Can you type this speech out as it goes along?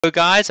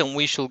guys, and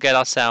we shall get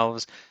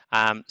ourselves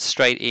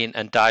straight in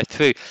and dive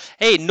through.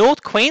 Hey,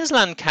 North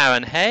Queensland,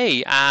 Karen.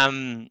 Hey, I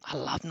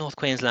love North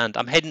Queensland.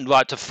 I'm heading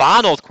right to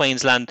far North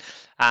Queensland.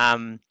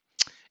 To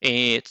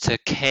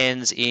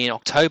Cairns in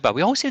October.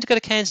 We always seem to go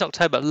to Cairns in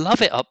October.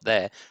 Love it up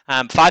there.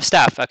 5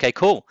 staff. Okay,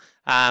 cool.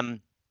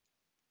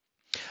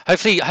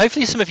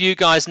 Hopefully some of you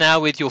guys now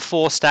with your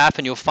 4 staff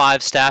and your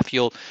 5 staff,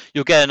 you'll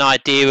get an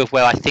idea of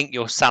where I think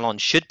your salon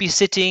should be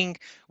sitting,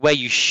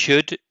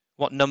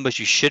 what numbers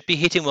you should be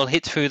hitting. We'll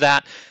hit through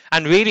that,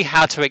 and really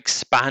how to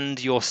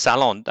expand your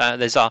salon.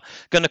 There's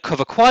going to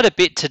cover quite a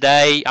bit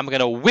today. I'm going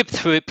to whip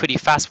through it pretty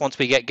fast once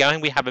we get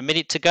going. We have a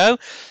minute to go,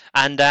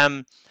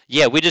 and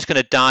yeah, we're just going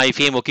to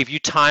dive in. We'll give you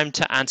time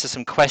to answer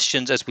some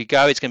questions as we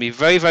go. It's going to be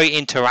very, very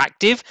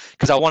interactive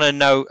because I want to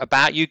know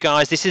about you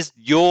guys. This is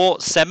your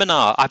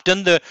seminar. I've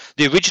done the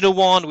original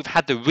one. We've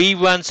had the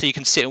rerun so you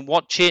can sit and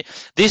watch it.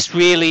 This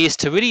really is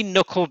to really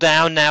knuckle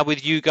down now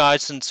with you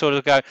guys and sort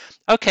of go,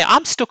 okay,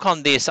 I'm stuck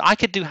on this. I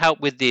could do help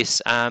with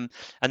this. And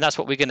that's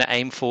what we're going to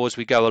aim for as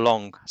we go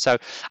along. So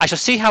I shall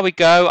see how we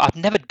go. I've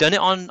never done it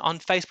on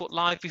Facebook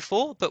Live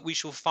before, but we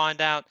shall find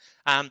out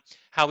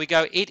how we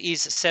go. It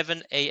is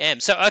 7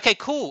 a.m. So, okay,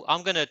 cool.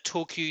 I'm going to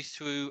talk you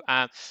through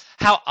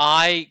how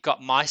I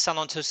got my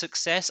salon to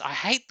success. I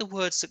hate the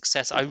word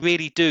success. I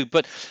really do.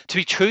 But to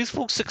be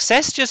truthful,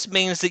 success just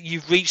means that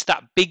you've reached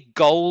that big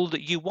goal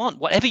that you want,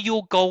 whatever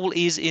your goal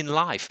is in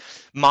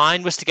life.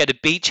 Mine was to get a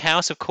beach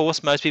house. Of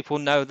course, most people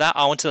know that.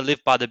 I wanted to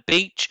live by the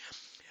beach.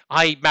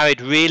 I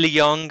married really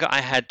young.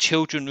 I had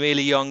children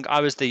really young.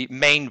 I was the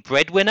main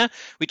breadwinner,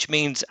 which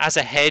means as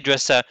a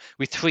hairdresser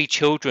with 3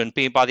 children,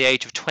 being by the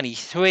age of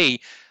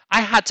 23,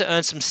 I had to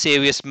earn some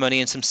serious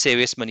money and some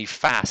serious money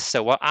fast.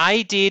 So what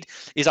I did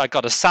is I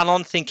got a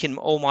salon thinking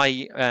all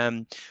my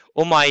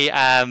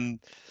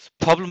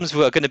problems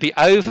were going to be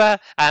over.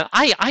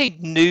 I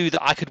knew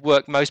that I could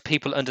work most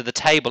people under the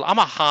table. I'm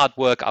a hard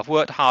worker. I've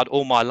worked hard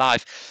all my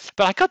life.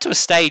 But I got to a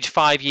stage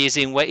 5 years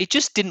in where it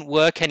just didn't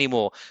work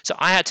anymore. So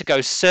I had to go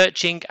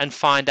searching and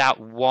find out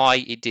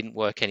why it didn't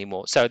work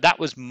anymore. So that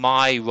was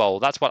my role.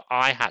 That's what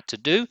I had to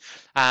do.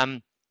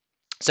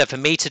 So for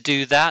me to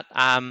do that,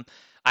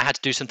 I had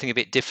to do something a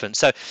bit different.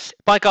 So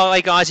by the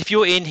way, guys, if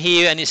you're in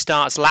here and it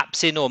starts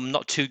lapsing or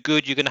not too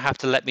good, you're going to have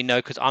to let me know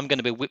because I'm going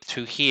to be whipped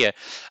through here.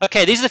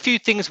 Okay, these are the few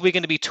things we're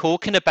going to be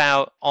talking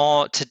about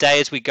today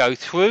as we go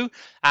through.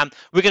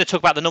 We're going to talk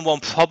about the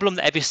 #1 problem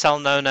that every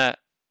salon owner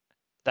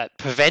that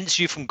prevents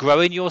you from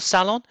growing your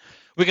salon.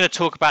 We're going to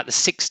talk about the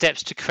 6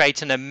 steps to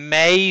create an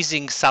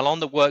amazing salon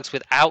that works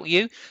without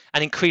you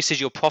and increases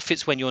your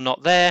profits when you're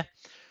not there.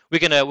 We're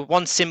going to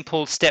 1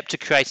 simple step to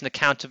create an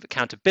account of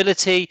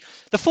accountability.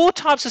 The 4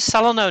 types of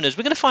salon owners.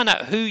 We're going to find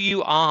out who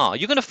you are.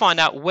 You're going to find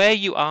out where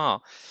you are.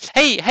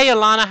 Hey,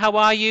 Alana, how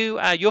are you?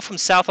 You're from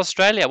South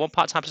Australia. 1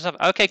 part-time to stuff.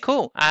 Okay,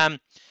 cool. And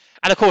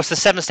of course, the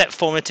 7-step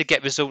formula to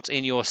get results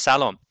in your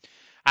salon.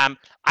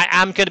 I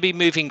am going to be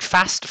moving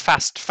fast.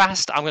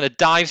 I'm going to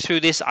dive through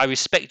this. I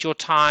respect your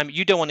time.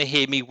 You don't want to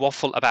hear me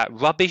waffle about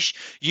rubbish.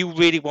 You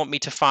really want me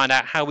to find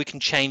out how we can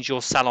change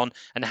your salon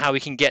and how we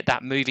can get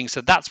that moving.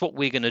 So that's what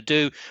we're going to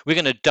do.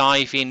 We're going to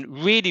dive in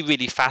really,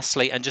 really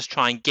fastly and just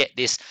try and get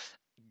this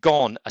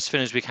gone as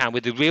soon as we can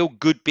with the real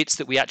good bits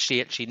that we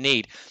actually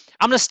need.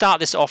 I'm going to start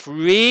this off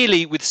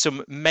really with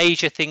some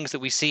major things that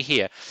we see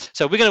here.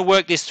 So we're going to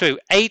work this through.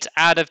 8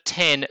 out of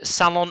 10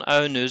 salon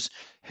owners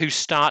who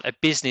start a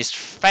business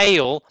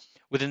fail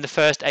within the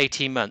first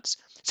 18 months.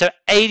 So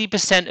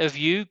 80% of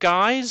you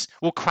guys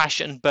will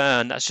crash and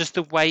burn. That's just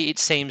the way it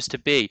seems to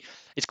be.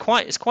 It's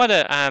quite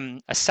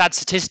a sad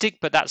statistic,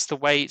 but that's the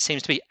way it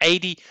seems to be.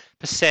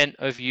 80%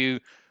 of you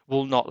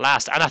will not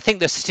last. And I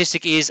think the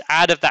statistic is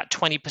out of that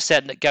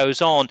 20% that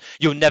goes on,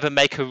 you'll never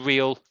make a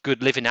real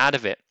good living out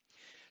of it.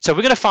 So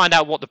we're going to find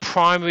out what the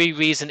primary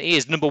reason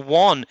is.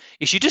 #1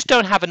 is you just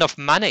don't have enough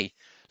money.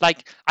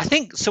 Like, I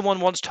think someone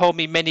once told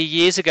me many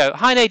years ago,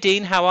 hi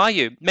Nadine, how are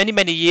you?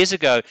 Many years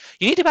ago,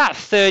 you need about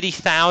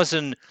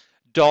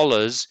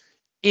 $30,000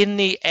 in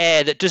the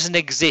air that doesn't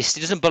exist.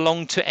 It doesn't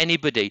belong to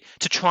anybody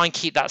to try and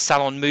keep that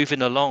salon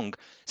moving along.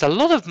 It's a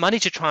lot of money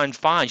to try and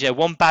find,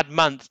 1 bad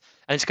month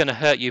and it's going to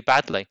hurt you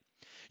badly.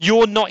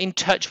 You're not in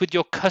touch with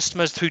your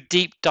customers through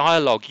deep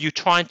dialogue. You're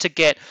trying to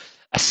get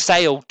a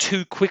sale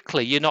too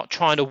quickly. You're not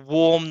trying to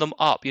warm them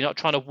up. You're not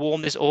trying to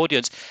warm this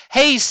audience.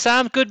 Hey,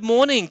 Sam, good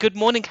morning. Good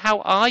morning. How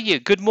are you?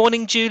 Good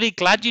morning, Julie.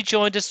 Glad you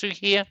joined us through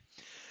here.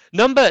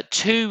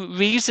 #2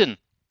 reason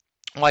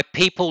why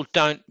people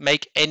don't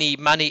make any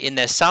money in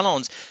their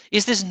salons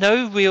is there's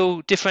no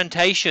real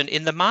differentiation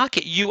in the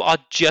market. You are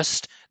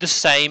just the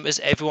same as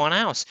everyone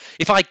else.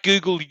 If I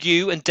Google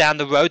you and down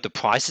the road, the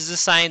price is the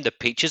same, the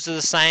pictures are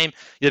the same,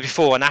 the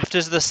before and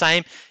afters are the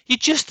same. You're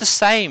just the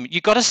same.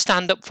 You've got to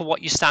stand up for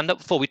what you stand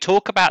up for. We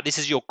talk about this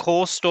as your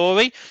core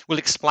story. We'll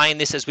explain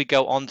this as we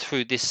go on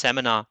through this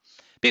seminar.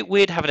 A bit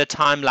weird having a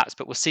time lapse,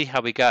 but we'll see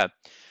how we go.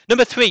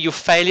 #3, your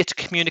failure to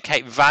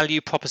communicate value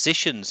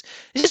propositions.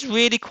 This is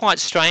really quite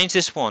strange,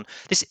 this one.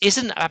 This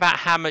isn't about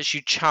how much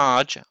you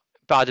charge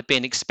by either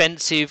being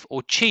expensive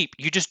or cheap.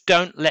 You just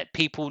don't let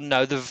people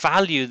know the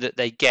value that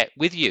they get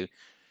with you.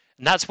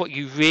 And that's what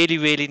you really,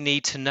 really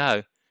need to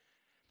know.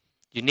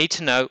 You need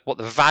to know what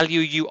the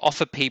value you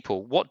offer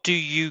people. What do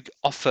you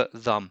offer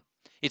them?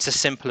 It's as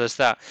simple as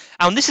that.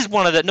 And this is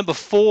one of the number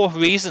 4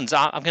 reasons.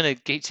 I'm going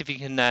to get, see if you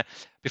can,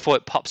 before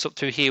it pops up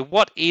through here.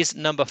 What is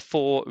number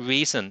 4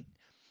 reason?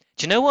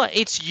 Do you know what?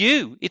 It's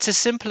you. It's as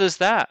simple as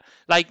that.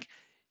 Like,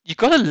 you've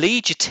got to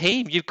lead your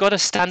team. You've got to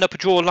stand up,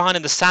 draw a line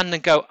in the sand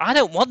and go, I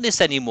don't want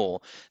this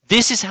anymore.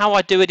 This is how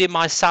I do it in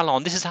my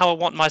salon. This is how I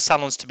want my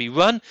salons to be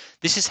run.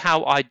 This is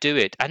how I do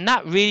it. And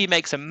that really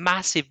makes a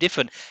massive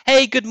difference.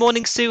 Hey, good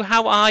morning, Sue.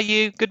 How are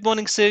you? Good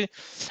morning, Sue.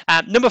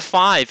 Number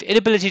 5,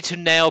 inability to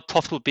nail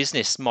profitable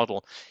business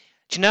model.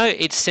 Do you know,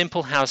 it's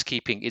simple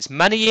housekeeping. It's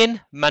money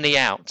in, money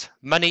out.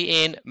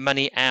 Money in,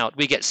 money out.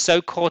 We get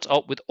so caught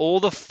up with all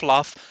the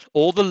fluff,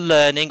 all the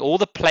learning, all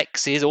the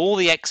plexes, all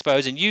the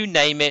expos, and you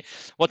name it.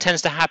 What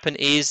tends to happen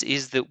is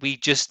that we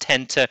just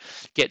tend to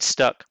get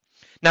stuck.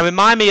 Now,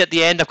 remind me at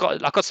the end, I've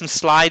got some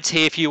slides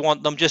here. If you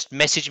want them, just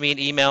message me and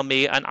email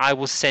me, and I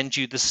will send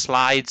you the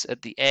slides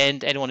at the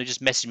end. Anyone who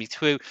just messaged me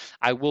through,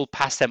 I will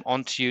pass them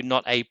on to you,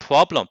 not a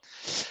problem.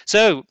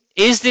 So,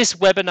 is this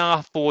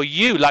webinar for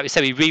you? Like we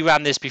said, we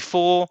reran this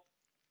before.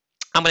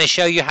 I'm going to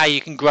show you how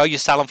you can grow your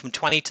salon from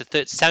 20 to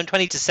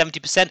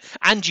 70%,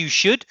 and you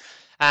should.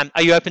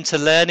 Are you open to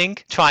learning,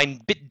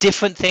 trying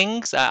different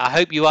things? I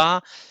hope you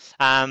are.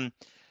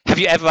 Have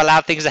you ever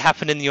allowed things to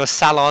happen in your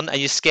salon and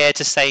you're scared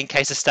to say in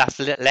case the staff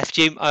left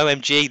you?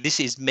 OMG, this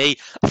is me.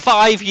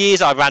 5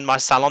 years I ran my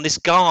salon. This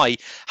guy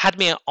had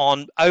me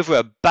on over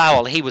a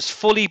barrel. He was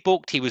fully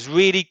booked. He was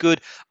really good.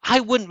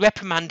 I wouldn't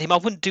reprimand him. I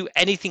wouldn't do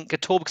anything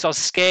at all because I was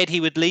scared he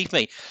would leave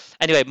me.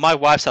 Anyway, my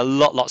wife's a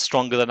lot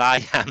stronger than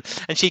I am.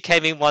 And she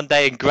came in one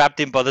day and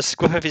grabbed him by the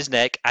scruff of his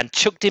neck and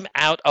chucked him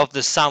out of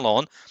the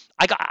salon.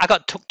 I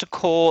got took to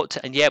court,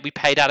 and yeah, we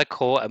paid out of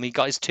court and we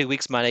got his 2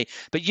 weeks money.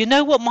 But you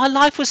know what? My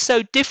life was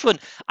so different.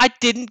 I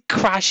didn't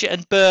crash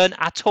and burn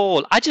at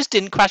all. I just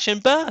didn't crash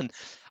and burn.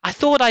 I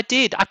thought I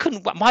did. I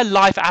couldn't. My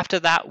life after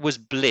that was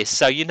bliss.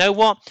 So you know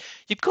what?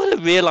 You've got to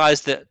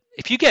realize that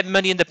if you get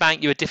money in the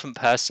bank, you're a different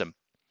person.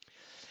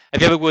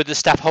 Have you ever with the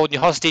staff holding you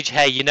hostage?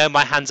 Hey, you know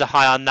my hands are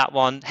high on that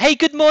one. Hey,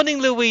 good morning,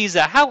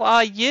 Louisa. How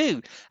are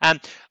you?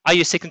 Are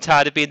you sick and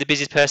tired of being the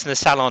busiest person in the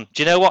salon?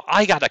 Do you know what?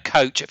 I got a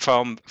coach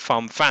from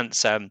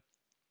France.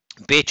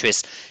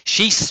 Beatrice,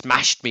 she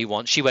smashed me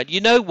once. She went, you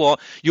know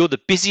what? You're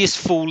the busiest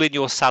fool in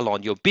your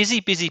salon. You're busy,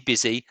 busy,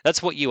 busy.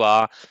 That's what you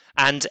are.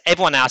 And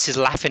everyone else is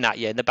laughing at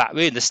you in the back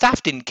room. The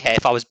staff didn't care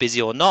if I was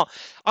busy or not.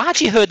 I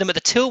actually heard them at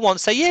the till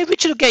once say, yeah,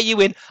 Richard will get you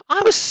in.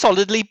 I was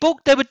solidly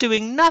booked. They were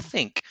doing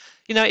nothing.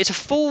 You know, it's a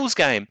fool's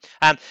game.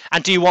 And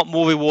do you want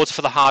more rewards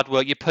for the hard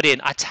work you put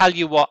in? I tell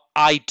you what,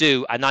 I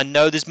do. And I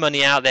know there's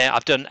money out there.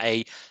 I've done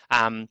a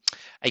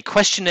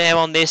questionnaire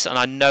on this, and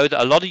I know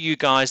that a lot of you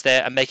guys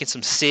there are making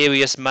some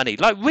serious money,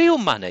 like real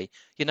money.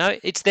 You know,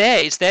 it's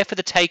there for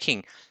the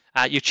taking.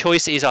 Your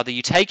choice is either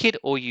you take it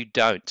or you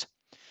don't.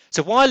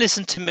 So why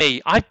listen to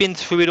me? I've been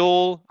through it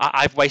all.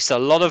 I've wasted a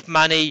lot of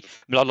money,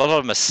 a lot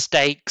of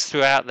mistakes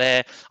throughout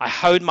there. I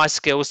honed my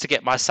skills to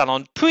get my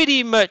salon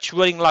pretty much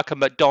running like a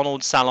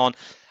McDonald's salon,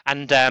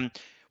 and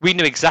we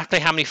knew exactly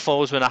how many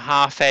floors were in a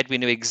half head. We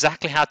knew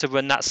exactly how to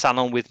run that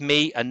salon with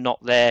me and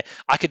not there.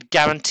 I could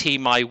guarantee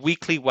my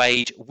weekly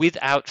wage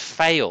without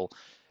fail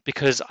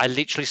because I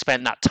literally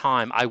spent that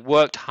time. I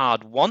worked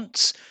hard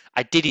once,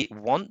 I did it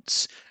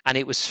once, and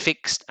it was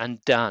fixed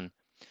and done.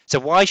 So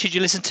why should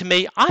you listen to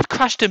me? I've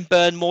crashed and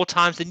burned more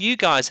times than you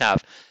guys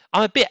have.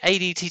 I'm a bit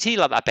ADTT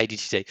like that,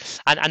 ADTT.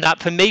 And that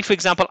for me, for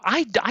example,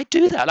 I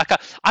do that. Like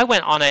I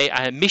went on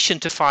a mission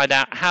to find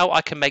out how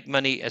I can make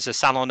money as a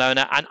salon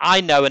owner. And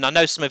I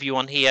know some of you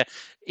on here,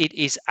 it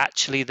is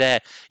actually there.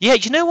 Yeah,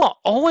 you know what?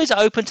 Always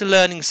open to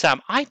learning, Sam.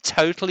 I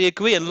totally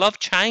agree and love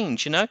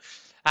change, you know.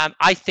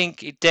 I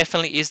think it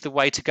definitely is the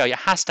way to go. It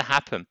has to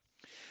happen.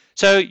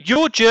 So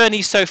your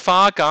journey so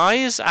far,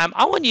 guys,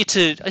 I want you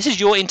to, this is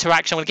your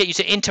interaction. I want to get you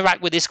to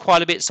interact with this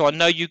quite a bit so I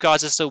know you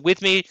guys are still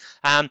with me.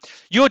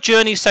 Your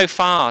journey so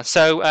far.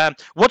 So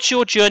what's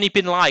your journey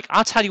been like?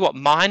 I'll tell you what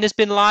mine has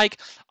been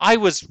like. I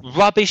was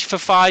rubbish for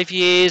 5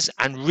 years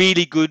and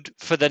really good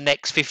for the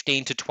next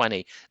 15 to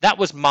 20. That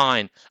was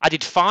mine. I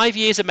did 5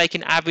 years of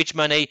making average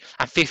money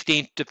and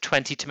 15 to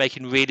 20 to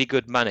making really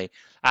good money.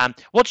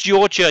 What's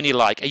your journey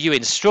like? Are you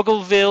in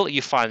Struggleville? Are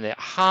you finding it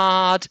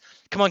hard?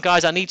 Come on,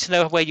 guys, I need to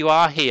know where you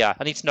are here.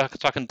 I need to know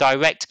so I can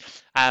direct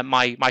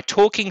my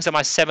talkings and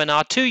my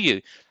seminar to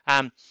you.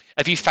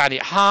 Have you found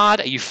it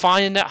hard? Are you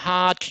finding it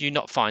hard? Can you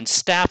not find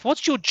staff?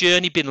 What's your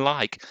journey been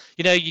like?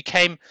 You know, you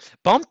came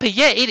bumpy.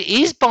 Yeah, it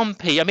is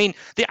bumpy. I mean,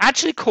 they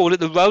actually call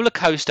it the roller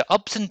coaster,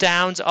 ups and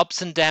downs,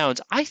 ups and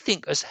downs. I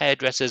think as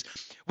hairdressers,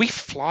 we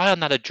fly on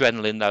that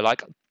adrenaline, though.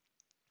 Like,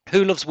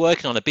 who loves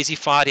working on a busy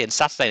Friday and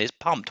Saturday and is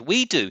pumped?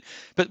 We do.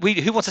 But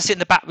who wants to sit in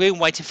the back room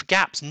waiting for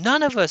gaps?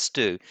 None of us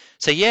do.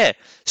 So yeah,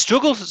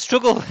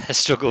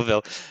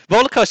 Struggleville.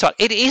 Roller coaster ride.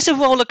 It is a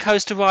roller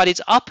coaster ride.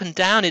 It's up and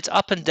down. It's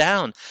up and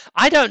down.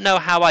 I don't know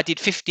how I did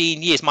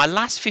 15 years. My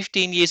last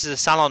 15 years as a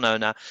salon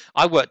owner,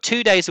 I worked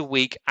 2 days a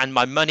week and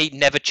my money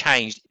never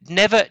changed.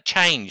 Never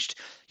changed.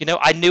 You know,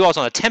 I knew I was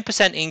on a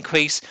 10%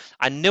 increase.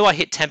 I knew I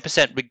hit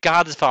 10%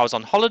 regardless if I was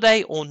on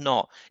holiday or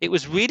not. It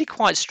was really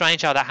quite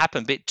strange how that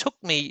happened, but it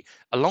took me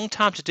a long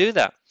time to do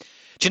that.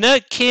 Do you know,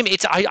 Kim,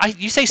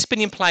 you say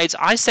spinning plates,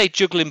 I say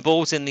juggling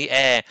balls in the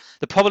air.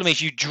 The problem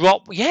is you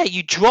drop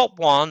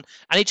one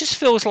and it just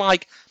feels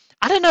like,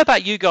 I don't know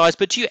about you guys,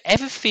 but do you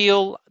ever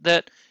feel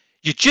that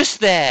you're just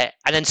there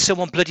and then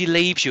someone bloody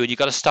leaves you and you've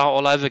got to start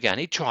all over again?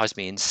 It drives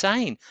me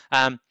insane.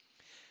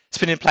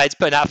 Spinning plates,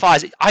 putting out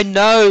fires. I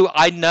know,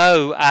 I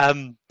know.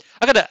 I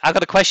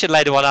got a question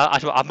later on.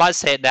 I might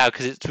say it now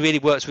because it really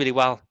works really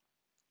well.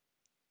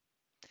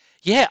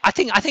 Yeah, I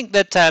think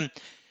that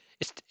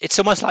it's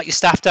almost like your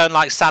staff don't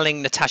like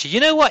selling, Natasha. You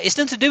know what? It's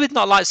nothing to do with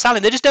not like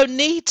selling. They just don't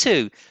need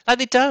to. Like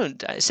they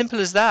don't. Simple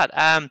as that.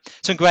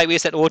 Some great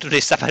ways that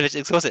ordinary staff members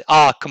exhausted.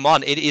 Oh, come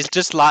on. It is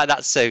just like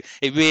that, Sue.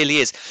 It really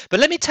is. But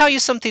let me tell you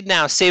something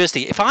now.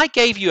 Seriously, if I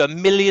gave you $1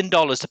 million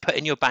to put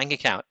in your bank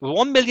account,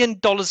 $1 million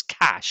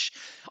cash,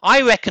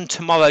 I reckon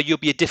tomorrow you'll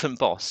be a different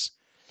boss.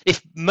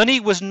 If money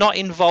was not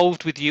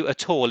involved with you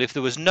at all, if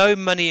there was no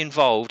money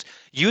involved,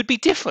 you would be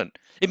different.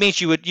 It means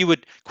you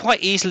would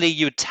quite easily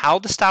you would tell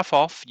the staff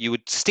off, you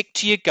would stick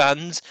to your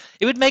guns.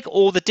 It would make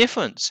all the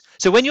difference.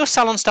 So when your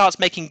salon starts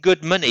making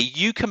good money,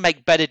 you can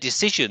make better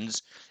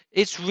decisions.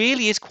 It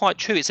really is quite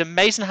true. It's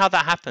amazing how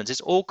that happens.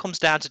 It all comes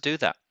down to do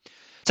that.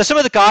 So some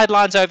of the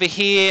guidelines over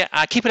here,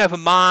 keep an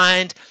open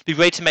mind, be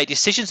ready to make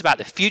decisions about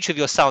the future of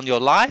your salon, your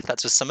life.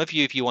 That's for some of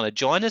you if you want to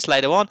join us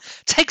later on.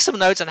 Take some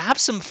notes and have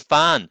some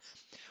fun.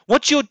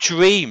 What's your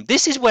dream?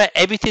 This is where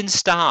everything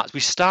starts. We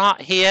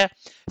start here,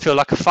 feel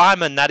like a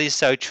fireman. That is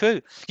so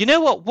true. You know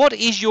what? What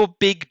is your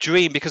big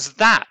dream? Because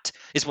that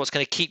is what's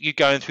going to keep you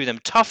going through them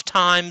tough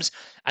times,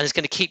 and it's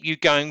going to keep you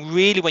going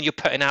really when you're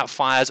putting out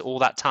fires all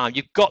that time.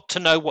 You've got to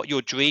know what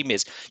your dream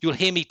is. You'll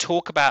hear me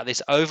talk about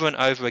this over and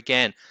over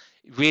again.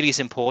 It really is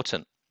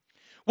important.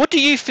 What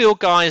do you feel,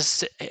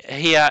 guys,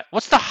 here?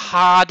 What's the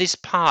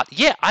hardest part?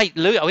 Yeah,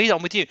 Louis, I'll read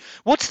on with you.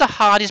 What's the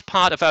hardest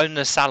part of owning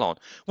a salon?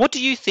 What do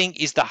you think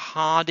is the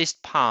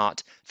hardest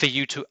part for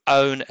you to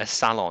own a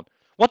salon?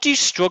 What do you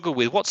struggle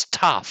with? What's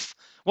tough?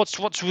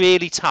 What's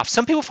really tough?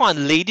 Some people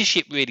find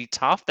leadership really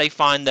tough. They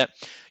find that,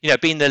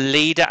 being the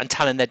leader and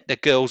telling the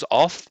girls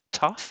off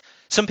tough.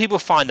 Some people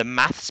find the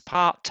maths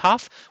part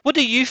tough. What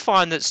do you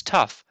find that's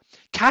tough?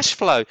 Cash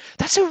flow.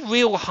 That's a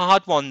real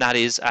hard one, that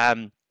is.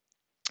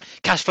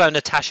 Cash flow,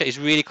 Natasha, is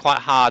really quite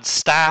hard.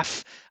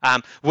 Staff,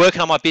 working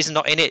on my business,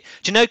 not in it.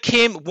 Do you know,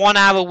 Kim, 1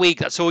 hour a week,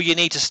 that's all you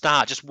need to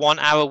start. Just 1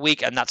 hour a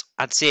week, and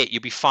that's it.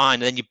 You'll be fine.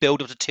 And then you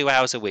build up to 2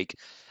 hours a week.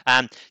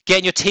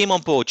 Getting your team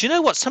on board. Do you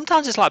know what?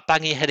 Sometimes it's like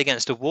banging your head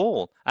against a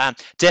wall.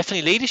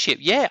 Definitely leadership.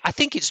 Yeah, I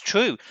think it's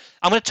true.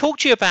 I'm going to talk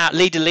to you about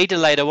leader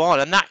later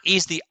on, and that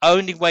is the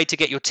only way to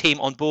get your team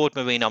on board,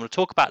 Marina. I'm going to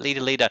talk about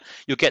leader.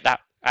 You'll get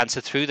that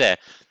answer through there.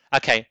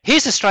 Okay,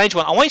 here's a strange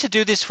one. I want you to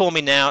do this for me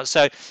now.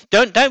 So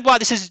don't write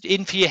this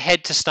in for your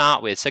head to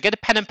start with. So get a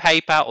pen and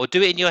paper or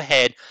do it in your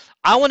head.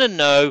 I want to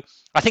know,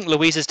 I think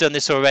Louise has done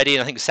this already,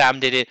 and I think Sam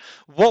did it.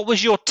 What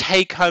was your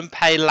take-home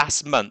pay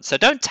last month? So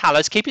don't tell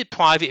us. Keep it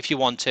private if you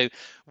want to.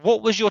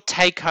 What was your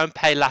take-home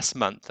pay last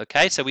month?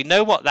 Okay, so we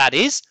know what that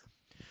is.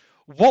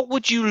 What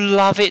would you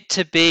love it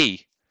to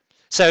be?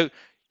 So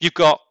you've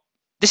got,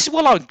 this is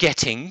what I'm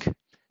getting.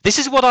 This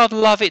is what I'd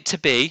love it to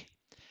be.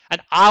 And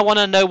I want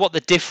to know what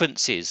the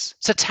difference is.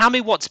 So tell me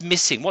what's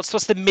missing. What's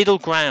the middle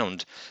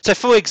ground? So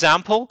for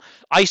example,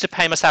 I used to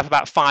pay myself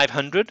about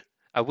 500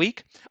 a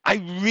week.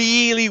 I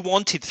really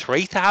wanted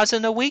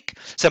 3,000 a week.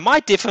 So my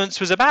difference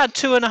was about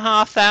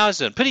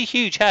 2,500. Pretty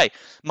huge, hey.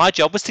 My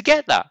job was to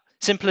get that.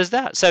 Simple as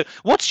that. So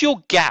what's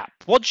your gap?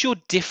 What's your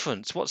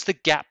difference? What's the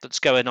gap that's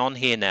going on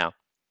here now?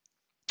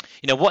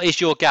 What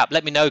is your gap?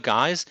 Let me know,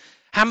 guys.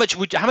 How much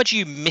are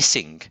you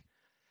missing?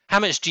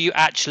 How much do you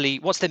actually,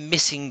 what's the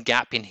missing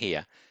gap in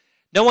here?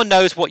 No one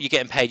knows what you're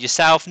getting paid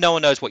yourself. No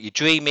one knows what your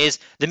dream is.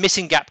 The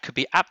missing gap could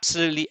be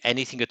absolutely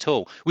anything at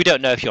all. We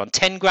don't know if you're on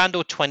 10 grand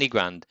or 20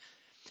 grand.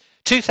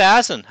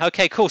 2,000.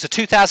 Okay, cool. So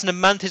 2,000 a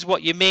month is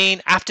what you mean.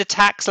 After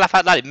tax, laugh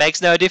out loud. It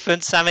makes no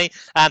difference, Sammy.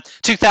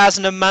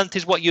 2,000 a month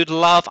is what you'd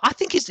love. I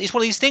think it's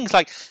one of these things.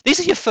 Like,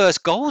 these are your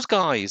first goals,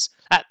 guys.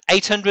 At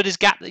 800 is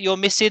gap that you're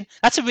missing.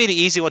 That's a really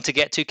easy one to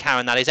get to,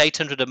 Karen. That is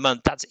 800 a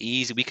month. That's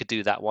easy. We could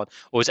do that one.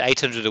 Or is it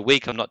 800 a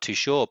week? I'm not too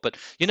sure. But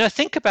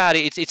think about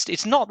it.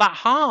 It's not that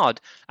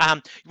hard.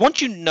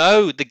 Once you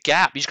know the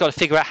gap, you just got to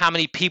figure out how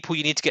many people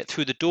you need to get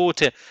through the door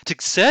to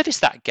service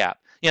that gap.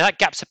 That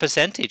gap's a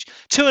percentage.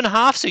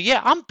 2.5. So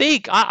yeah, I'm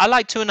big. I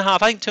like 2.5. I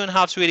think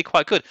 2.5 is really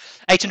quite good.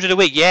 800 a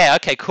week. Yeah.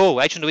 Okay. Cool.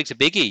 800 a week's a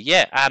biggie.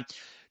 Yeah.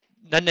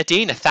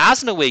 Nadine,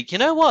 1,000 a week. You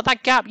know what?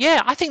 That gap.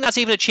 Yeah, I think that's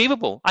even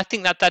achievable. I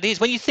think that is.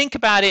 When you think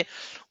about it,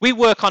 we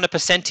work on a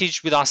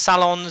percentage with our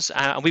salons,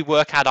 and we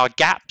work out our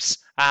gaps.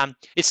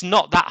 It's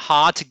not that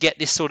hard to get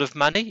this sort of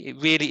money. It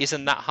really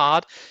isn't that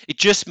hard. It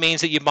just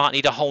means that you might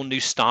need a whole new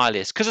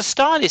stylist, because a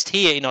stylist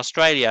here in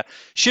Australia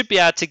should be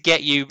able to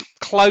get you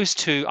close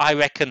to, I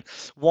reckon,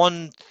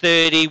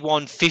 130,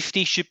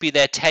 150 should be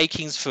their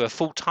takings for a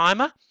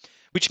full-timer,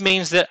 which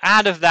means that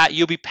out of that,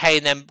 you'll be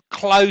paying them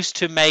close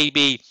to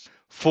maybe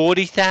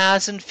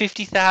 40,000,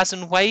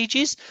 50,000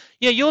 wages,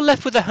 you're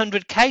left with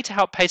 100K to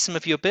help pay some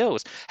of your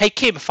bills. Hey,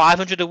 Kim,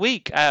 500 a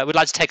week. Would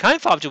like to take home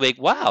 500 a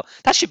week. Wow,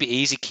 that should be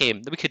easy,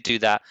 Kim. We could do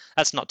that.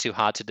 That's not too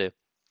hard to do,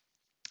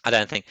 I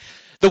don't think.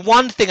 The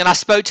one thing, and I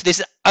spoke to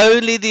this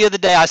only the other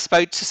day, I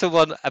spoke to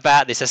someone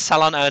about this, a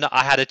salon owner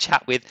I had a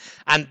chat with,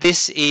 and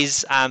this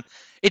is,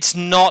 it's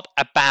not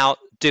about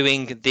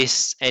doing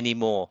this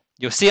anymore.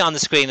 You'll see it on the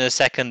screen in a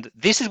second.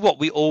 This is what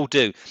we all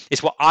do.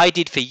 It's what I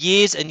did for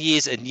years and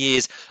years and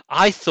years.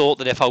 I thought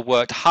that if I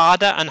worked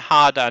harder and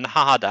harder and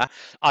harder,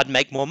 I'd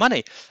make more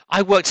money.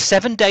 I worked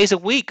 7 days a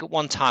week at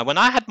one time. When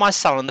I had my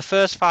salon, the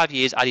first 5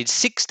 years, I did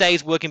 6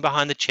 days working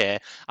behind the chair.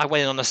 I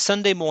went in on a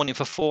Sunday morning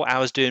for 4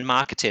 hours doing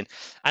marketing,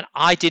 and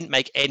I didn't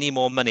make any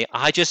more money.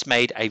 I just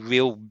made a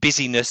real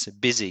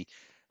busy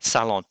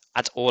salon.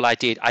 That's all I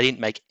did. I didn't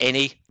make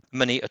any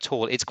money at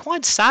all. It's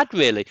quite sad,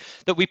 really,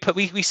 that we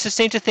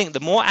seem to think the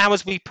more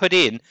hours we put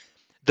in,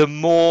 the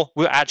more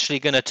we're actually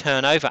going to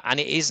turn over, and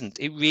it isn't.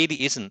 It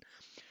really isn't.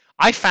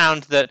 I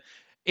found that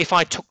if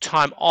I took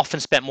time off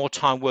and spent more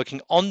time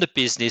working on the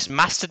business,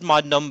 mastered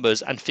my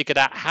numbers, and figured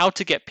out how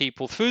to get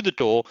people through the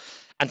door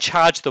and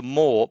charge them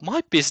more,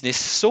 my business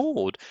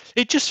soared.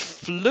 It just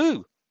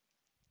flew.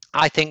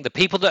 I think the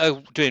people that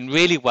are doing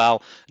really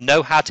well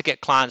know how to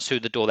get clients through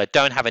the door. They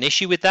don't have an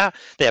issue with that.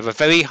 They have a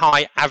very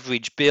high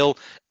average bill.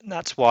 And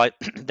that's why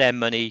their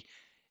money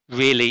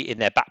really in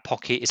their back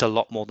pocket is a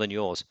lot more than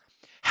yours.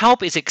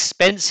 Help is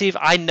expensive.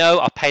 I know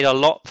I paid a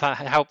lot for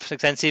help. It's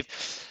expensive.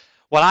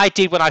 What I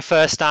did when I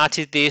first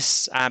started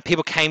this,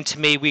 people came to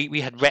me. We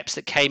had reps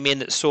that came in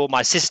that saw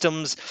my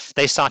systems.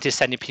 They started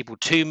sending people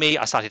to me.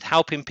 I started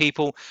helping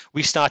people.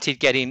 We started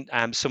getting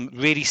some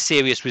really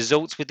serious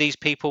results with these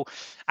people.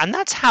 And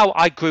that's how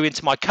I grew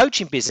into my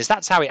coaching business.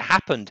 That's how it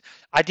happened.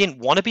 I didn't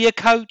want to be a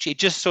coach. It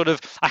just sort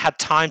of, I had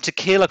time to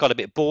kill. I got a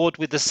bit bored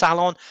with the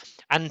salon.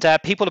 And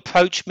people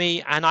approached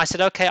me and I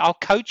said, okay, I'll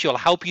coach you. I'll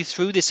help you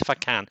through this if I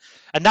can.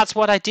 And that's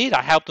what I did.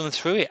 I helped them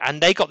through it.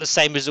 And they got the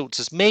same results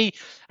as me.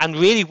 And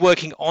really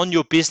working on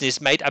your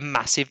business made a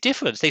massive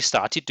difference. They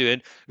started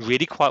doing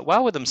really quite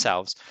well with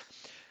themselves.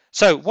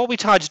 So what we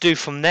tried to do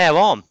from there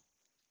on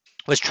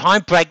was try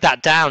and break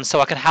that down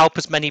so I can help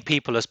as many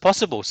people as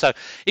possible. So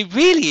it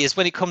really is,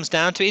 when it comes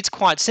down to it, it's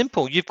quite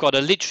simple. You've got to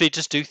literally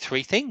just do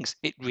 3 things.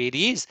 It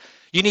really is.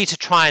 You need to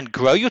try and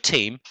grow your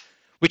team,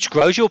 which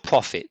grows your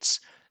profits,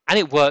 and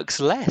it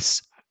works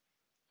less.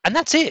 And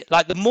that's it.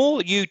 Like, the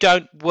more you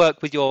don't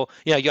work with your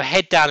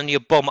head down and your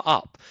bum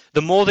up,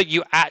 the more that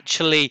you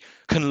actually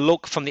can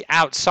look from the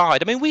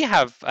outside. I mean, we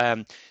have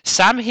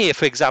Sam here,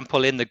 for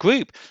example, in the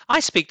group. I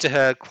speak to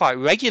her quite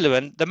regular,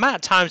 and the amount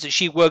of times that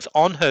she works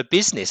on her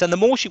business, and the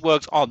more she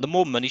works on, the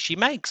more money she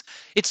makes.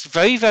 It's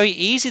very, very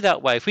easy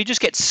that way. If we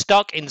just get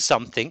stuck in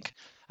something,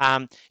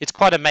 it's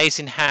quite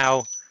amazing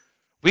how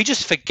we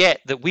just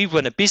forget that we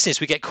run a business.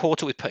 We get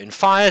caught up with putting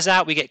fires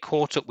out. We get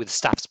caught up with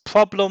staff's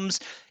problems.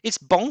 It's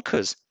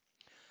bonkers.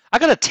 I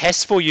got a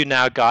test for you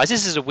now, guys.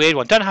 This is a weird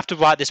one. Don't have to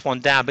write this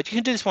one down, but you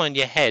can do this one in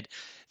your head.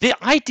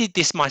 I did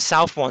this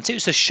myself once. It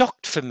was a shock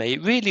for me.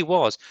 It really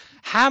was.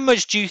 How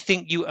much do you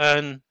think you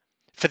earn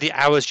for the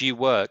hours you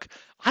work?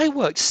 I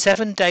worked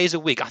 7 days a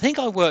week. I think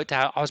I worked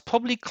out, I was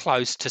probably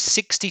close to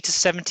 60 to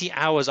 70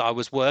 hours I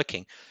was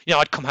working.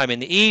 I'd come home in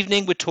the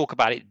evening, we'd talk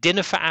about it,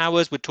 dinner for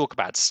hours, we'd talk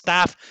about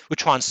staff, we'd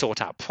try and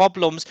sort out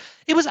problems.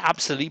 It was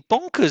absolutely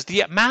bonkers. The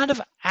amount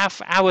of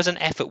hours and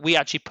effort we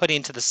actually put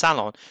into the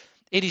salon,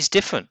 it is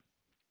different.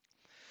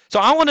 So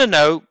I want to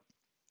know,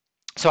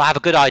 so I have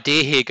a good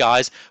idea here,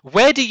 guys.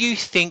 Where do you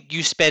think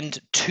you spend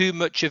too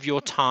much of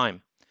your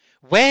time?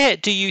 Where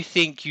do you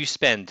think you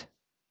spend?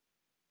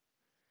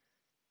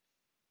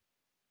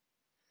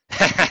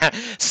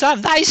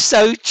 Sam, that is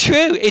so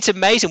true. It's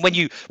amazing when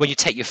you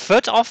take your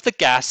foot off the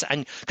gas,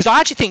 and because I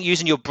actually think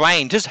using your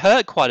brain does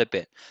hurt quite a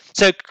bit.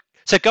 So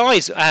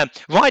guys,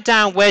 write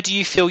down, where do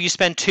you feel you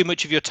spend too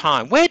much of your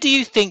time? Where do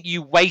you think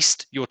you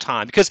waste your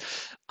time? Because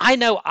I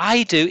know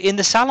I do in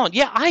the salon.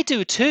 Yeah, I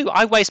do too.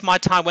 I waste my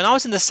time. When I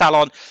was in the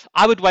salon,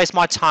 I would waste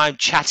my time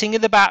chatting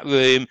in the back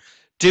room,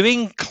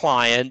 doing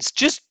clients,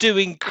 just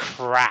doing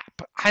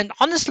crap. And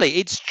honestly,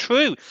 it's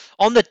true.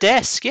 On the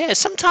desk, yeah.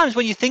 Sometimes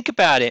when you think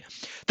about it,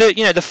 the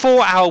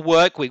 4-hour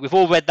work week, we've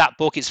all read that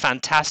book. It's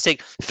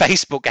fantastic.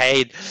 Facebook,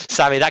 hey,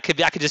 Sammy, that could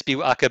just be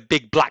like a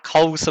big black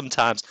hole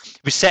sometimes.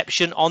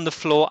 Reception on the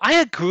floor.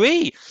 I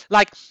agree.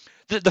 Like,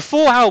 the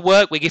 4-hour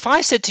work week, if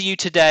I said to you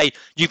today,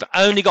 you've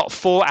only got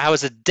 4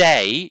 hours a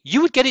day,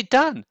 you would get it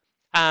done.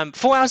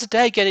 4 hours a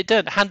day, get it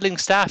done. Handling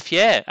staff,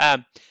 yeah.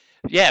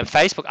 Yeah,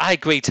 Facebook, I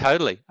agree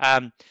totally.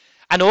 And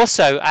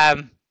also,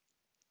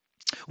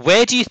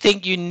 where do you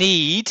think you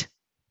need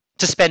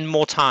to spend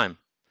more time?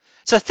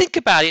 So think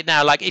about it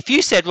now. Like, if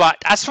you said, right,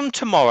 as from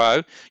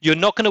tomorrow, you're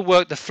not going to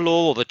work the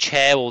floor or the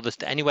chair or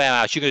anywhere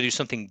else, you're going to do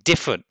something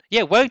different.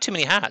 Yeah, wearing too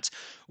many hats.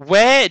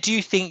 Where do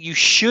you think you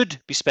should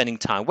be spending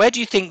time? Where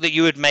do you think that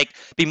you would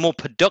be more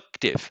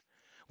productive?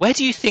 Where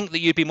do you think that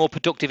you'd be more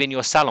productive in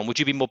your salon? Would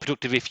you be more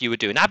productive if you were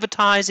doing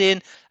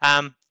advertising?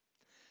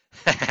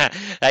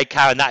 Hey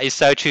Karen, that is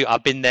so true.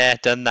 I've been there,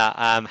 done that.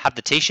 Have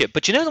the t-shirt.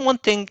 But you know the one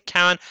thing,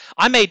 Karen,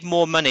 I made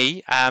more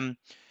money.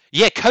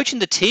 Yeah, coaching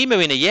the team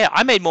arena. Yeah,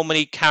 I made more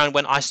money, Karen,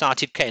 when I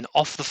started getting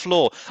off the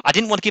floor. I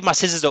didn't want to give my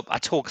scissors up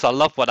at all because I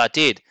loved what I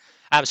did.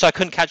 So I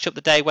couldn't catch up the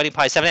day wedding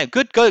party 7 a.m.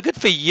 Good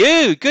for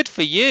you. Good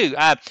for you.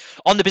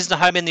 On the business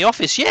home in the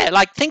office. Yeah,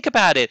 like think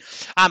about it.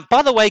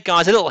 By the way,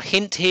 guys, a little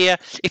hint here.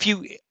 If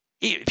you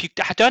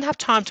don't have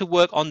time to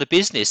work on the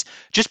business,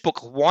 just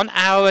book 1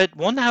 hour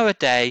a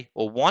day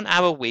or 1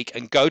 hour a week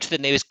and go to the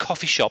nearest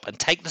coffee shop and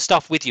take the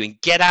stuff with you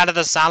and get out of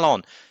the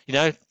salon. You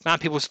know, now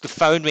people's the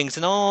phone rings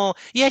and oh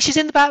yeah, she's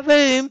in the back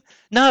room.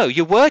 No,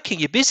 you're working,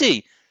 you're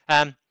busy.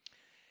 Um,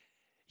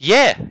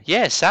 yeah,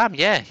 Sam,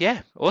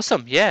 yeah,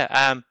 awesome,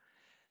 yeah,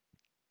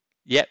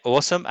 yeah,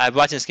 awesome.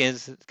 Writing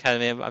skills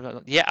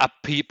academy, yeah,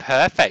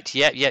 perfect.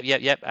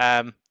 Yep.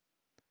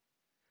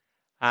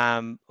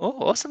 Oh,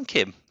 awesome,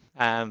 Kim.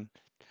 Um,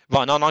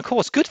 right, an online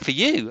course. Good for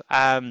you.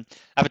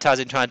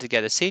 Advertising trying to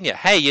get a senior.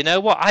 Hey, you know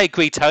what? I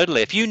agree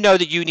totally. If you know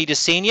that you need a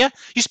senior,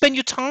 you spend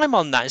your time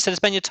on that instead of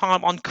spending your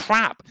time on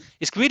crap.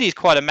 It's really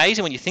quite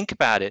amazing when you think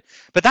about it.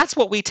 But that's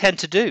what we tend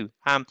to do.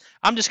 I'm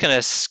just going to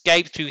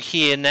escape through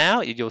here now.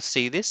 You'll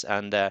see this,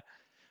 and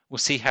we'll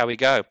see how we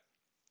go.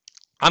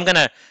 I'm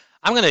gonna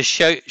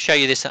show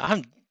you this.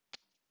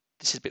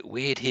 This is a bit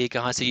weird here,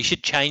 guys. So you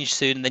should change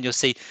soon, and then you'll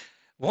see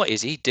what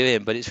is he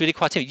doing. But it's really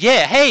quite timid.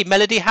 Yeah. Hey,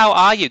 Melody, how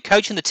are you?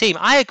 Coaching the team.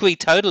 I agree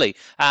totally.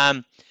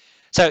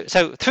 So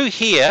through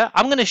here,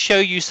 I'm going to show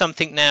you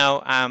something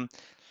now.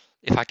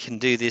 If I can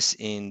do this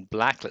in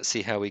black, let's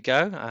see how we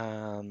go.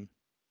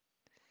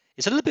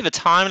 It's a little bit of a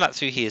time lapse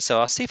through here, so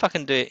I'll see if I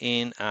can do it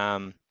in.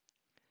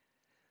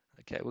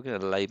 Okay, we're going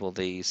to label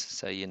these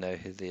so you know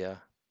who they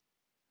are.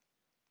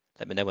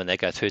 Let me know when they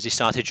go through. Has he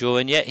started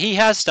drawing yet? He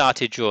has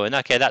started drawing.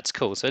 Okay, that's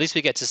cool. So at least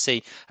we get to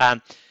see.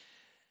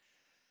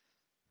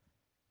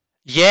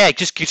 Yeah,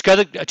 just go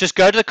to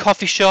the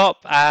coffee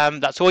shop.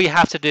 That's all you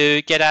have to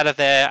do. Get out of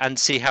there and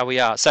see how we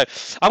are. So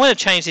I'm going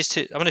to change this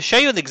to. I'm going to show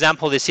you an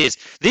example. This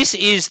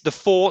is the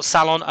 4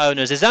 salon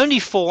owners. There's only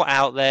 4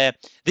 out there.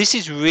 This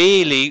is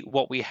really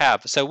what we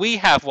have. So we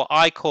have what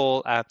I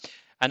call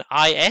an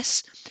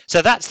IS.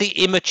 So that's the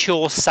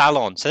immature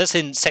salon. So that's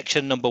in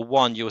section number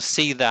 1. You'll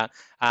see that.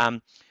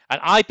 And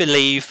I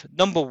believe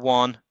number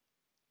 1,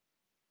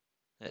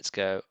 let's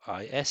go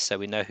IS so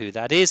we know who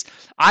that is.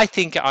 I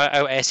think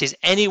iOS is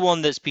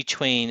anyone that's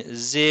between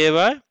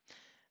 0.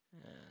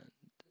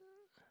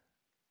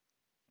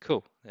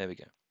 Cool, there we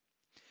go.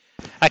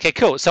 Okay,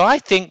 cool. So I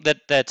think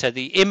that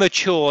the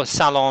immature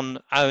salon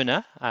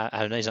owner,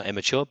 he's not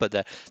immature, but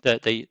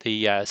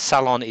the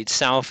salon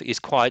itself is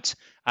quite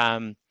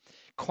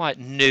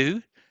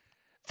new.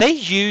 They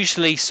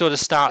usually sort of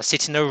start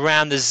sitting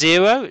around the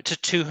 0 to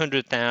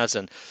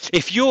 200,000.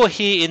 If you're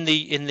here in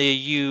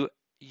the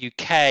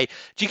UK,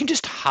 you can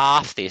just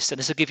half this, and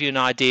this will give you an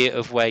idea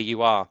of where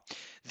you are.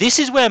 This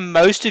is where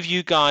most of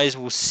you guys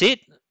will sit.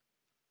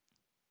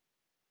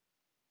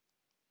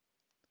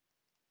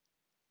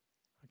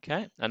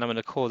 Okay, and I'm going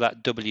to call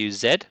that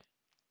WZ.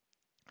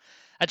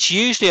 That's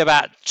usually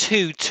about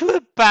 2 to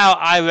about,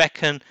 I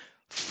reckon,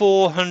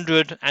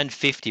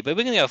 450, but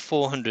we're going to go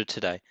 400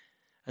 today,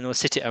 and we'll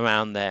sit it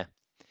around there.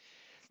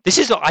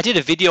 I did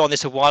a video on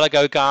this a while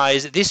ago,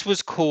 guys. This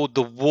was called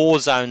the War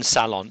Zone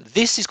Salon.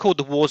 This is called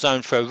the War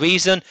Zone for a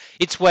reason.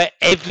 It's where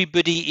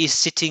everybody is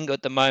sitting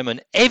at the moment.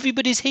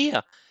 Everybody's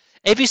here.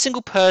 Every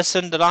single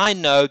person that I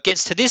know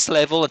gets to this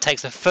level and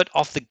takes a foot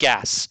off the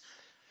gas.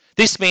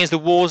 This means the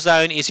war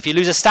zone is if you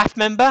lose a staff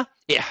member,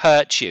 it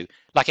hurts you.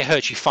 Like it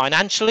hurts you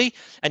financially,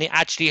 and it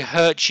actually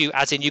hurts you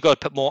as in you've got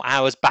to put more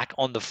hours back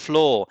on the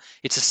floor.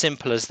 It's as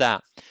simple as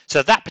that.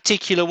 So that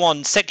particular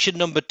one, section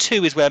number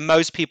 2, is where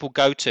most people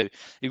go to.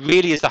 It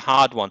really is the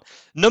hard one.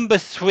 Number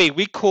 3,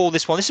 we call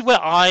this one. This is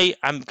where I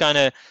am going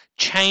to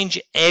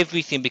change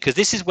everything because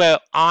this is where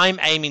I'm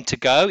aiming to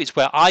go. It's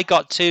where I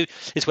got to.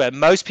 It's where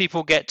most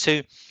people get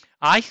to.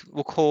 I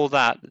will call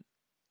that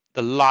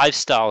the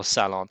lifestyle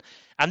salon.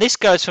 And this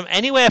goes from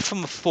anywhere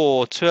from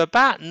 4 to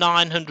about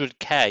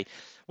 900k.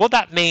 What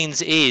that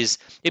means is,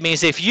 it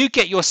means if you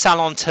get your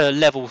salon to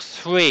level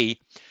 3,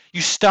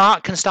 you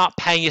can start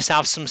paying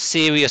yourself some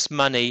serious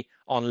money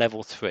on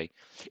level 3.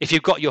 If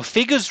you've got your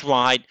figures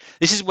right,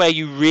 this is where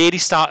you really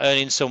start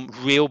earning some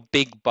real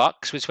big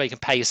bucks, which is where you can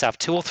pay yourself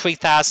 2,000 or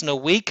 3,000 a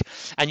week,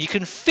 and you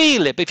can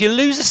feel it. But if you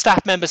lose a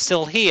staff member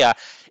still here,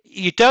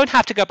 you don't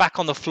have to go back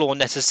on the floor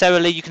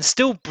necessarily. You can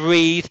still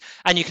breathe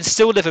and you can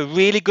still live a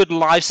really good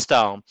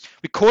lifestyle.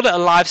 We call it a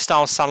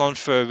lifestyle salon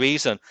for a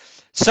reason.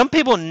 Some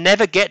people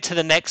never get to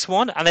the next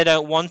one and they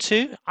don't want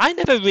to. I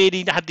never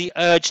really had the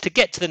urge to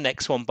get to the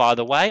next one, by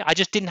the way. I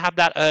just didn't have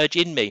that urge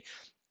in me.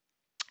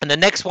 And the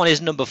next one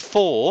is number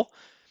 4.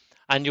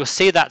 And you'll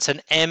see that's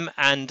an M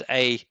and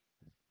a,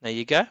 there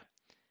you go.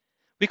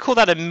 We call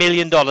that $1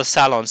 million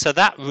salon. So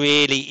that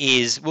really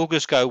is, we'll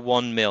just go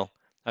 1 mil.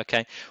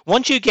 Okay,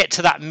 once you get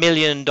to that $1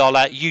 million,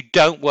 you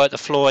don't work the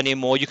floor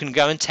anymore. You can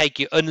go and take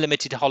your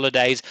unlimited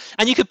holidays,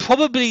 and you could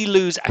probably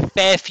lose a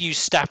fair few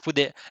staff with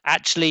it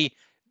actually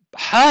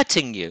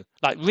hurting you.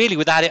 like really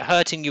without it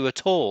hurting you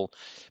at all.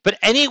 But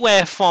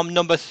anywhere from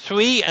number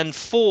 3 and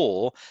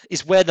 4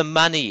 is where the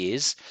money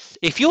is.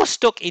 If you're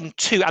stuck in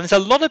 2, and there's a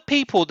lot of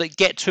people that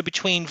get to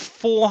between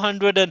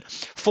 400 and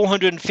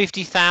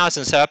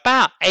 450,000, so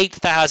about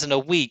 8,000 a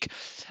week,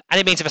 and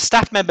it means if a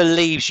staff member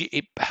leaves,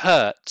 it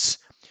hurts.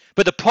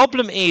 But the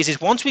problem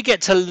is once we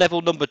get to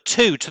level number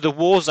 2, to the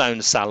war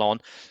zone salon,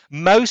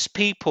 most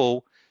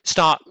people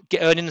start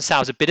earning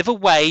themselves a bit of a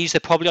wage. They're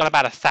probably on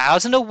about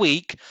 1,000 a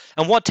week,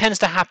 and what tends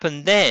to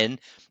happen then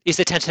is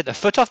they tend to take their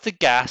foot off the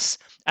gas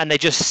and they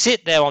just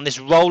sit there on this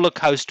roller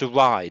coaster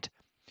ride.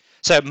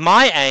 So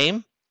my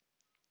aim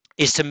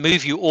is to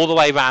move you all the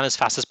way around as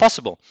fast as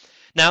possible.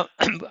 Now,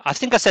 I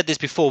think I said this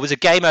before. There's a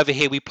game over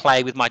here we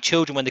play with my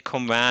children when they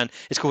come round.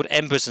 It's called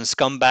Emperors and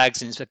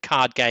Scumbags, and it's a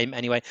card game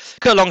anyway.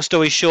 Cut a long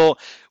story short,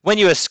 when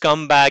you're a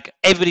scumbag,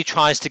 everybody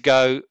tries to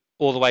go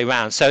all the way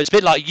around. So it's a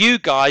bit like you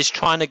guys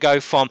trying to go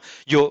from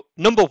your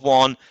number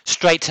 1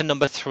 straight to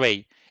number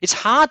 3. It's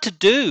hard to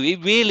do.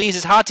 It really is.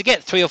 It's hard to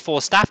get 3 or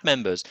 4 staff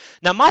members.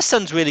 Now, my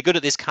son's really good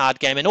at this card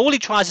game, and all he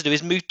tries to do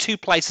is move 2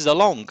 places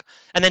along,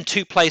 and then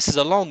 2 places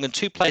along, and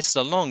 2 places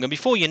along, and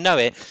before you know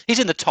it, he's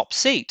in the top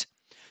seat.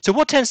 So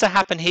what tends to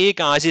happen here,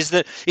 guys, is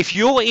that if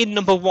you're in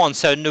number 1,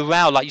 so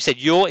Narelle, like you said,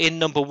 you're in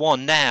number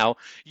 1 now,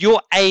 your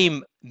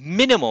aim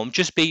minimum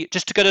just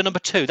to go to number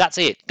 2. That's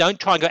it. Don't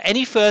try and go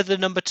any further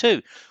than number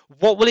 2.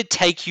 What will it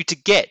take you to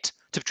get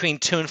to between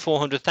 2 and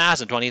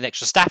 400,000? Do I need an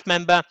extra staff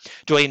member?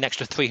 Do I need an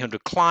extra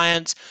 300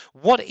 clients?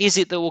 What is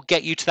it that will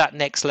get you to that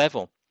next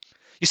level?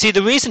 You see,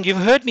 the reason you've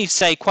heard me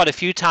say quite a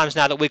few times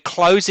now that we're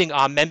closing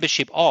our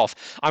membership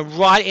off, I'm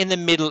right in the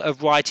middle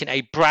of writing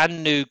a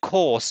brand new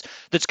course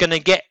that's going to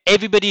get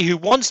everybody who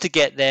wants to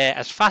get there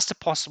as fast as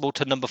possible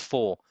to number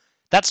 4.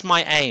 That's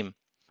my aim.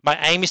 My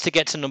aim is to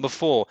get to number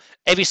 4.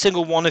 Every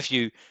single one of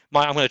you,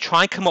 I'm going to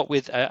try and come up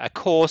with a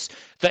course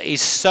that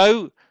is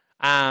so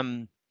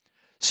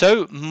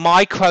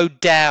micro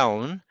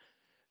down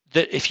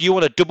that if you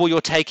want to double your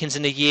take-ins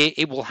in a year,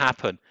 it will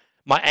happen.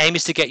 My aim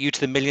is to get you to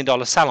the $1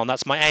 million salon.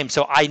 That's my aim.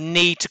 So I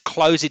need to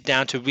close it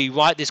down to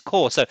rewrite this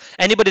course. So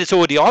anybody that's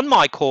already on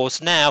my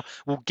course now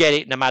will get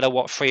it no matter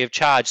what, free of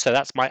charge. So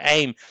that's my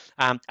aim.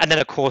 And then,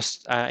 of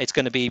course, it's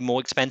going to be more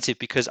expensive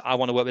because I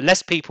want to work with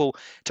less people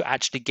to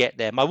actually get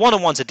there. My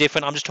one-on-ones are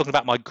different. I'm just talking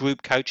about my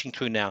group coaching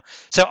through now.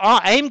 So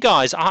our aim,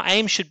 guys, our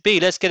aim should be,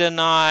 let's get a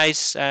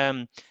nice,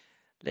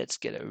 let's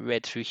get a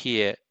red through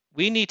here.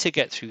 We need to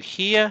get through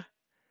here.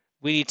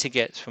 We need to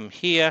get from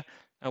here,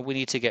 and we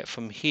need to get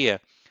from here.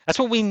 That's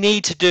what we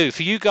need to do.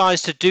 For you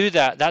guys to do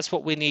that, that's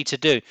what we need to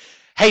do.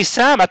 Hey,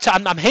 Sam,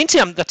 I'm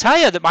hinting, I tell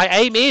you that my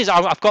aim is,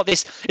 I've got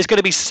this, it's going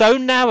to be so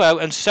narrow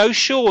and so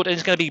short, and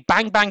it's going to be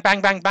bang, bang,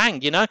 bang, bang,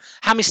 bang, you know?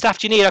 How many staff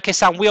do you need? Okay,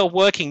 Sam, we are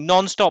working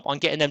non-stop on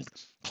getting them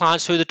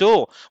clients through the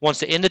door. Once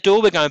they're in the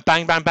door, we're going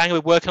bang, bang, bang, and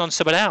we're working on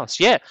someone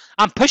else. Yeah,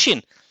 I'm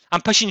pushing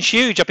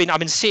huge. I've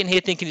been sitting here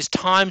thinking it's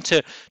time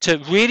to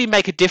really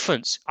make a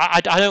difference.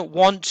 I don't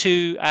want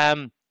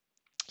to...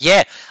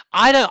 Yeah,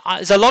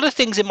 there's a lot of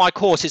things in my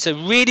course. It's a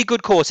really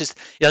good course.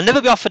 It'll never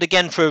be offered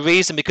again for a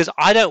reason, because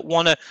I don't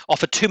want to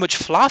offer too much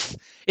fluff.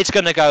 It's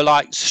going to go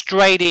like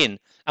straight in,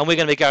 and we're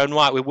going to be going,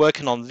 right, we're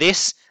working on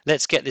this.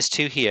 Let's get this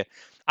to here.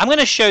 I'm going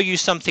to show you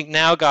something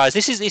now, guys.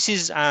 This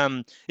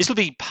will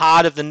be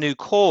part of the new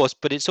course,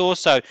 but it's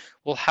also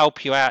will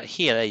help you out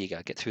here. There you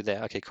go. Get through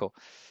there. Okay, cool.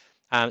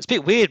 It's a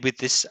bit weird with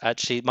this,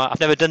 actually. I've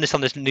never done this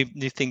on this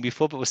new thing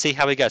before, but we'll see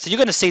how we go. So you're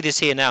going to see this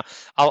here now.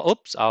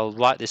 I'll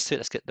write this too.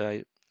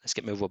 Let's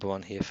get my rubber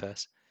on here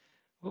first.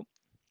 Oop,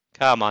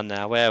 come on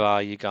now, where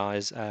are you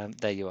guys?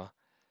 There you are.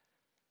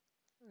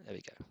 There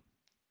we go.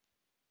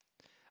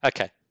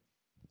 Okay.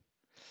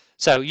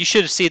 So you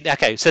should have seen,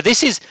 okay, so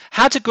this is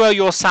how to grow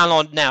your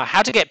salon now,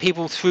 how to get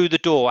people through the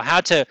door,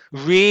 how to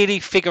really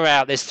figure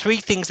out, there's 3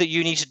 things that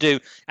you need to do,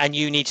 and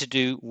you need to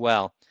do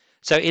well.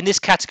 So in this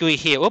category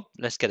here,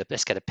 let's get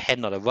a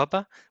pen, not a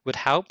rubber, would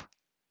help.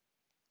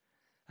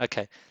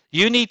 Okay,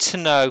 you need to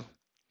know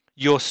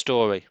your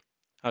story.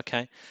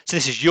 Okay, so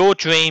this is your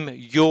dream,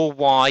 your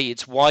why.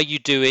 It's why you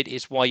do it.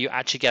 It's why you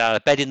actually get out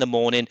of bed in the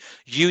morning.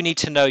 You need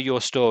to know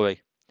your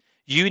story.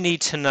 You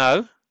need to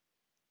know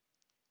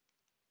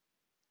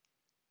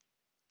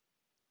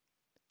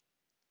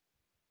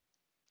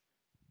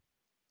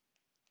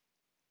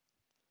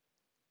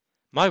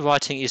my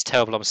writing is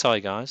terrible. I'm sorry,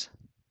 guys.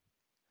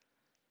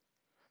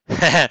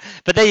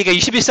 But there you go.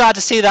 You should be starting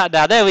to see that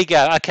now. There we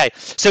go. Okay,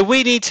 so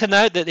we need to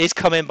know that it's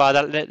coming by.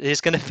 That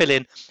is going to fill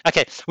in.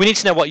 Okay, we need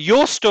to know what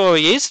your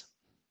story is.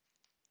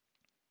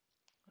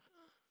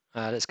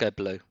 Let's go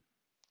blue.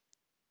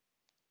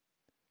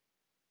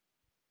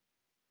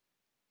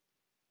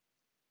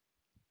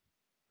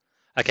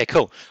 Okay,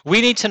 cool.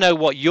 We need to know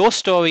what your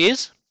story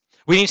is.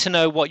 We need to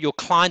know what your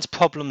clients'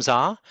 problems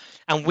are,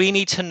 and we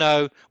need to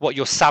know what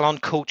your salon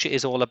culture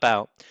is all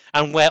about.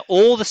 And where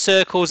all the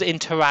circles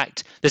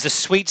interact, there's a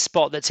sweet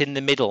spot that's in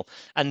the middle.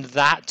 And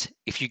that,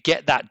 if you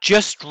get that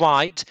just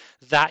right,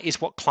 that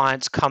is what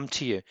clients come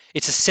to you.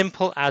 It's as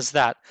simple as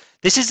that.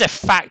 This is a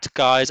fact,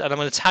 guys, and I'm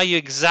going to tell you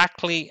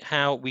exactly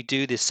how we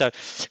do this. So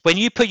when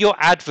you put your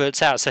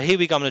adverts out, so here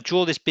we go, I'm going to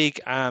draw this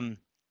big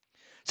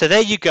so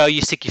there you go,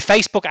 you stick your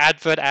Facebook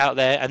advert out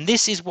there, and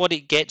this is what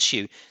it gets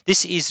you.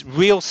 This is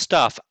real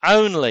stuff.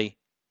 Only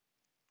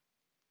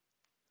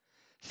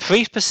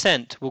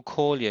 3% will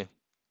call you.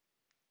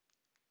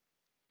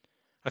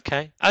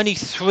 Okay? Only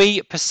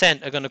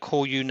 3% are going to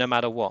call you no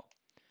matter what.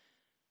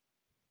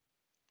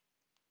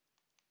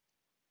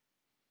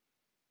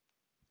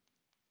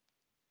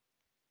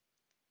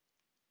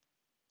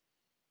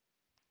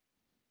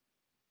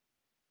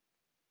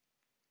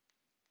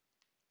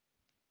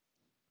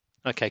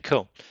 Okay,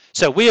 cool.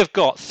 So we have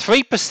got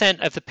 3%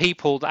 of the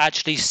people that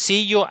actually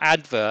see your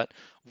advert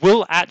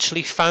will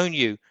actually phone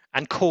you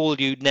and call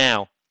you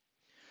now.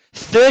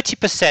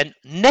 30%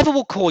 never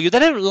will call you. They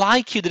don't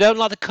like you. They don't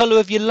like the color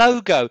of your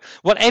logo,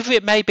 whatever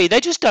it may be. They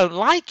just don't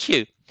like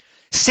you.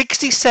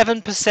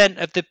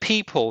 67% of the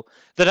people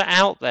that are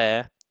out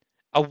there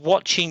are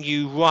watching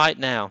you right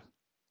now.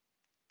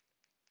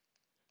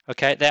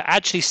 Okay, they're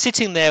actually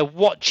sitting there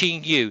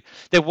watching you.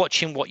 They're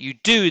watching what you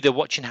do. They're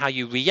watching how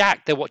you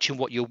react. They're watching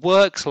what your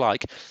work's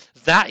like.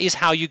 That is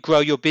how you grow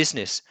your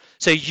business.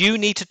 So you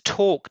need to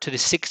talk to the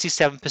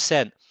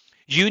 67%.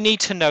 You need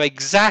to know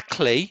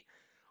exactly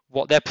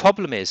what their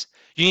problem is.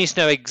 You need to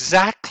know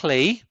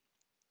exactly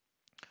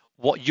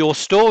what your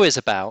store is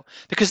about,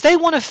 because they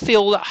want to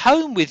feel at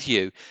home with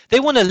you. They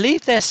want to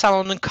leave their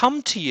salon and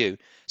come to you.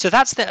 So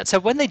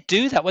when they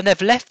do that, when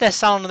they've left their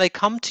salon and they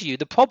come to you,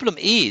 the problem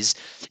is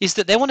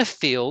that they want to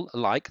feel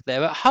like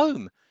they're at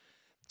home.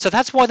 So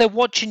that's why they're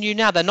watching you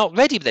now. They're not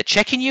ready, but they're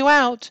checking you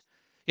out.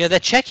 You know, they're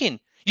checking.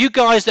 You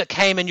guys that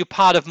came and you're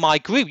part of my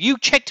group, you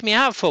checked me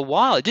out for a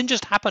while. It didn't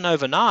just happen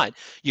overnight.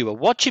 You were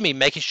watching me,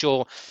 making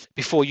sure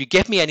before you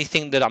give me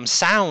anything that I'm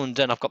sound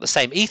and I've got the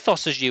same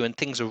ethos as you and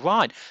things are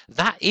right.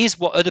 That is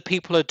what other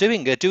people are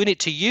doing. They're doing it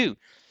to you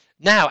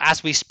now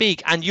as we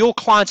speak. And your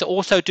clients are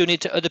also doing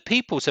it to other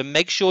people. So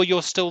make sure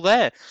you're still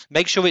there.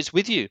 Make sure it's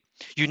with you.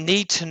 You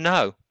need to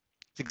know.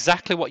 It's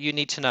exactly what you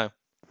need to know.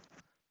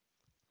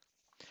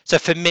 So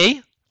for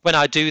me, when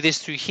I do this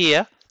through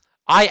here,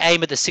 I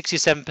aim at the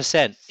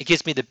 67%. It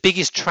gives me the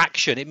biggest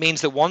traction. It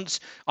means that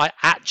once I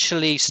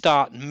actually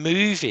start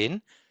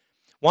moving,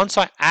 my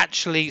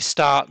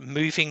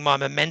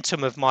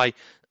momentum of my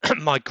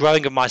my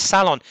growing of my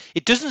salon,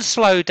 it doesn't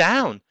slow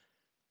down.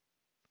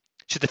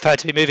 Should the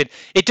photo be moving?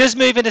 It does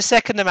move in a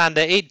second,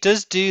 Amanda. It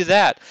does do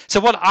that. So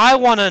what I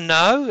want to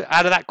know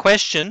out of that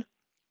question,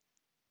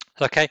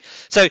 okay,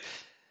 so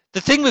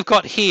the thing we've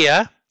got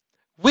here,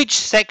 which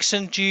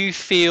section do you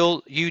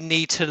feel you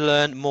need to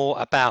learn more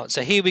about?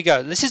 So here we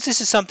go. This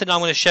is something I'm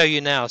going to show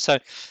you now. So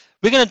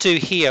we're going to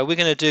do here, we're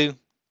going to do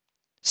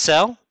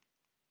sell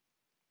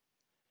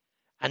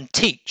and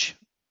teach.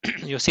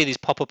 You'll see these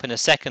pop up in a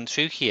second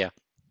through here.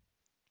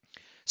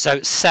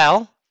 So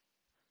sell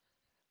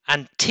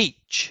and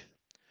teach.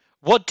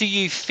 What do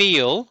you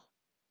feel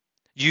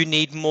you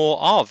need more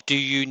of? Do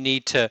you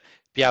need to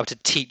be able to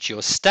teach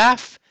your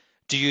staff?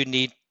 Do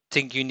you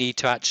think you need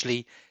to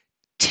actually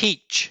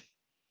teach?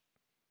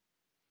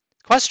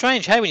 Quite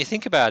strange, hey, when you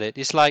think about it.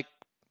 It's like,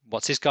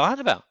 what's this guy on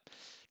about?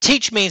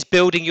 Teach means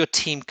building your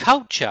team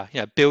culture,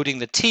 building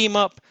the team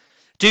up.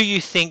 Do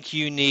you think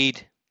you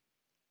need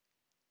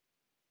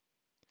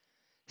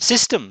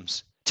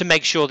systems to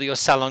make sure that your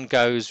salon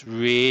goes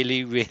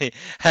really, really?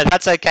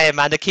 That's okay,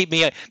 Amanda.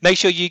 Make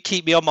sure you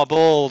keep me on my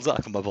balls.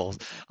 My balls.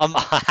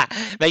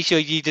 Make sure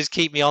you just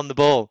keep me on the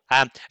ball.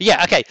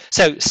 Yeah, okay.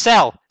 So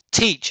sell,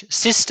 teach,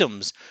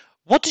 systems.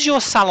 What does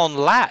your salon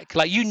lack?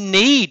 Like you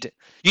need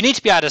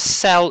to be able to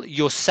sell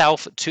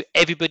yourself to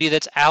everybody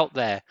that's out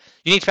there.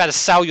 You need to be able to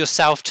sell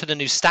yourself to the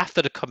new staff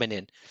that are coming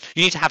in.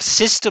 You need to have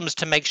systems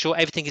to make sure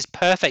everything is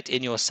perfect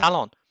in your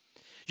salon.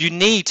 You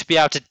need to be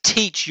able to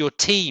teach your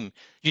team.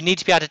 You need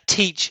to be able to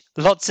teach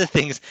lots of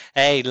things.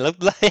 Hey,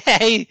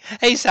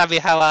 hey, Sammy,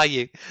 how are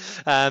you?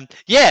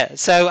 Yeah.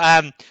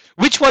 So,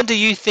 which one do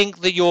you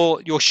think that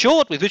you're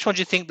short with? Which one do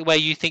you think where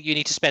you think you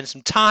need to spend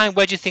some time?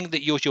 Where do you think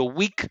that your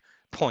weak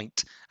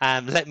point?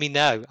 Let me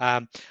know.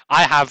 I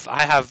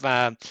have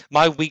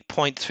my weak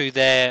point through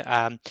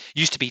there.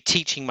 Used to be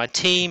teaching my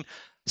team.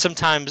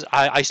 Sometimes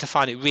I used to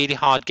find it really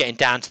hard getting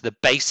down to the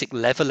basic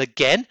level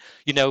again.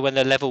 When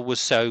the level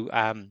was so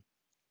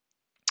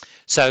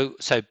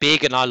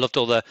big, and I loved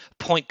all the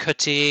point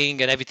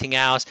cutting and everything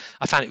else.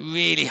 I found it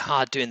really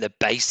hard doing the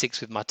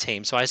basics with my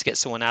team, so I used to get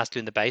someone else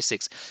doing the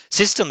basics.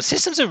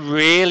 Systems are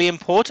really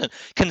important.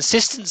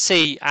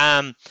 Consistency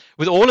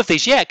with all of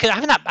these, yeah,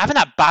 having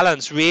that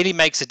balance really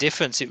makes a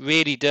difference. It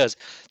really does.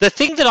 The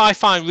thing that I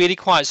find really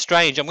quite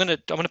strange, I'm gonna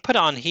put it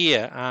on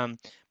here.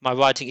 My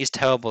writing is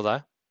terrible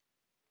though.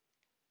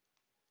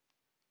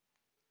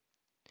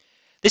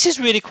 This is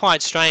really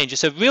quite strange.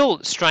 It's a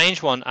real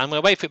strange one. I'm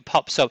going to wait for it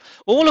pops up.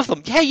 All of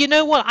them. Yeah, you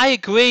know what? I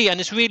agree, and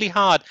it's really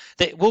hard.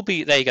 That will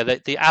be there. You go.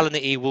 The L and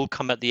the E will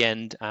come at the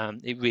end.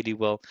 It really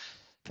will.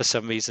 For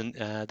some reason,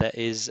 there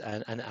is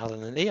an L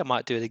and an E. I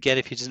might do it again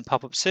if it doesn't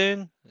pop up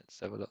soon. Let's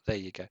have a look. There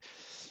you go.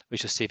 We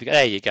shall see if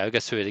there you go. Go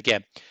through it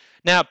again.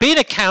 Now, being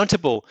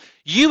accountable,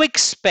 you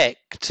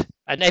expect,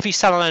 and every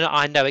salon owner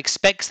I know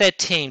expects their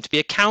team to be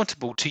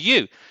accountable to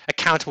you,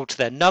 accountable to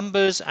their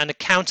numbers, and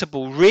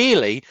accountable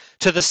really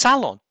to the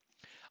salon.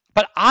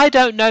 But I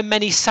don't know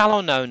many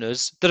salon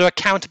owners that are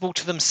accountable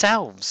to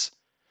themselves.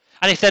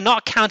 And if they're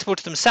not accountable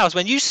to themselves,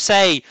 when you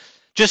say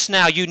just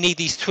now you need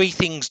these three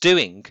things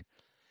doing,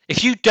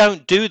 if you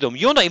don't do them,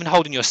 you're not even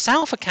holding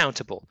yourself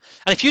accountable.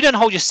 And if you don't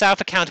hold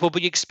yourself accountable,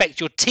 but you expect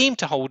your team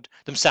to hold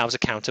themselves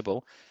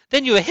accountable,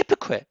 then you're a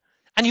hypocrite.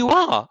 And you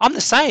are. I'm the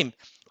same.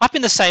 I've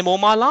been the same all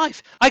my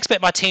life. I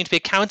expect my team to be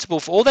accountable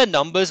for all their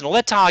numbers and all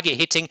their target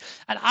hitting.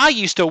 And I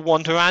used to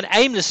wander around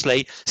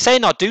aimlessly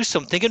saying I'd do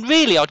something, and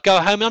really I'd go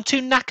home and I'm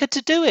too knackered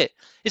to do it.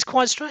 It's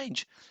quite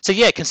strange. So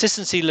yeah,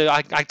 consistency, Lou,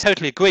 I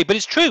totally agree. But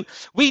it's true.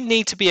 We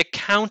need to be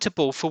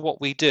accountable for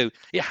what we do.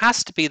 It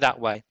has to be that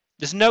way.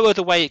 There's no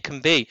other way it can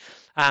be.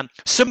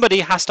 Somebody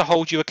has to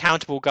hold you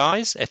accountable,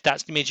 guys. If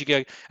that means you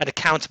go an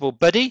accountable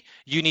buddy,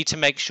 you need to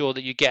make sure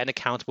that you get an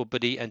accountable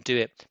buddy and do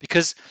it.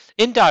 Because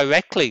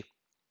indirectly,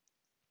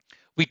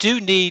 we do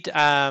need,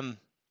 let's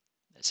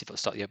see if I'll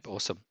start. Yeah,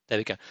 awesome. There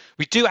we go.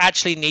 We do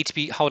actually need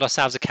to hold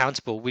ourselves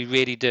accountable. We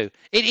really do.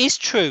 It is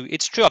true.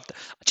 It's true.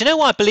 Do you know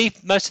why I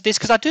believe most of this?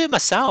 Because I do it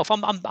myself.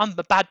 I'm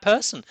a bad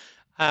person.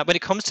 When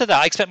it comes to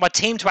that, I expect my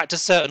team to act a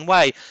certain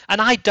way,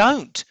 and I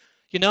don't.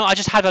 You know, I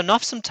just have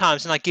enough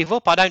sometimes and I give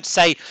up. I don't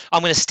say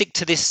I'm going to stick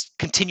to this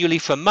continually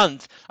for a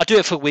month. I do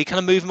it for a week and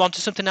I move on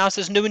to something else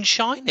that's new and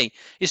shiny.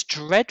 It's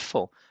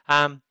dreadful.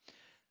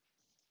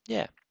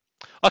 Yeah.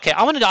 Okay,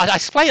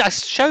 I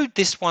showed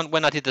this one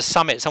when I did the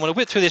summit, so I'm going to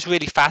whip through this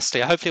really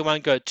fastly. Hopefully I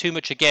won't go too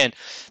much again.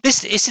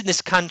 This is in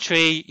this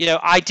country, you know,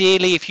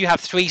 ideally if you have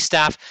 3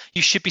 staff,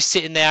 you should be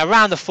sitting there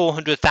around the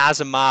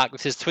 400,000 mark.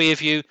 If there's 3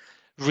 of you,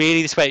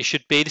 really this way it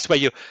should be. This way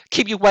you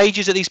keep your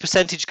wages at these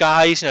percentage,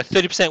 guys, you know,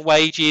 30%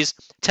 wages,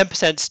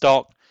 10%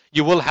 stock,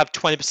 you will have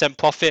 20%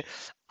 profit.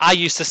 I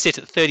used to sit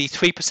at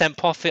 33%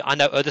 profit. I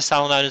know other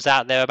salon owners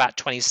out there about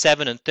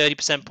 27 and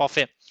 30%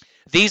 profit.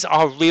 These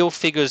are real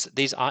figures.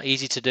 These are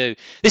easy to do.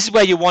 This is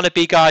where you want to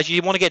be, guys.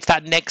 You want to get to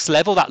that next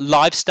level, that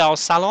lifestyle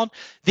salon.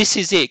 This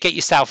is it. Get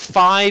yourself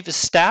 5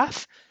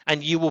 staff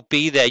and you will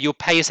be there. You'll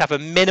pay yourself a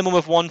minimum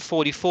of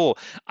 144.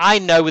 I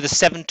know with a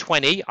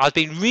 720, I've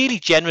been really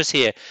generous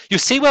here. You'll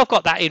see where I've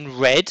got that in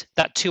red,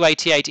 that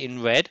 288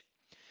 in red.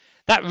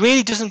 That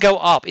really doesn't go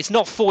up. It's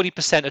not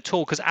 40% at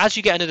all, because as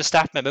you get another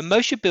staff member,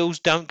 most of your bills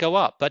don't go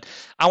up. But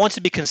I want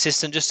to be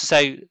consistent just to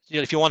say, you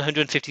know, if you want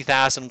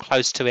 150,000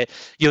 close to it,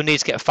 you'll need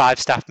to get 5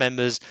 staff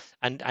members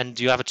and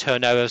you have a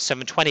turnover of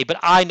 720. But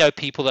I know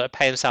people that are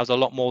paying themselves a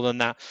lot more than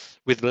that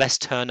with less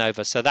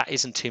turnover, so that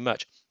isn't too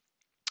much.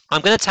 I'm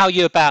going to tell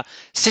you about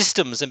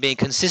systems and being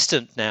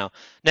consistent now.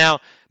 Now,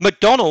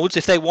 McDonald's,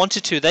 if they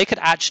wanted to, they could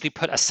actually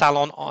put a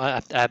salon,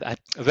 a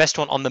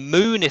restaurant on the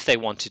moon if they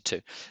wanted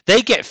to.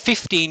 They get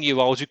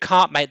 15-year-olds who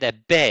can't make their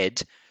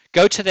bed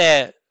go to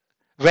their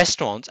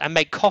restaurants and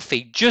make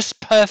coffee just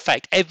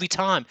perfect every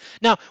time.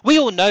 Now, we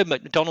all know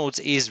McDonald's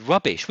is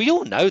rubbish. We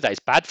all know that it's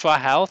bad for our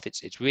health.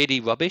 It's really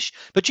rubbish.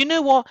 But you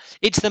know what?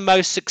 It's the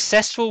most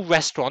successful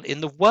restaurant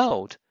in the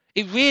world.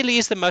 It really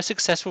is the most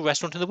successful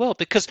restaurant in the world,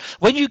 because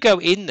when you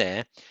go in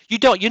there,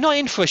 you're not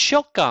in for a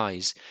shock,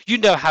 guys. You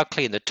know how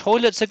clean the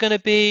toilets are going to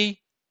be.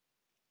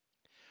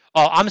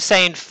 Oh, I'm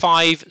saying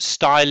 5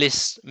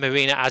 stylists,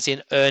 Marina, as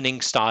in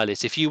earning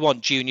stylists. If you want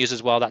juniors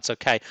as well, that's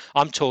okay.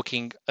 I'm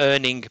talking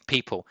earning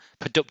people,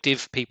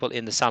 productive people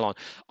in the salon.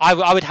 I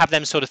would have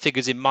them sort of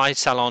figures in my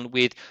salon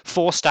with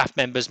 4 staff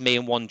members, me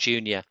and 1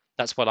 junior.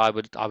 That's what I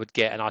would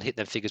get, and I'd hit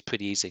them figures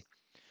pretty easy.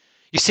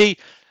 You see,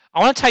 I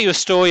want to tell you a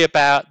story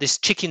about this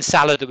chicken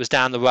salad that was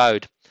down the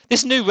road.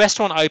 This new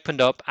restaurant opened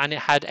up and it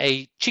had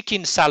a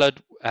chicken salad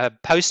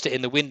poster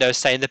in the window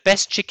saying the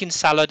best chicken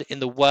salad in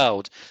the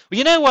world. Well,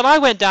 you know what? I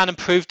went down and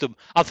proved them.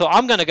 I thought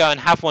I'm going to go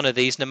and have one of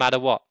these no matter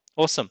what.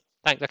 Awesome.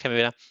 Thanks. Okay,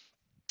 Marina.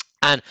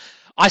 And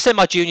I sent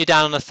my junior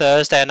down on a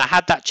Thursday and I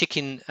had that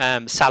chicken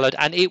salad,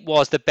 and it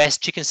was the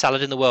best chicken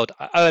salad in the world.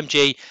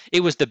 OMG, it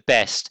was the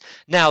best.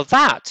 Now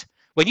that,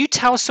 when you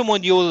tell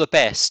someone you're the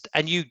best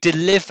and you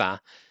deliver,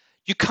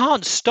 you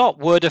can't stop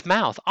word of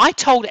mouth. I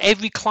told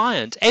every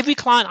client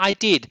I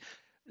did,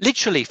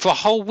 literally for a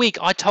whole week,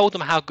 I told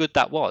them how good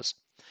that was.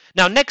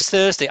 Now, next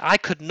Thursday, I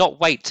could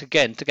not wait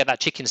again to get that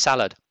chicken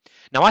salad.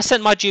 Now, I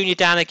sent my junior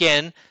down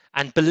again,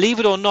 and believe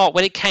it or not,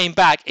 when it came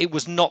back, it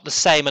was not the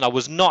same, and I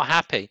was not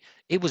happy.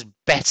 It was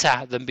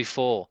better than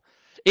before.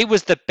 It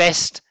was the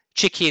best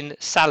chicken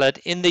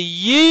salad in the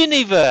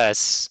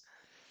universe.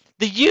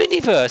 The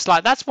universe,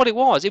 like that's what it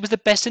was. It was the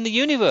best in the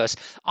universe.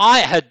 I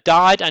had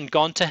died and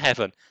gone to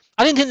heaven.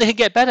 I didn't think they could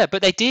get better,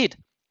 but they did.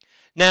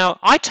 Now,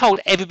 I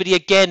told everybody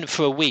again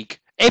for a week,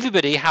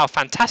 everybody how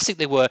fantastic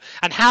they were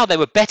and how they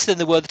were better than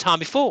they were the time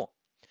before.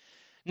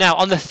 Now,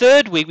 on the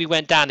third week, we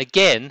went down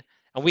again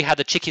and we had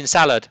a chicken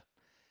salad.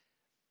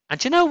 And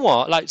do you know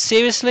what? Like,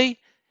 seriously,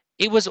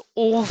 it was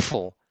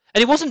awful.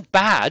 And it wasn't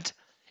bad.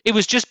 It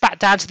was just back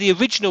down to the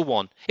original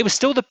one. It was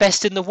still the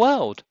best in the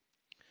world.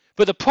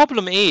 But the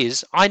problem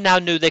is, I now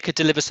knew they could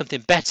deliver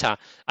something better,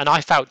 and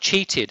I felt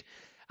cheated.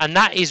 And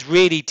that is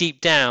really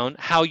deep down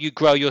how you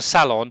grow your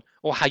salon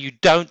or how you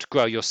don't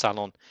grow your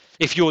salon.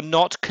 If you're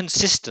not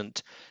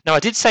consistent. Now, I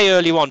did say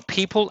earlier on,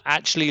 people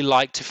actually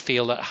like to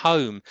feel at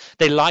home.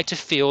 They like to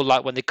feel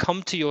like when they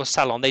come to your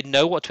salon, they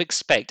know what to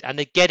expect and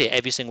they get it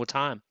every single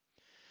time.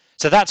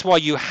 So that's why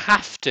you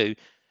have to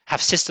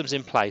have systems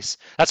in place.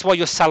 That's why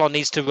your salon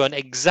needs to run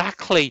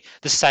exactly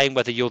the same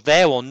whether you're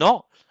there or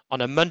not, on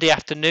a Monday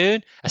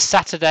afternoon, a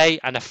Saturday,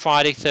 and a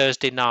Friday,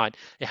 Thursday night.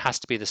 It has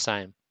to be the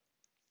same.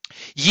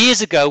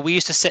 Years ago, we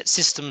used to set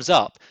systems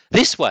up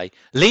this way,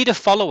 leader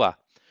follower.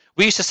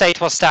 We used to say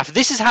to our staff,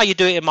 this is how you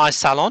do it in my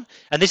salon,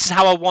 and this is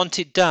how I want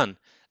it done.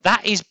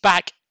 That is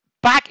back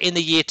in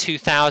the year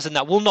 2000.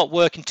 That will not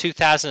work in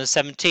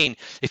 2017.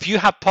 If you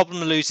have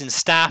problem losing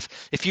staff,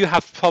 if you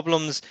have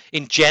problems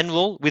in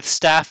general with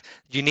staff,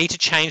 you need to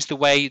change the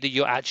way that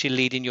you're actually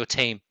leading your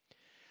team.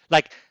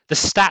 Like, the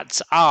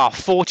stats are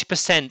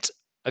 40%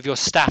 of your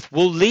staff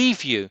will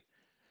leave you.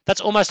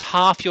 That's almost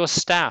half your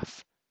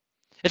staff.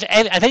 Have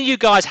any of you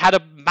guys had a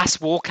mass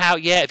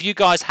walkout yet? Have you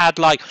guys had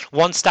like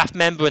one staff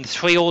member and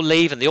 3 all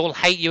leave and they all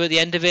hate you at the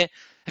end of it?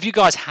 Have you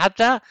guys had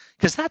that?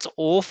 Because that's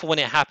awful when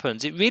it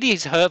happens. It really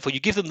is hurtful. You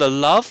give them the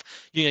love,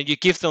 you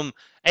give them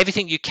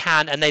everything you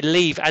can, and they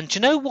leave. And do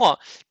you know what?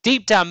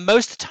 Deep down,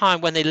 most of the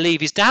time when they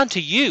leave is down to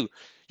you.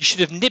 You should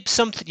have nipped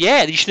something.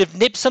 Yeah, you should have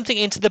nipped something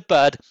into the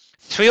bud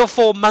 3 or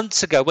 4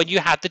 months ago when you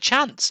had the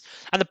chance.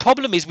 And the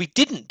problem is we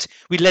didn't.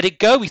 We let it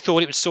go. We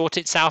thought it would sort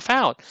itself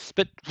out.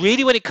 But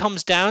really, when it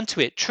comes down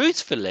to it,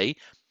 truthfully,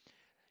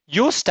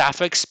 your staff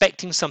are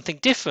expecting something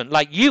different.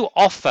 Like, you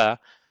offer,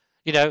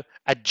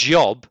 a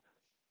job.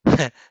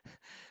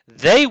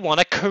 They want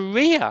a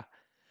career.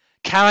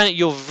 Karen,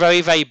 you're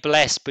very, very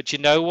blessed. But you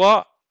know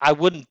what? I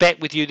wouldn't bet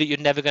with you that you're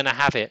never going to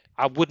have it.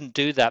 I wouldn't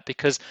do that,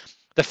 because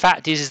the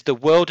fact is the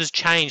world has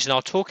changed, and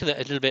I'll talk a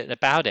little bit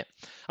about it.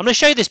 I'm going to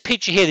show you this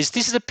picture here. This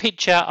is a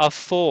picture of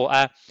 4.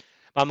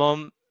 My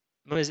mum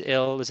is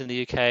ill, was in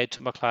the UK,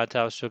 took my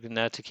clientele, struggling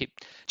there to keep.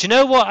 Do you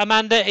know what,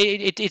 Amanda?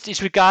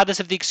 It's regardless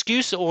of the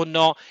excuse or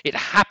not, it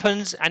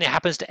happens, and it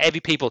happens to every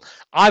people.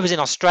 I was in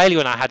Australia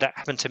when I had that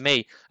happen to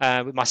me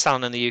with my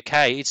salon in the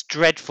UK. It's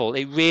dreadful.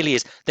 It really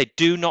is. They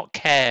do not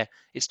care.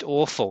 It's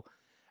awful.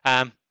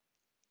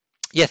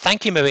 Yeah,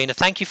 thank you, Marina.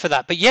 Thank you for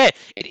that. But yeah,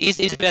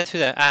 it's better through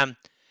there.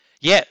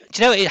 Yeah,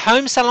 do you know,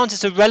 home salons,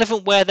 it's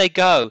irrelevant where they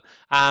go.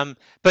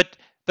 But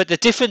the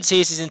difference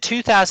is in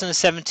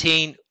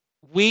 2017,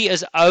 we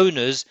as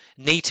owners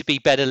need to be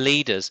better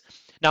leaders.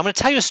 Now, I'm going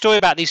to tell you a story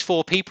about these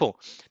 4 people.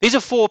 These are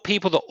 4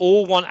 people that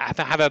all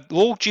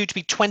all due to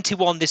be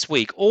 21 this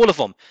week, all of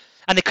them.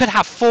 And they could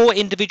have 4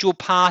 individual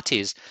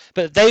parties,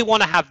 but they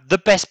want to have the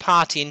best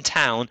party in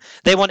town.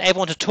 They want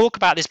everyone to talk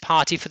about this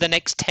party for the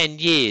next 10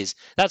 years.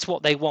 That's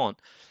what they want.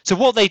 So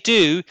what they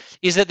do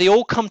is that they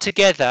all come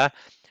together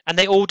and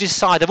they all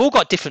decide. They've all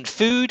got different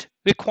food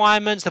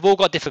requirements. They've all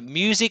got different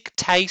music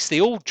tastes.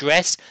 They all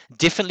dress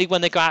differently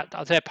when they go out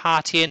there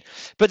partying.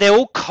 But they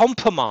all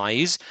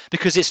compromise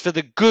because it's for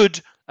the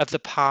good of the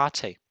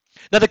party.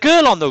 Now, the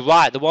girl on the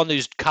right, the one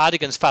whose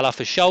cardigans fell off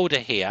her shoulder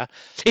here,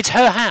 it's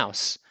her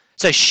house.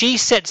 So she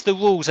sets the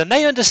rules, and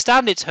they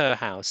understand it's her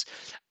house.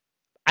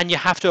 And you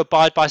have to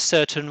abide by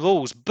certain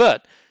rules.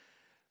 But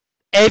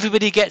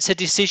everybody gets a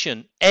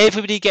decision.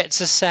 Everybody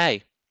gets a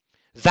say.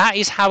 That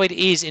is how it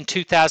is in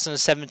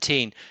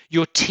 2017.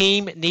 Your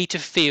team need to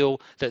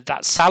feel that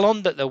that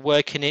salon that they're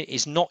working in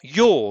is not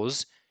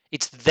yours,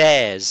 it's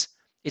theirs.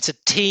 It's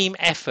a team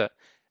effort,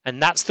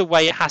 and that's the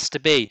way it has to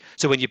be.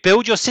 So when you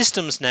build your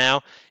systems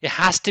now, it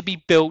has to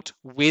be built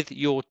with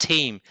your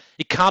team.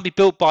 It can't be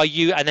built by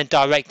you and then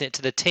directing it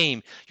to the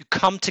team. You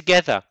come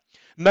together.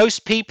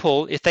 Most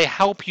people, if they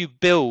help you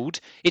build,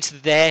 it's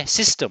their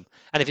system.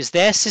 And if it's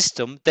their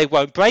system, they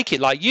won't break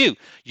it. Like you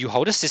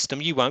hold a system,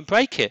 you won't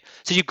break it.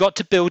 So you've got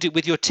to build it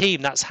with your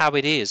team. That's how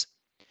it is.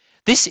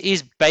 This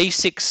is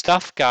basic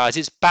stuff, guys.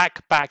 It's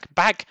back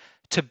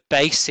to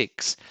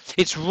basics.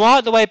 It's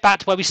right the way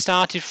back to where we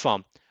started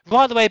from.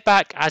 Right the way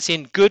back as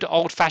in good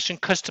old-fashioned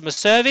customer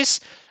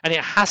service, and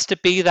it has to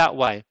be that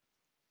way.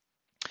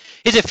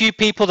 Here's a few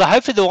people that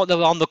hopefully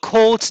they're on the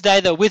call today.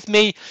 They're with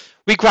me.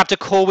 We grabbed a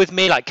call with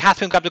me, like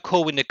Catherine grabbed a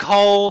call with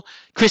Nicole.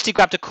 Christy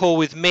grabbed a call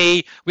with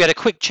me. We had a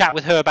quick chat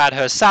with her about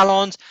her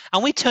salons,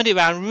 and we turned it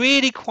around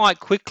really quite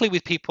quickly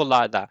with people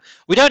like that.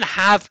 We don't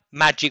have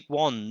magic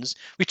wands.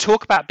 We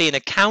talk about being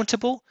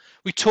accountable.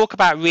 We talk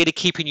about really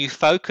keeping you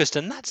focused,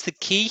 and that's the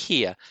key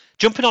here.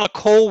 Jumping on a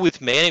call with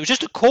me, and it was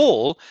just a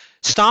call,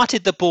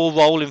 started the ball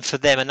rolling for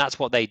them, and that's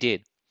what they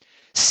did.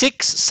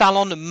 6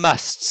 salon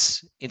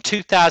musts in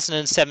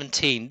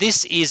 2017.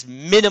 This is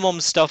minimum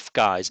stuff,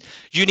 guys.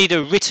 You need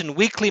a written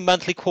weekly,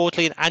 monthly,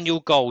 quarterly, and annual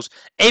goals.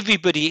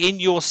 Everybody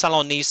in your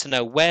salon needs to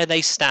know where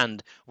they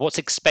stand, what's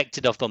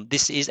expected of them.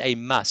 This is a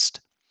must.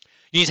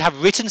 You need to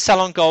have written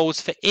salon goals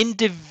for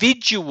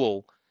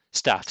individual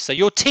staff. So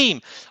your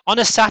team, on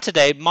a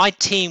Saturday, my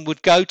team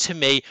would go to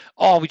me,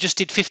 oh, we just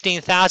did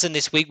 15,000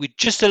 this week, we're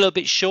just a little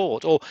bit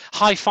short, or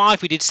high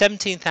five, we did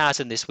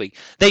 17,000 this week.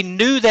 They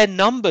knew their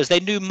numbers,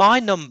 they knew my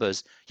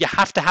numbers. You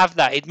have to have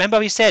that. Remember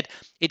we said,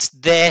 it's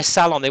their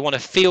salon. They want to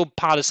feel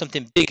part of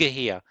something bigger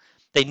here.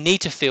 They need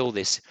to feel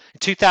this. In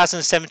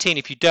 2017,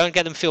 if you don't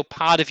get them feel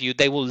part of you,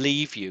 they will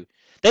leave you.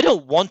 They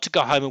don't want to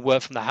go home and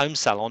work from the home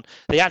salon.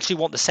 They actually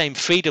want the same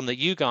freedom that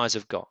you guys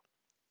have got.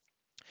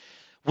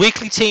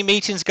 Weekly team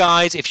meetings,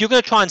 guys. If you're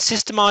going to try and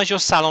systemize your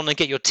salon and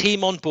get your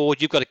team on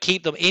board, you've got to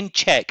keep them in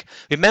check.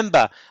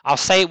 Remember, I'll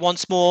say it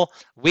once more,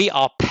 we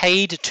are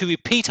paid to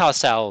repeat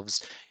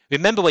ourselves.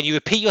 Remember, when you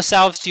repeat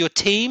yourselves to your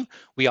team,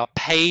 we are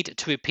paid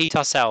to repeat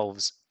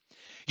ourselves.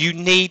 You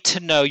need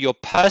to know your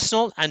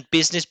personal and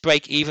business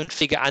break-even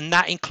figure, and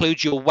that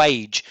includes your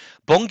wage.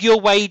 Bung your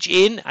wage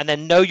in and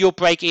then know your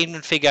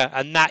break-even figure,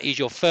 and that is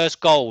your first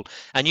goal.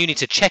 And you need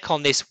to check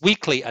on this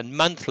weekly and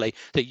monthly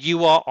that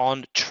you are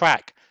on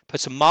track.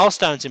 Put some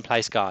milestones in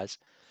place, guys.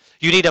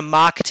 You need a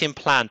marketing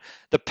plan.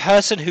 The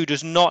person who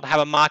does not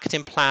have a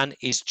marketing plan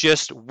is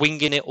just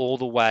winging it all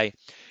the way.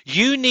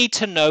 You need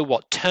to know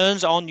what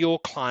turns on your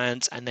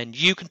clients, and then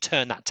you can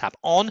turn that tap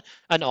on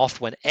and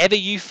off whenever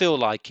you feel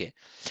like it.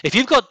 If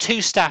you've got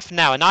 2 staff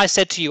now, and I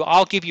said to you,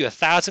 I'll give you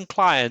 1,000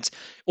 clients,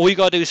 all you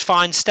got to do is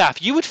find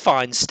staff, you would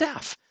find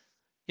staff.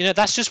 You know,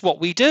 that's just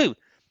what we do.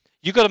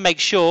 You've got to make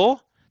sure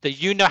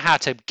that you know how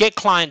to get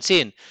clients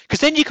in, because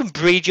then you can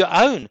breed your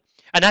own.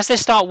 And as they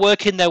start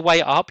working their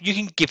way up, you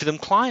can give them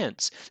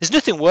clients. There's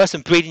nothing worse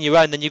than breeding your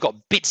own, then you've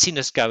got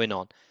bitsiness going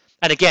on.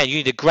 And again, you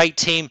need a great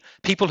team,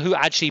 people who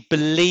actually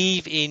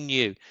believe in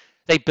you.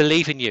 They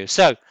believe in you.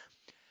 So,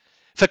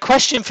 the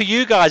question for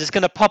you guys is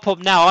going to pop up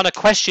now on a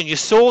question. You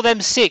saw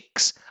them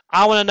 6.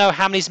 I want to know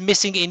how many's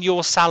missing in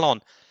your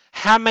salon.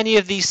 How many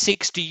of these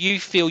 6 do you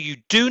feel you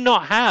do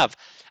not have?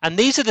 And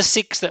these are the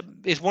 6 that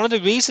is one of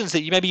the reasons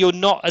that maybe you're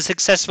not as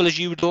successful as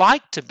you would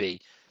like to be.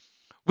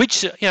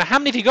 Which, how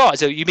many have you got?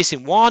 So you're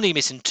missing 1, are you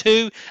missing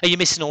 2, are you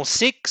missing all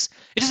 6?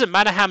 It doesn't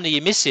matter how many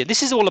you're missing.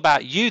 This is all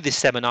about you, this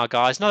seminar,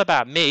 guys, not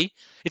about me.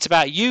 It's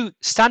about you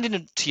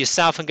standing to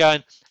yourself and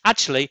going,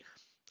 actually,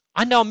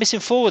 I know I'm missing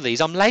 4 of these,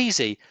 I'm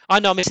lazy.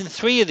 I know I'm missing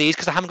 3 of these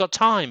because I haven't got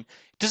time.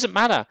 It doesn't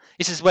matter.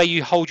 This is where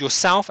you hold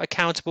yourself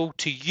accountable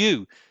to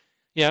you.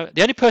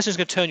 The only person who's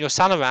going to turn your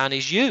salon around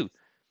is you.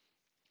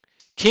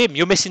 Kim,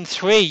 you're missing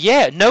 3.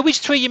 Yeah, know which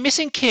 3 you're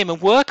missing, Kim,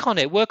 and work on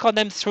it. Work on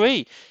them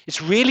 3.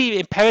 It's really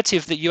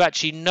imperative that you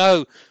actually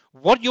know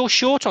what you're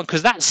short on,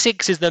 because that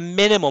 6 is the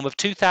minimum of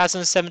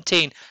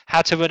 2017,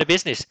 how to run a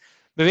business.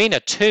 Marina,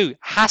 2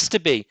 has to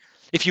be.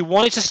 If you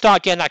wanted to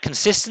start getting that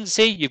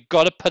consistency, you've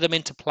got to put them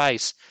into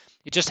place.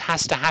 It just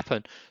has to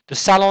happen. The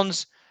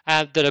salons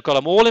that have got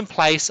them all in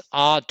place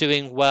are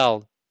doing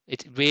well.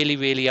 It really,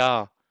 really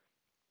are.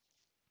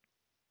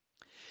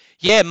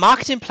 Yeah,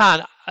 marketing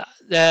plan.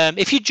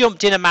 If you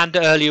jumped in,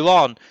 Amanda, earlier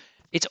on,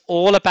 it's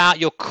all about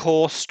your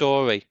core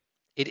story.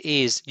 It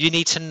is. You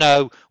need to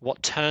know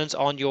what turns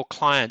on your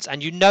clients.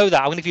 And you know that.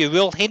 I'm going to give you a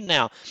real hint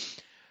now.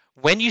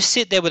 When you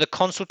sit there with a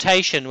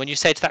consultation, when you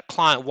say to that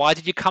client, why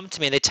did you come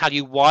to me? And they tell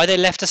you why they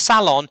left a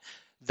salon,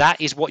 that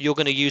is what you're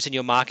going to use in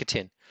your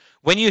marketing.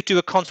 When you do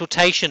a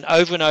consultation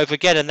over and over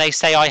again and they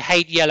say, I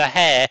hate yellow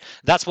hair,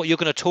 that's what you're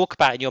going to talk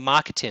about in your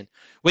marketing.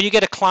 When you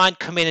get a client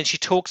come in and she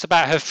talks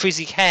about her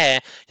frizzy hair,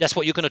 that's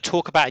what you're going to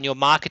talk about in your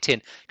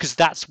marketing, because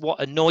that's what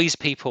annoys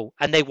people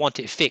and they want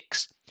it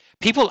fixed.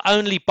 People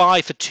only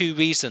buy for 2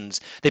 reasons.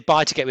 They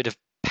buy to get rid of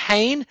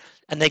pain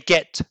and they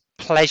get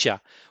pleasure.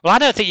 Well, I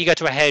don't think you go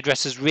to a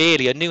hairdresser's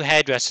really, a new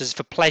hairdresser's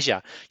for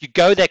pleasure. You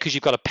go there because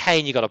you've got a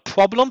pain, you've got a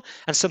problem,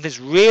 and something's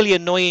really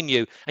annoying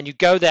you, and you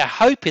go there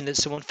hoping that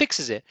someone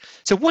fixes it.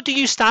 So what do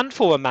you stand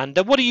for,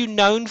 Amanda? What are you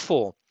known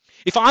for?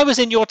 If I was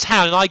in your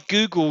town and I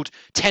Googled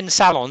 10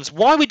 salons,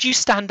 why would you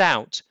stand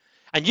out?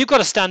 And you've got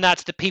to stand out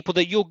to the people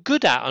that you're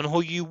good at and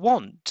who you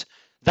want.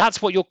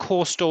 That's what your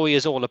core story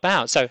is all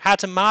about. So how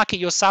to market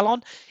your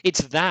salon?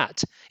 It's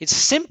that. It's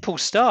simple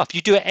stuff.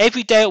 You do it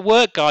every day at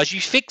work, guys. You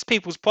fix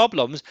people's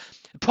problems.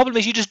 The problem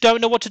is you just don't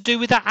know what to do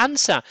with that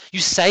answer. You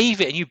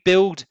save it and you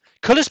build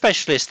color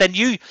specialists. Then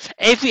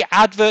every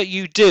advert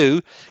you do,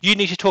 you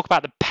need to talk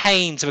about the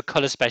pains of a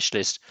color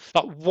specialist.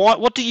 Like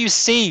what do you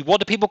see?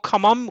 What do people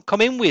come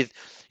in with?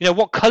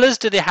 What colors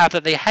do they have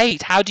that they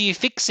hate? How do you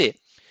fix it?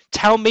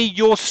 Tell me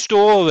your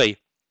story.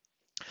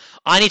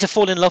 I need to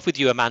fall in love with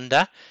you,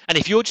 Amanda. And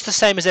if you're just the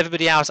same as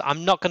everybody else,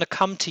 I'm not going to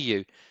come to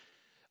you.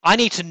 I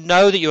need to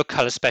know that you're a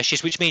color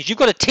specialist, which means you've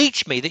got to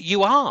teach me that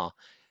you are.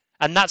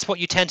 And that's what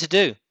you tend to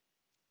do.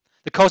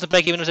 The cause of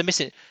break-even was a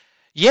missing.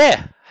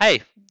 Yeah,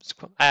 hey,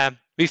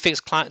 we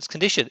fix client's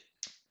condition.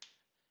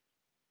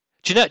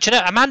 Do you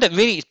know, Amanda,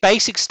 really, it's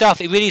basic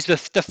stuff. It really is.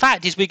 The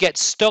fact is we get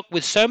stuck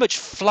with so much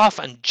fluff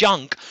and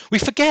junk, we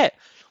forget.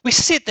 We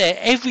sit there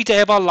every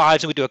day of our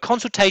lives and we do a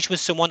consultation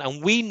with someone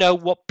and we know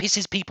what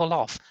pisses people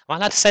off. Am I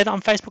allowed to say that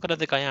on Facebook? I don't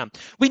think I am.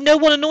 We know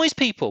what annoys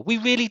people. We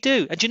really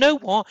do. And do you know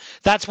what?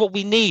 That's what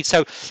we need.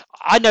 So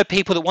I know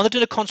people that want to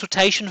do a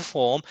consultation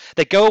form.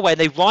 They go away and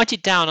they write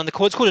it down on the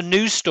it's called a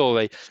news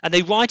story, and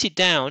they write it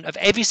down of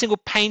every single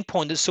pain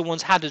point that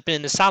someone's had has been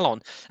in the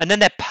salon. And then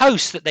their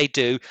post that they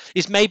do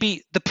is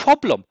maybe the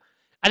problem.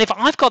 And if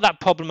I've got that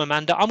problem,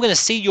 Amanda, I'm going to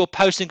see your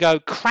post and go,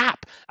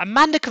 crap,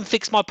 Amanda can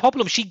fix my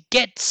problem. She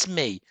gets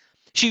me.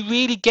 She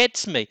really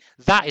gets me.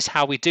 That is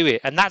how we do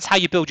it. And that's how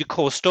you build your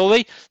core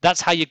story.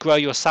 That's how you grow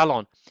your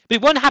salon. But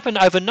it won't happen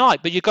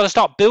overnight, but you've got to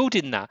start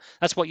building that.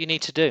 That's what you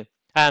need to do.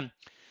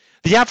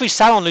 The average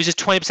salon loses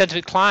 20% of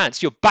its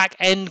clients. Your back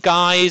end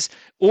guys,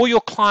 all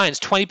your clients,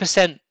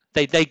 20%,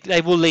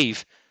 they will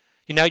leave.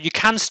 You know, you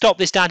can stop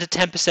this down to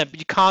 10%, but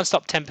you can't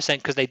stop 10%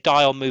 because they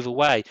die or move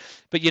away.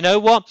 But you know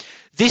what?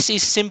 This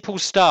is simple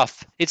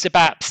stuff. It's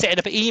about setting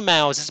up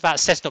emails. It's about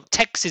setting up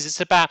texts.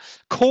 It's about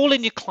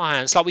calling your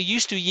clients like we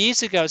used to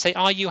years ago and say,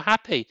 are you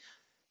happy?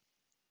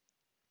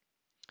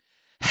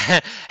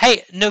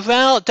 Hey,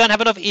 Narelle, don't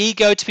have enough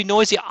ego to be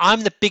noisy.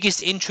 I'm the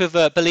biggest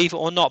introvert, believe it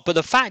or not. But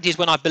the fact is,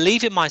 when I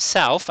believe in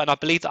myself and I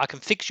believe that I can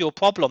fix your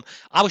problem,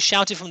 I will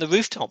shout it from the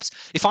rooftops.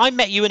 If I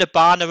met you in a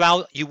bar,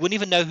 Narelle, you wouldn't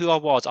even know who I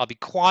was. I'd be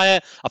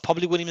quiet. I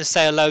probably wouldn't even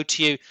say hello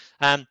to you.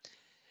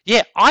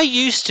 Yeah, I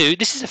used to,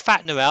 this is a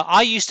fact, Noel,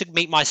 I used to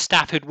meet my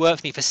staff who'd worked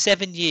for me for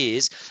 7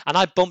 years, and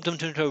I bumped them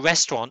into a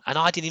restaurant and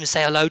I didn't even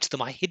say hello to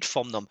them. I hid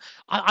from them.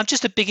 I'm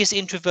just the biggest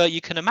introvert you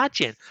can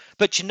imagine.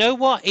 But you know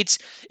what?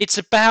 It's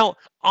about,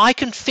 I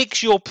can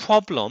fix your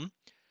problem.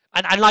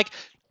 And like,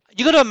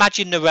 you got to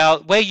imagine,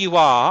 Noel, where you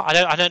are.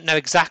 I don't know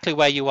exactly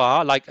where you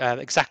are, like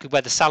exactly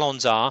where the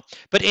salons are,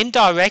 but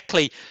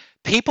indirectly,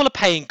 people are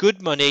paying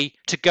good money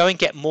to go and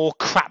get more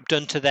crap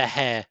done to their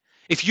hair.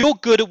 If you're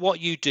good at what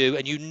you do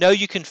and you know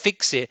you can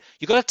fix it,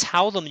 you've got to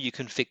tell them you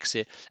can fix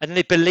it, and then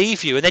they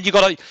believe you. And then you've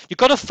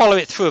got to follow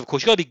it through. Of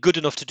course, you've got to be good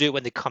enough to do it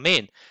when they come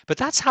in. But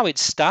that's how it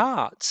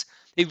starts.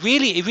 It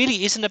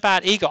really isn't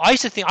about ego. I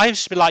used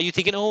to be like you,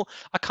 thinking, oh,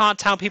 I can't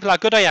tell people how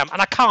good I am,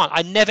 and I can't.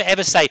 I never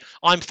ever say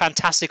I'm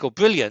fantastic or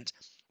brilliant.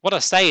 What I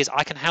say is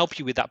I can help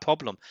you with that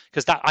problem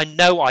because that I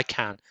know I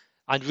can.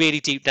 I'm really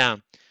deep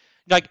down.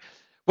 Like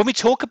when we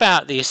talk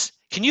about this,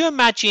 can you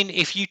imagine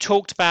if you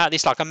talked about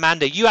this like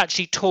Amanda, you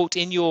actually talked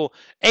in your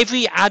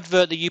every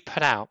advert that you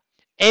put out,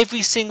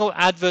 every single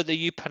advert that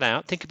you put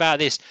out, think about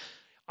this.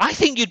 I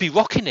think you'd be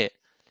rocking it.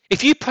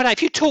 If you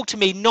talk to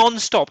me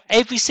non-stop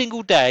every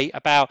single day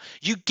about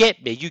you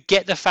get me, you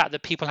get the fact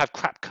that people have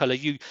crap color,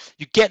 you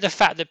get the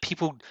fact that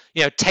people,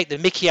 you know, take the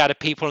mickey out of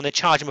people and they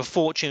charge them a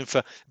fortune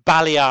for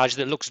balayage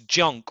that looks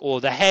junk, or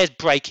the hair's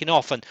breaking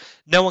off and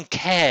no one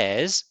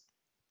cares.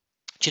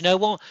 Do you know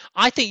what?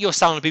 I think your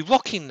salon will be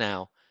rocking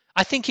now.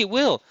 I think it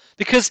will,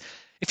 because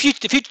if you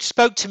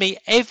spoke to me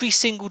every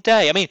single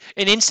day, I mean,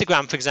 in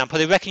Instagram, for example,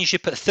 they reckon you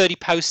should put 30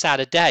 posts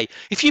out a day.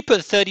 If you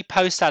put 30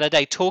 posts out a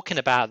day talking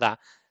about that,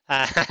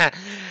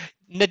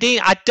 Nadine,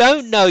 I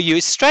don't know you.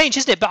 It's strange,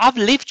 isn't it? But I've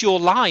lived your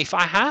life.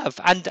 I have,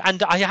 and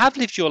I have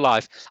lived your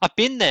life. I've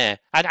been there,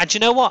 and you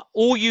know what?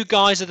 All you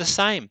guys are the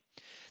same.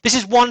 This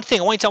is one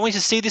thing. I want you to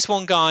see this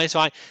one, guys.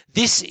 Right?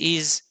 This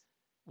is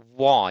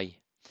why.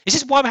 This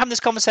is why we're having this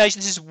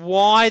conversation. This is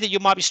why that you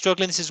might be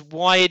struggling. This is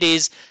why it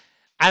is.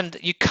 And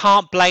you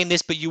can't blame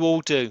this, but you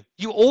all do.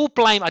 You all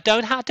blame, I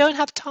don't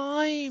have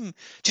time.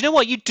 Do you know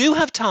what? You do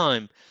have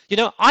time. You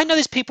know, I know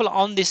there's people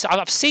on this,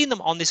 I've seen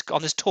them on this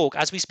talk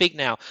as we speak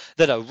now,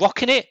 that are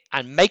rocking it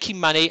and making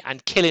money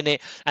and killing it,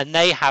 and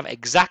they have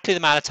exactly the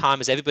amount of time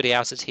as everybody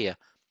else that's here.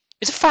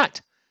 It's a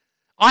fact.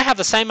 I have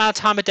the same amount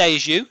of time a day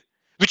as you.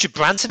 Richard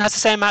Branson has the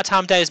same amount of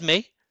time a day as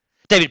me.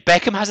 David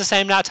Beckham has the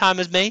same amount of time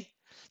as me.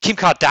 Kim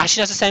Kardashian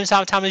has the same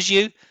amount of time as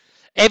you.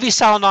 Every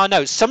salon I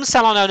know, some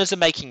salon owners are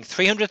making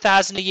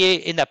 300,000 a year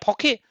in their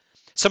pocket.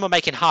 Some are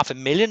making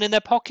 500,000 in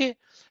their pocket.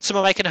 Some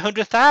are making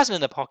 100,000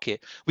 in their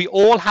pocket. We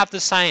all have the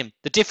same.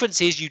 The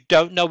difference is you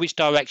don't know which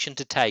direction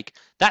to take.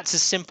 That's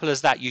as simple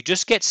as that. You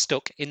just get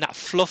stuck in that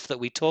fluff that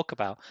we talk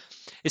about.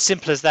 It's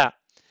simple as that.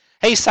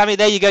 Hey, Sammy,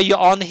 there you go. You're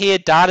on here.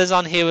 Dada's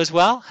on here as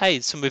well. Hey,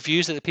 some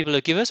reviews that the people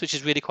have given us, which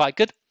is really quite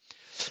good.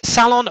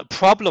 Salon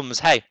problems.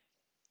 Hey,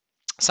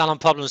 salon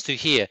problems through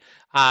here.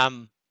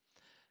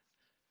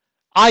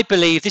 I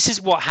believe this is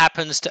what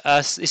happens to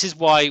us. This is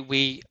why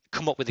we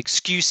come up with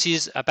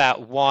excuses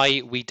about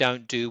why we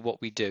don't do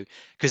what we do,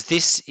 because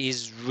this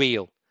is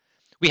real.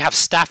 We have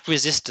staff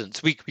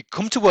resistance. We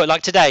come to work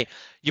like today.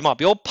 You might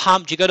be all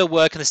pumped. You go to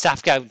work and the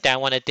staff go,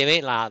 don't want to do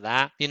it like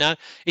that. You know,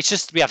 it's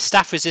just we have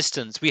staff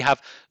resistance. We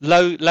have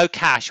low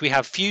cash. We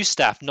have few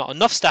staff, not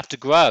enough staff to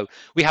grow.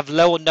 We have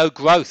low or no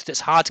growth. It's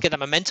hard to get that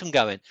momentum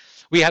going.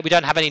 We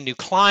don't have any new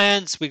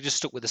clients. We're just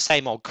stuck with the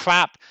same old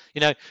crap.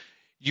 You know,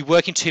 you're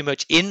working too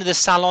much in the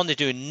salon. They're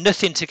doing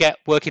nothing to get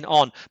working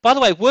on. By the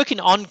way,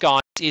 working on,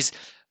 guys, is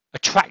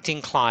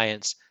attracting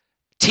clients,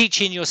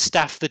 teaching your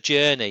staff the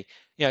journey,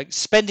 you know,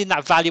 spending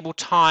that valuable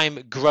time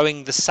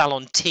growing the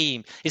salon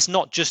team. It's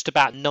not just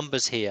about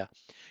numbers here.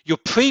 Your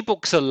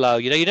pre-books are low.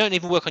 You don't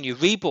even work on your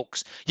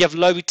rebooks. You have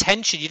low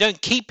retention. You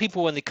don't keep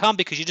people when they come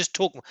because you just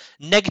talk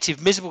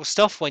negative, miserable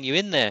stuff when you're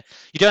in there.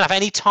 You don't have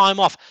any time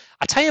off.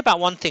 I tell you about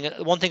one thing.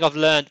 One thing I've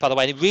learned, by the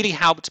way, and it really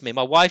helped me.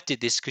 My wife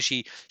did this because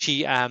she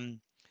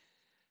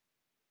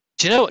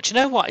do you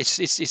know what?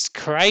 It's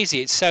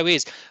crazy. It so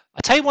is.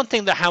 I'll tell you one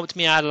thing that helped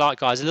me out a lot,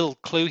 guys. A little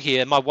clue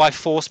here. My wife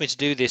forced me to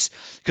do this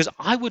because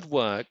I would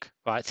work,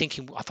 right,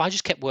 thinking if I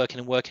just kept working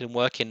and working and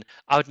working,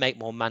 I would make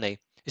more money.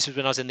 This was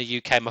when I was in the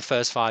UK, my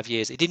first 5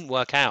 years. It didn't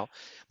work out.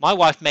 My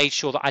wife made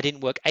sure that I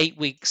didn't work 8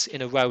 weeks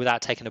in a row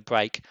without taking a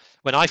break.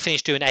 When I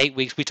finished doing 8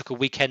 weeks, we took a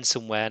weekend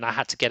somewhere and I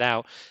had to get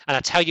out. And I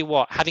tell you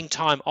what, having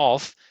time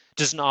off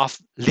doesn't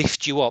half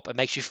lift you up and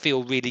makes you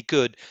feel really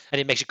good, and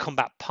it makes you come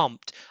back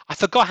pumped. I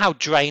forgot how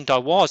drained I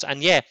was,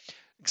 and yeah,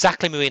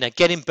 exactly, Marina,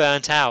 getting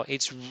burnt out.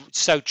 It's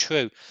so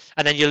true,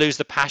 and then you lose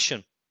the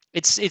passion.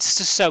 It's just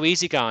so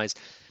easy, guys.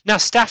 Now,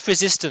 staff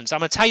resistance. I'm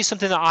going to tell you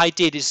something that I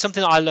did. It's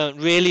something that I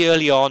learned really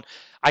early on.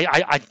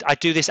 I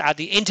do this at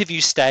the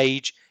interview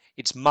stage.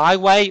 It's my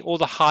way or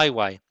the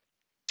highway.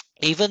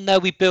 Even though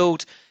we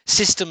build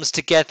systems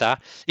together,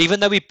 even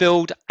though we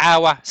build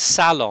our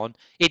salon,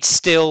 it's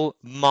still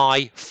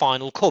my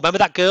final call. Remember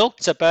that girl?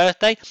 It's her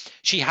birthday.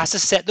 She has to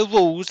set the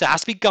rules. There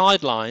has to be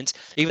guidelines,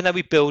 even though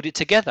we build it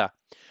together.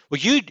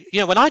 Well, you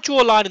know, when I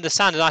draw a line in the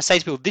sand and I say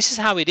to people, this is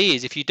how it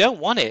is. If you don't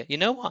want it, you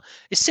know what?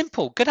 It's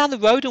simple. Go down the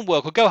road and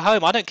work, or go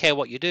home. I don't care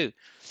what you do.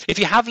 If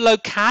you have low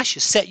cash,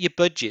 set your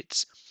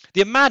budgets.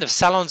 The amount of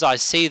salons I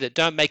see that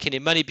don't make any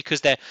money because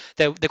they've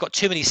got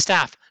too many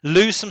staff.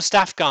 Lose some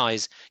staff,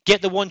 guys.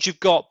 Get the ones you've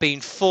got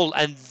being full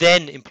and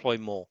then employ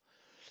more.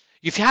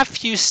 If you have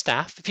few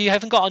staff, if you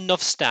haven't got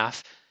enough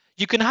staff,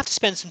 you're going to have to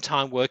spend some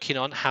time working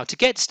on how to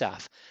get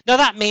staff. Now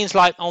that means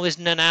like, oh, there's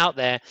none out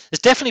there. There's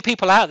definitely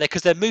people out there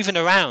because they're moving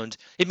around.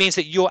 It means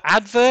that your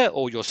advert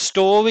or your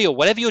story or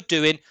whatever you're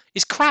doing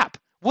is crap.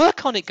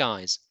 Work on it,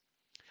 guys.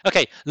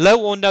 Okay,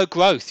 low or no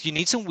growth. You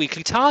need some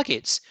weekly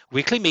targets,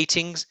 weekly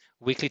meetings,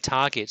 weekly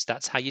targets.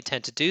 That's how you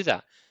tend to do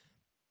that.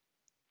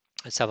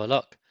 Let's have a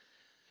look.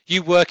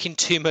 You working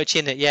too much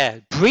in it. Yeah,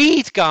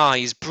 breathe,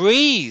 guys,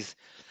 breathe.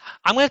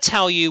 I'm going to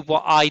tell you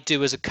what I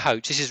do as a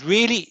coach. This is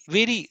really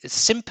the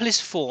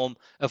simplest form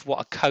of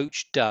what a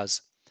coach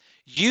does.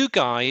 You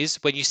guys,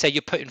 when you say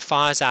you're putting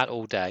fires out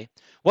all day,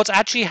 what's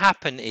actually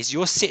happened is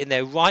you're sitting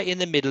there right in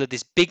the middle of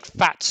this big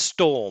fat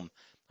storm.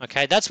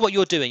 Okay, that's what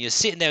you're doing. You're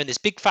sitting there in this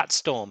big fat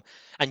storm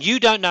and you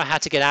don't know how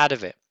to get out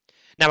of it.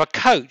 Now a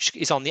coach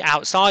is on the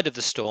outside of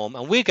the storm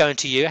and we're going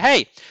to you,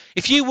 hey,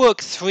 if you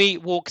walk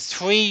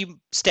three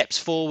steps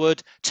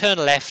forward, turn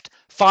left,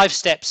 5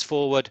 steps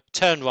forward,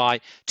 turn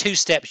right, 2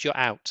 steps, you're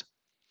out.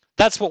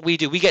 That's what we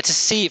do. We get to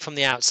see it from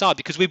the outside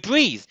because we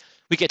breathe.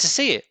 We get to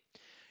see it.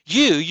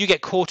 You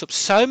get caught up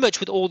so much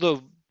with all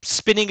the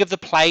spinning of the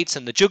plates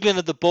and the juggling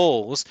of the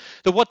balls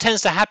that what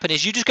tends to happen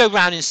is you just go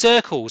round in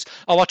circles.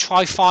 Oh, I'll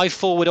try 5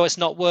 forward, oh, it's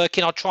not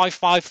working. I'll try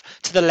 5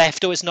 to the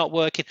left, oh, it's not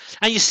working.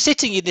 And you're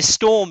sitting in this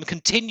storm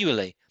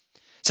continually.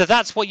 So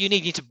that's what you need.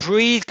 You need to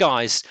breathe,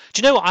 guys.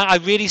 Do you know what I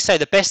really say?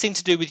 The best thing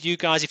to do with you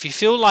guys, if you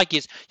feel like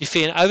you're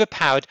feeling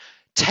overpowered,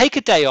 take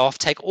a day off,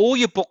 take all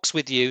your books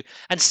with you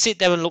and sit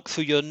there and look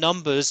through your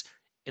numbers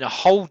in a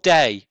whole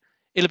day.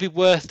 It'll be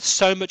worth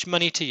so much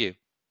money to you.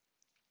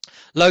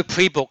 Low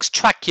pre-books.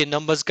 Track your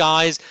numbers,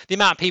 guys. The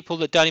amount of people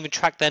that don't even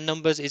track their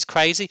numbers is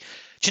crazy.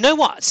 Do you know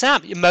what,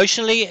 Sam?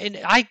 Emotionally,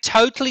 I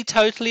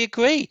totally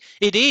agree.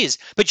 It is.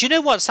 But do you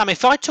know what, Sam?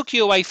 If I took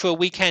you away for a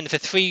weekend for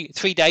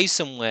three days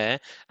somewhere,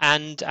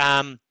 and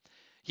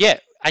yeah,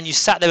 and you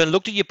sat there and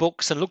looked at your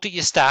books and looked at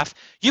your staff,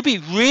 you'd be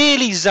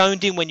really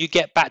zoned in when you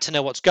get back to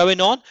know what's going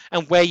on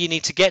and where you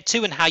need to get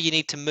to and how you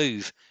need to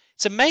move.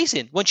 It's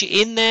amazing. Once you're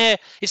in there,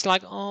 it's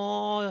like,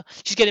 oh,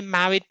 she's getting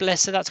married,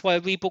 bless her. That's why her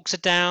rebooks are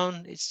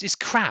down. It's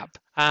crap.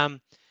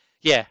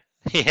 Yeah,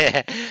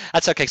 yeah,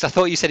 that's okay. Because I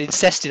thought you said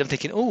incested. I'm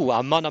thinking, oh,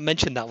 I might not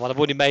mention that one. I've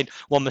already made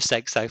one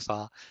mistake so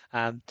far.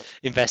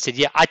 Invested.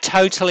 Yeah, I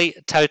totally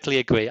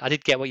agree. I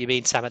did get what you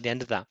mean, Sam, at the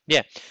end of that.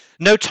 Yeah,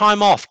 no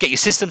time off. Get your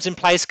systems in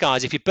place,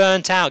 guys. If you're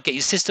burnt out, get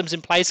your systems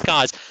in place,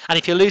 guys. And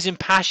if you're losing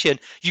passion,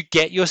 you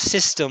get your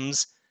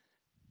systems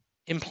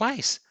in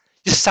place.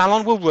 Your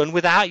salon will run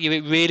without you.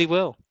 It really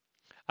will.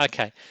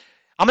 Okay.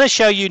 I'm going to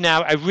show you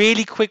now a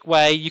really quick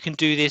way you can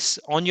do this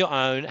on your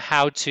own,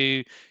 how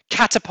to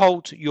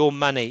catapult your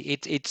money.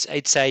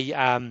 It's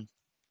a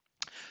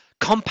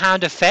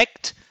compound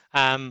effect,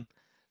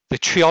 the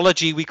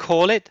trilogy we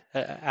call it.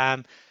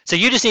 So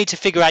you just need to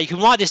figure out, you can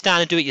write this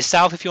down and do it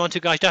yourself if you want to,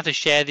 guys. You don't have to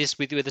share this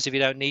with us if you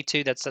don't need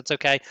to. That's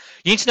okay.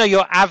 You need to know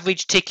your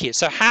average ticket.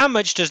 So how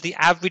much does the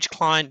average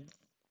client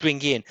bring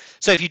in?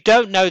 So if you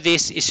don't know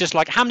this, it's just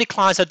like how many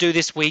clients I do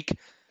this week,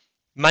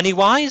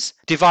 money-wise,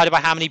 divided by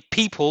how many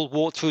people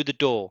walk through the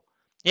door.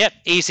 Yep,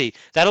 easy.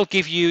 That'll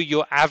give you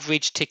your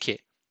average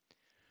ticket.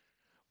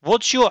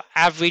 What's your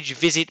average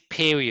visit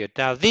period?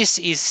 Now, this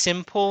is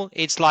simple.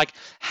 It's like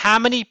how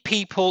many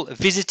people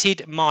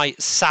visited my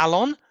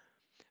salon.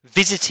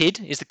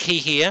 Visited is the key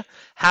here.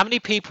 How many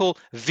people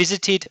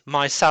visited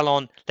my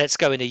salon, let's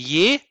go in a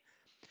year?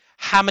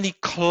 how many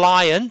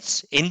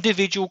clients,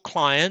 individual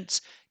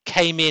clients,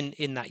 came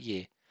in that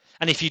year.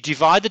 And if you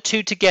divide the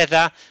two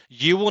together,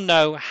 you will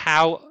know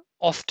how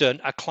often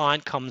a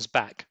client comes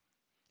back.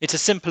 It's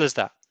as simple as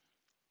that.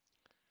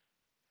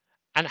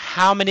 And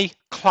how many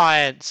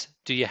clients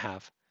do you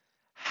have?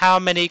 How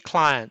many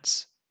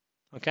clients?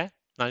 Okay,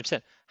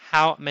 90%.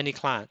 How many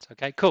clients?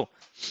 Okay, cool.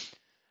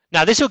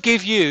 Now this will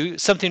give you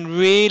something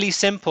really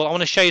simple. I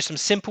want to show you some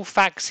simple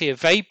facts here,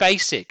 very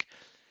basic.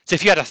 So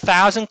if you had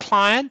 1,000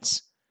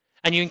 clients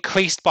and you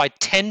increased by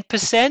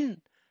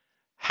 10%,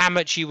 how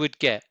much you would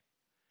get?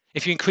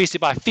 If you increased it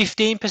by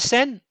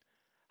 15%,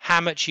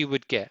 how much you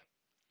would get?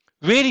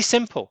 Really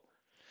simple.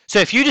 So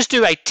if you just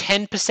do a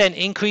 10%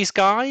 increase,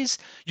 guys,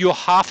 your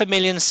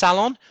 500,000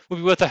 salon will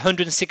be worth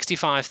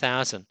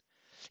 165,000.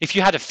 If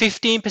you had a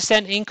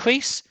 15%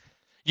 increase,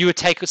 you would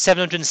take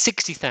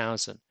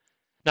 760,000.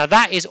 Now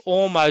that is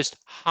almost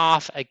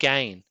half a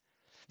gain.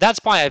 That's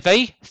by a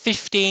very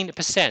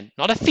 15%,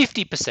 not a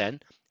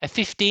 50%, a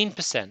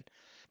 15%.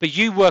 But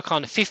you work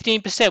on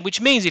 15%,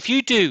 which means if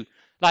you do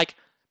like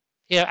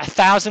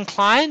 1,000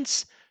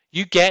 clients,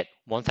 you get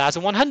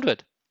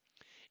 1,100.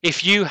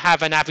 If you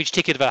have an average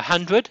ticket of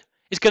 100,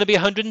 it's going to be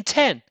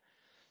 110.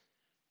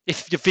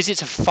 If your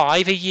visits are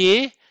 5 a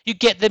year, you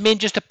get them in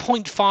just a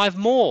 0.5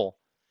 more.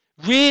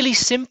 Really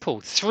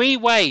simple. 3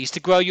 ways to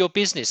grow your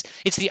business.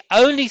 It's the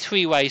only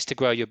 3 ways to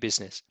grow your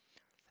business.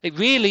 It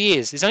really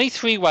is. There's only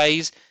 3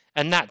 ways,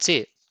 and that's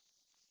it.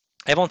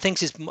 Everyone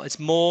thinks it's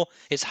more,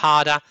 it's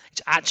harder.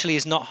 It actually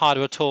is not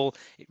harder at all.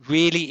 It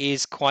really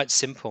is quite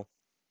simple.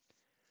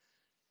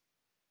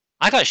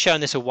 I got shown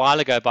this a while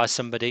ago by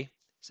somebody.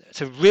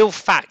 It's a real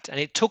fact, and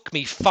it took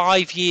me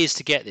 5 years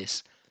to get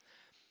this.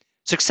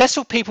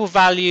 Successful people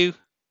value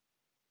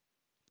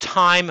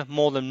time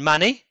more than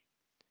money,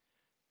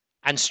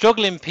 and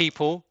struggling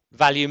people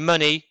value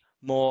money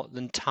more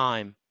than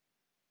time.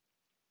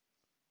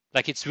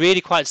 Like, it's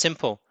really quite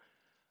simple.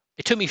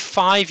 It took me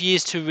 5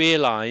 years to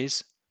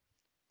realize,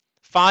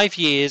 5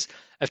 years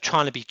of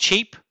trying to be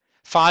cheap,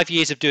 5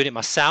 years of doing it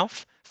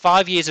myself,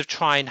 5 years of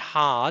trying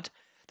hard,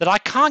 that I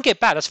can't get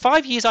back. That's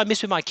 5 years I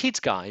missed with my kids,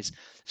 guys.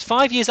 It's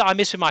 5 years that I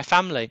missed with my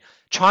family,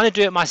 trying to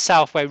do it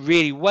myself, where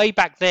really way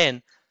back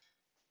then,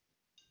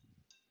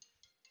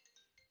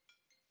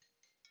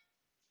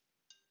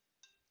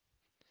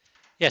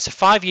 so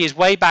 5 years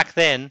way back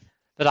then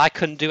that I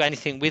couldn't do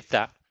anything with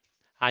that.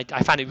 I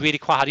found it really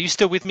quite hard. Are you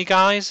still with me,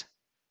 guys?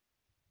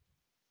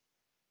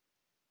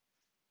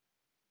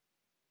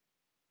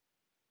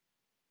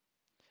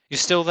 You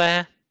still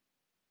there?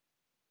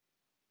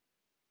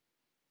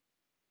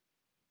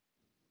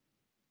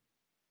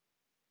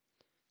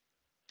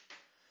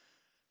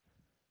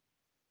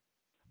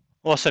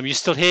 Awesome. You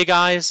still here,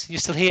 guys? You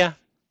still here?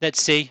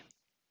 Let's see.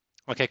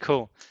 Okay,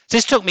 cool. So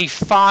this took me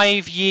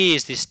 5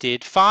 years, this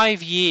did.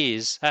 5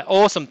 years.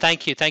 Awesome.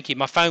 Thank you. Thank you.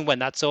 My phone went,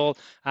 that's all.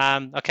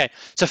 Okay.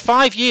 So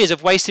 5 years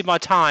of wasted my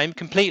time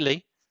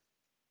completely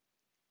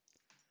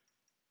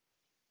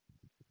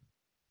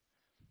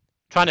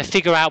trying to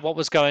figure out what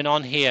was going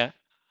on here.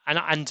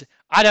 And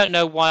I don't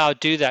know why I'd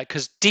do that,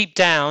 because deep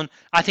down,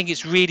 I think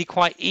it's really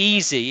quite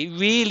easy. It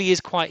really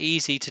is quite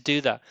easy to do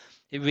that.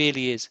 It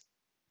really is.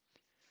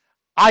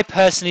 I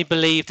personally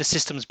believe the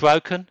system's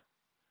broken.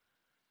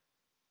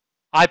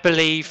 I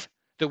believe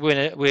that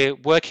we're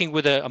working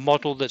with a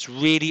model that's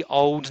really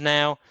old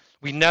now.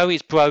 We know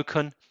it's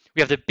broken.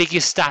 We have the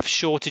biggest staff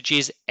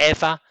shortages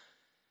ever.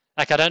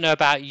 Like, I don't know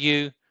about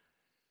you,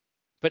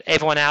 but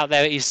everyone out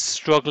there is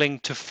struggling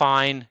to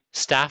find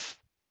staff.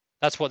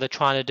 That's what they're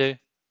trying to do.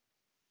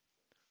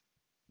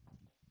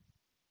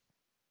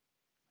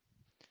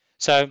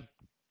 So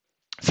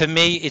for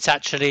me, it's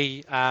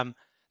actually, there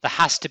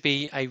has to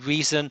be a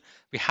reason.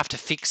 We have to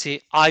fix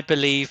it. I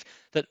believe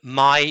that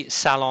my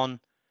salon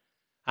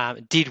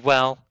did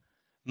well.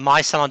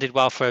 My salon did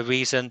well for a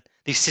reason.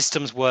 These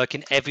systems work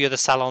in every other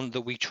salon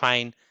that we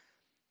train.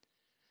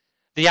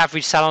 The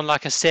average salon,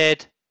 like I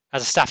said,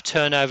 has a staff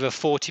turnover of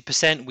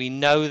 40%. We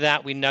know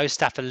that. We know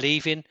staff are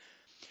leaving.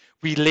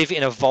 We live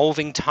in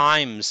evolving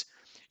times.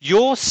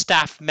 Your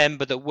staff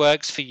member that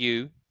works for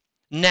you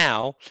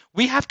now,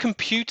 we have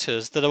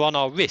computers that are on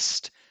our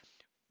wrist.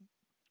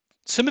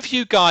 Some of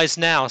you guys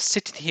now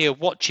sitting here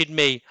watching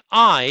me,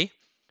 I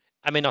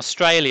am in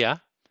Australia.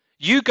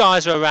 You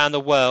guys are around the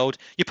world.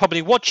 You're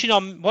probably watching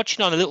on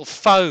a little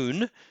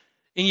phone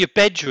in your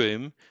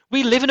bedroom.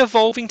 We live in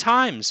evolving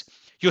times.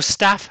 Your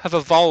staff have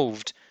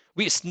evolved.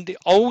 The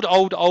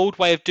old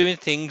way of doing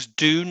things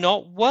do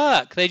not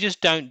work. They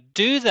just don't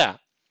do that.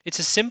 It's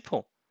as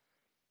simple.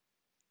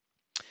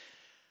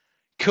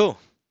 Cool.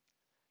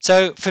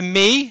 So for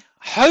me,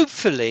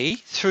 hopefully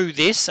through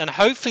this, and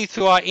hopefully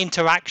through our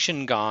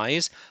interaction,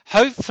 guys,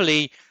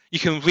 hopefully you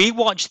can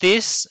rewatch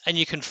this and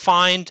you can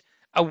find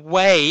a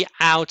way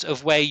out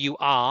of where you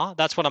are.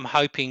 That's what I'm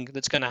hoping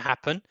that's going to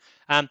happen.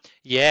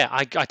 Yeah,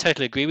 I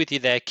totally agree with you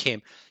there,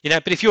 Kim.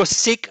 But if you're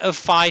sick of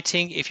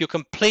fighting, if you're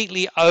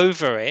completely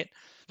over it,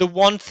 the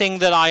one thing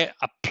that I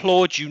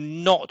applaud you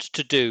not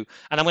to do,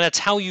 and I'm going to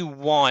tell you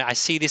why. I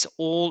see this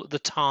all the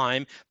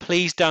time.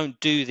 Please don't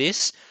do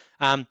this.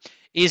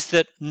 is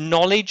that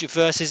knowledge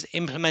versus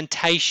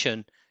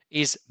implementation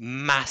is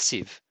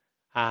massive.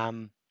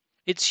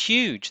 It's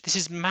huge. This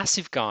is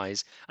massive,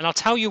 guys. And I'll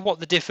tell you what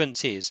the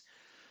difference is.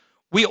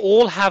 We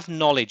all have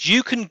knowledge.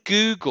 You can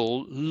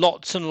Google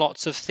lots and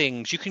lots of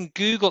things. You can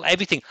Google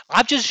everything.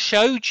 I've just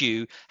showed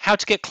you how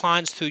to get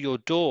clients through your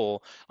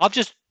door. I've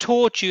just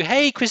taught you,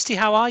 hey, Christy,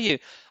 how are you?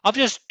 I've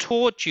just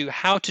taught you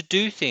how to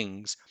do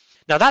things.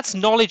 Now, that's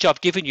knowledge I've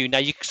given you.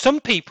 Now,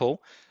 some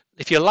people,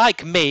 if you're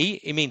like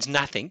me, it means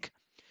nothing.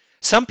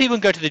 Some people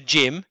can go to the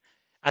gym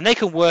and they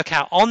can work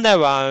out on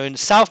their own,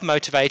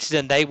 self-motivated,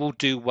 and they will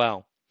do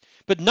well.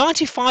 But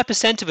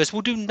 95% of us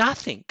will do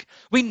nothing.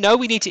 We know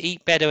we need to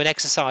eat better and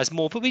exercise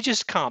more, but we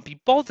just can't be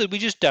bothered. We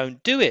just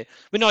don't do it.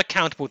 We're not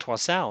accountable to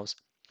ourselves.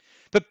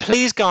 But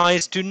please,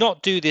 guys, do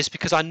not do this,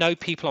 because I know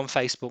people on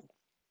Facebook.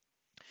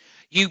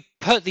 You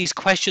put these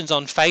questions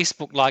on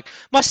Facebook like,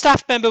 my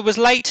staff member was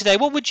late today,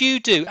 what would you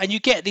do? And you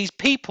get these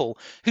people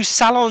whose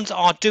salons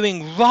are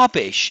doing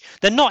rubbish.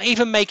 They're not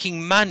even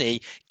making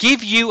money,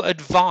 give you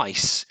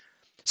advice.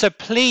 So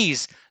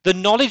please, the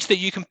knowledge that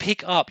you can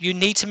pick up, you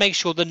need to make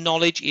sure the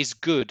knowledge is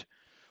good.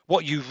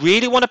 What you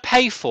really want to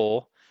pay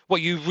for,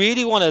 what you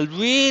really want to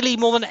really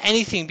more than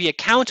anything be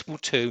accountable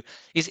to,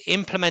 is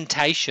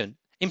implementation.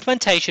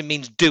 Implementation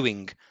means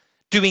doing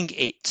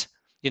it.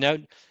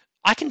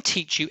 I can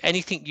teach you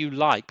anything you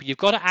like, but you've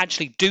got to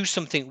actually do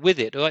something with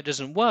it, or it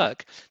doesn't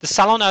work. The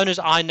salon owners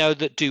I know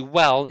that do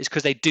well is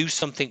because they do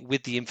something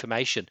with the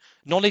information.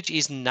 Knowledge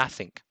is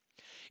nothing.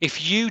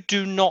 If you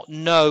do not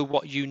know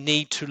what you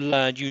need to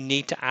learn, you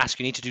need to ask,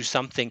 you need to do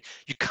something.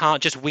 You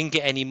can't just wing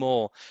it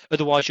anymore.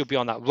 Otherwise, you'll be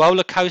on that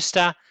roller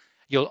coaster.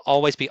 You'll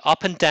always be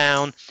up and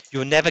down.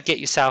 You'll never get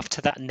yourself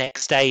to that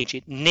next stage.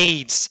 It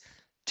needs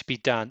to be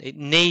done. It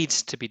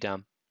needs to be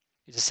done.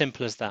 It's as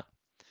simple as that.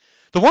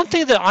 The one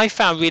thing that I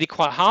found really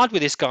quite hard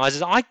with this, guys,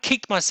 is I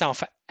kicked myself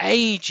for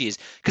ages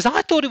because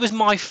I thought it was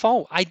my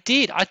fault. I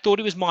did. I thought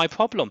it was my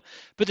problem.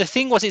 But the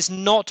thing was, it's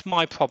not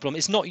my problem.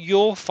 It's not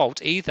your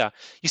fault either.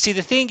 You see,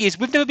 the thing is,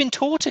 we've never been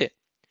taught it.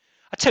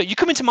 I tell you, you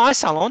come into my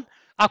salon,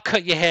 I'll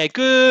cut your hair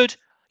good.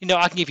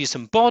 I can give you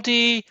some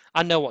body.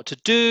 I know what to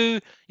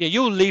do.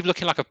 You'll leave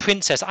looking like a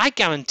princess. I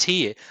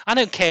guarantee it. I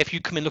don't care if you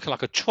come in looking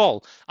like a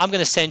troll. I'm going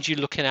to send you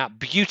looking out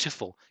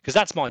beautiful because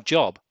that's my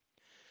job.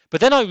 But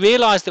then I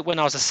realized that when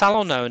I was a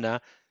salon owner,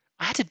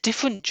 I had a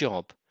different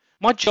job.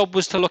 My job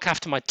was to look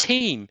after my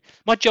team.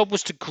 My job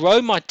was to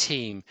grow my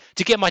team,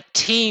 to get my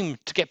team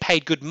to get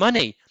paid good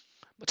money,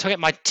 to get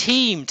my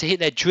team to hit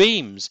their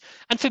dreams.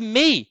 And for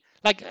me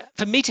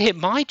to hit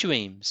my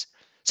dreams.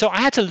 So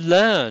I had to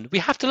learn. We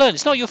have to learn.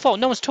 It's not your fault.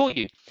 No one's taught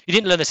you. You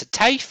didn't learn this at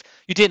TAFE.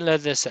 You didn't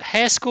learn this at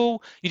hair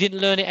school. You didn't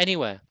learn it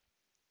anywhere.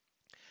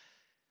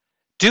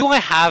 Do I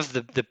have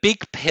the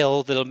big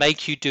pill that'll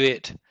make you do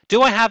it?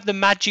 Do I have the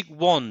magic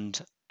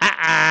wand?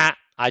 I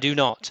do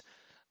not.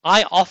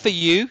 I offer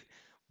you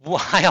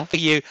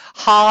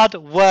hard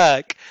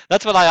work.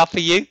 That's what I offer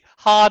you,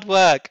 hard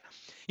work.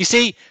 You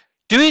see,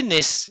 doing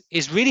this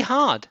is really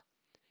hard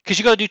because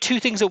you've got to do two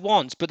things at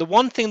once. But the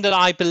one thing that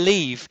I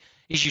believe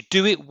is you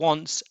do it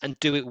once and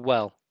do it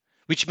well,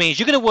 which means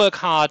you're going to work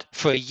hard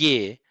for a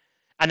year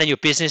and then your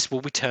business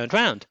will be turned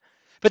around.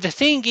 But the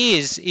thing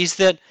is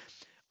that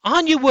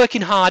aren't you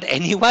working hard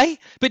anyway?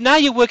 But now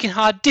you're working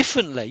hard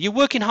differently. You're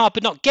working hard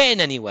but not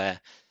getting anywhere.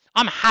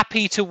 I'm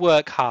happy to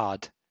work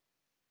hard.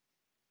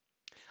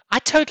 I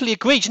totally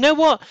agree. Do you know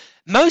what?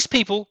 Most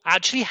people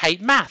actually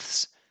hate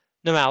maths.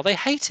 No, they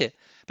hate it.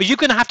 But you're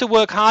going to have to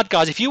work hard,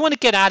 guys. If you want to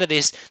get out of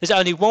this, there's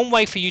only one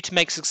way for you to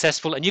make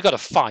successful, and you've got to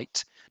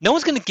fight. No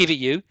one's going to give it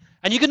you,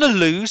 and you're going to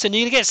lose, and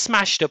you're going to get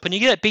smashed up, and you're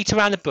going to get beat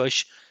around the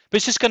bush, but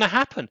it's just going to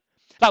happen.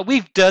 Like,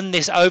 we've done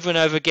this over and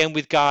over again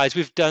with guys.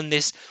 We've done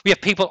this. We have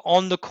people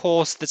on the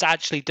course that's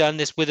actually done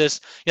this with us.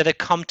 They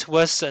come to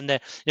us and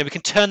we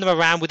can turn them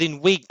around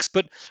within weeks.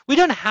 But we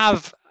don't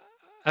have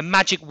a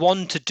magic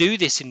wand to do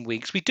this in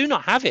weeks. We do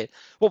not have it.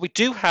 What we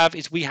do have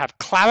is we have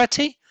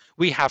clarity.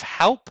 We have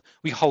help.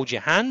 We hold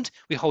your hand.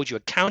 We hold you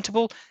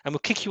accountable. And we'll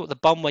kick you at the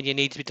bum when you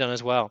need to be done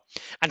as well.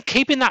 And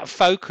keeping that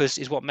focus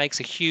is what makes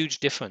a huge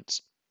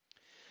difference.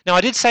 Now,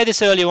 I did say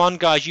this earlier on,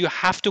 guys, you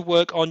have to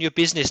work on your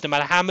business no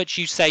matter how much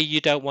you say you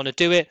don't want to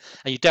do it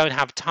and you don't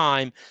have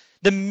time.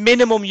 The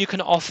minimum you can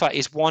offer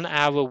is 1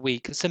 hour a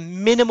week. It's the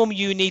minimum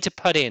you need to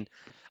put in.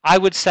 I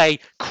would say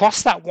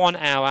cross that 1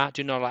 hour.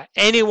 Do not let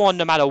anyone,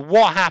 no matter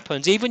what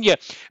happens, even your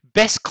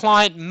best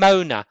client,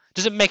 Mona,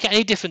 doesn't make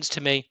any difference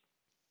to me.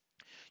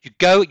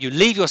 You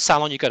leave your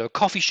salon, you go to a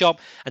coffee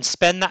shop and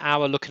spend that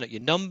hour looking at your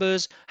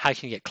numbers. How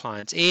can you get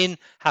clients in?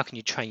 How can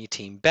you train your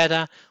team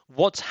better?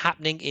 What's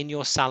happening in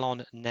your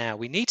salon now?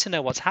 We need to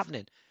know what's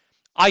happening.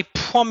 I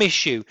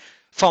promise you,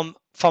 from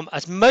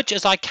as much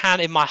as I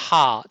can in my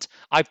heart,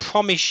 I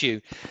promise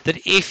you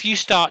that if you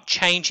start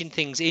changing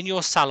things in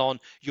your salon,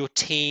 your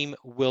team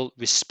will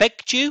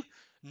respect you,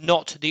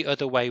 not the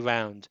other way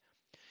around.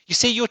 You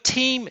see, your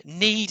team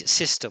need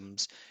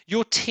systems.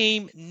 Your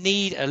team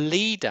need a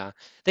leader.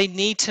 They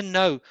need to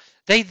know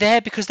they're there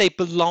because they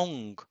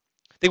belong.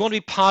 They want to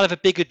be part of a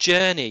bigger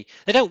journey.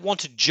 They don't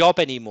want a job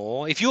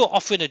anymore. If you're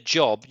offering a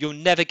job, you'll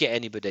never get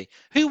anybody.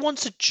 Who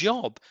wants a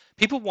job?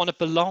 People want to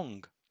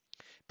belong.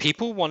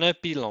 People want to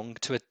belong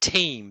to a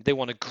team. They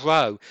want to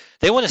grow.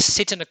 They want to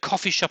sit in a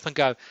coffee shop and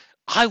go,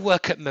 I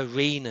work at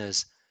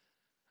Marina's.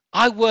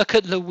 I work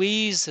at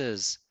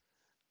Louisa's.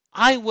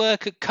 I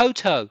work at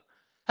Koto.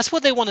 That's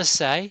what they want to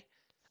say.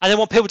 And they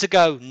want people to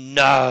go,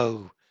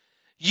 no,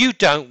 you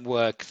don't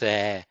work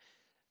there.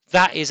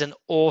 That is an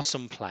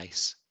awesome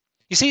place.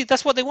 You see,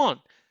 that's what they want.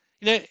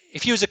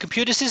 If you was a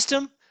computer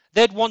system,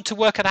 they'd want to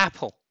work at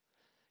Apple.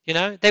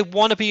 They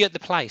want to be at the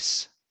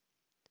place.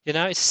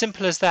 It's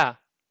simple as that.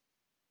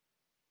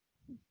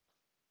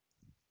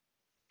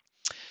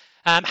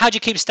 How do you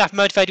keep staff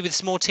motivated with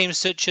small teams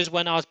such as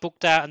when I was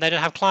booked out and they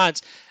don't have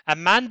clients?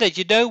 Amanda,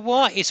 you know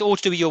what? It's all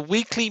to do with your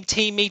weekly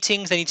team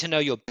meetings. They need to know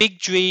your big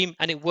dream,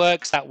 and it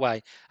works that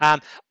way.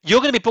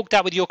 You're going to be booked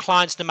out with your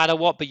clients no matter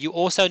what, but you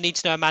also need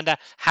to know, Amanda,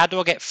 how do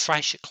I get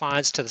fresh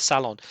clients to the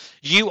salon?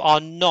 You are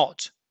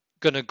not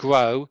going to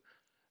grow.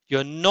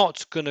 You're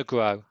not going to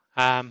grow.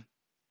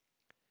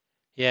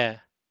 Yeah.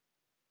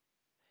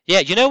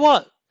 You know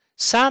what?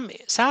 Sam's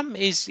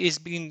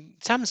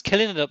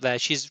killing it up there.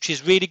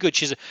 She's really good.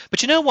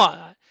 But you know what?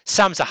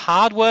 Sam's a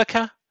hard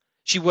worker.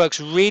 She works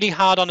really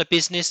hard on a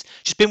business.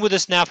 She's been with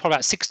us now for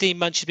about 16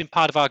 months. She's been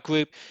part of our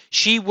group.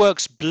 She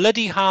works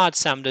bloody hard,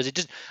 Sam does.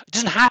 It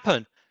doesn't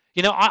happen.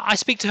 I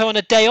speak to her on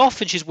a day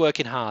off and she's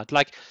working hard.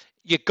 Like,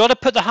 you've got to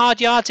put the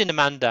hard yards in,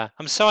 Amanda.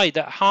 I'm sorry,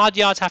 the hard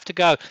yards have to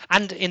go,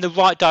 and in the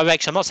right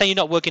direction. I'm not saying you're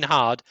not working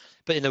hard,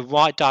 but in the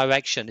right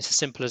direction. It's as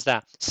simple as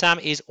that. Sam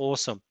is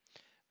awesome.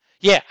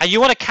 Yeah, and you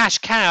want a cash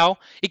cow,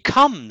 it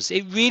comes.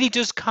 It really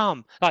does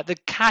come. Like, the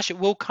cash, it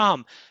will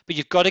come. But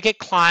you've got to get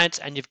clients,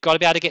 and you've got to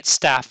be able to get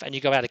staff, and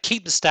you've got to be able to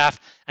keep the staff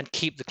and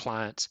keep the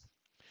clients.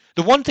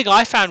 The one thing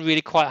I found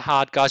really quite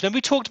hard, guys, when we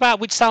talked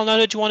about which salon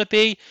owner do you want to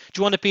be? Do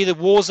you want to be the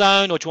war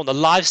zone, or do you want the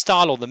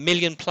lifestyle, or the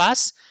million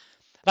plus?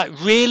 Like,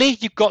 really,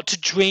 you've got to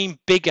dream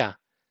bigger.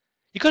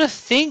 You've got to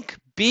think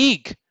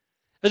big.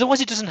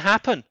 Otherwise, it doesn't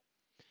happen.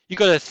 You've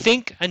got to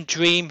think and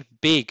dream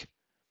big.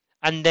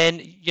 And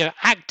then,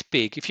 act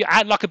big. If you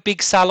act like a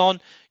big salon,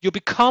 you'll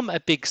become a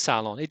big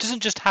salon. It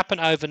doesn't just happen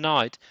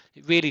overnight.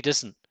 It really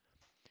doesn't.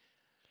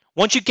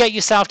 Once you get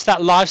yourself to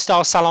that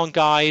lifestyle salon,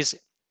 guys,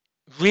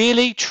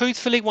 really,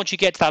 truthfully, once you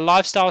get to that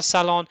lifestyle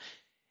salon,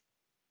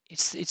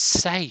 it's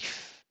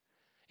safe.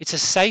 It's a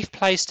safe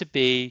place to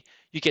be.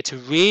 You get to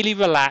really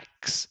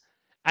relax,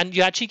 and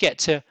you actually get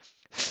to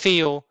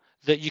feel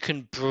that you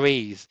can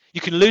breathe.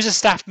 You can lose a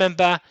staff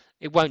member,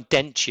 it won't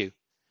dent you.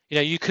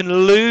 You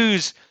can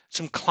lose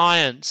some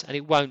clients and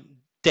it won't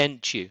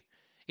dent you.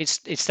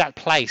 It's that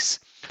place.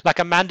 Like,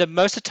 Amanda,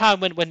 most of the time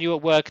when you're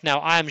at work now,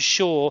 I am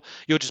sure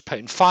you're just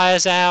putting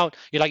fires out.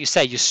 Like you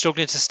say, you're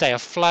struggling to stay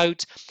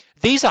afloat.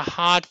 These are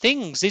hard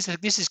things.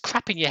 This is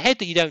crap in your head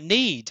that you don't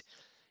need.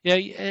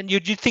 And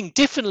you'd think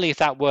differently if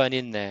that weren't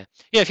in there.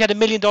 If you had $1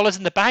 million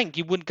in the bank,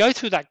 you wouldn't go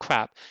through that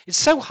crap. It's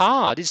so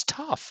hard. It's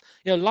tough.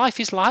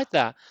 Life is like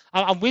that.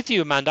 I'm with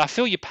you, Amanda. I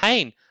feel your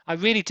pain. I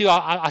really do.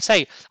 I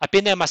say, I've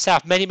been there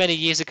myself many, many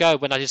years ago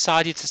when I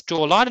decided to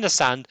draw a line in the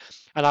sand,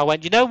 and I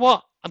went, you know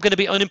what? I'm going to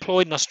be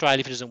unemployed in Australia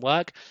if it doesn't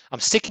work. I'm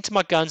sticking to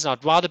my guns, and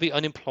I'd rather be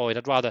unemployed.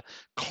 I'd rather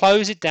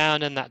close it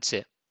down, and that's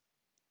it.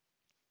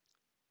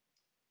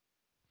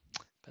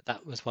 But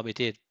that was what we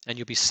did, and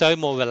you'll be so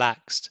more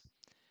relaxed.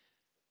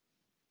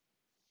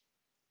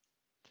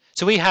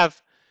 So we have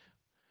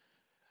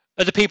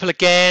other people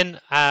again,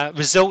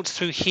 results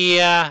through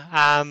here.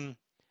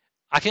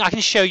 I can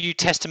show you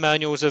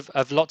testimonials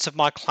of lots of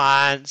my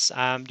clients.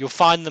 You'll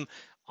find them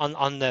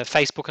on the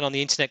Facebook and on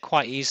the internet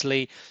quite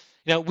easily.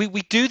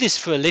 We do this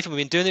for a living.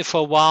 We've been doing it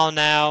for a while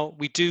now.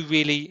 We do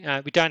really,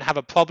 we don't have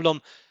a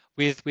problem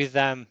with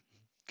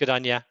good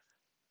on you.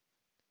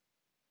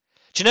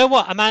 Do you know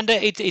what, Amanda?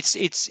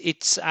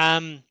 It's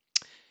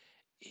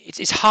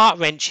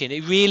heart-wrenching.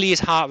 It really is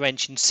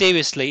heart-wrenching.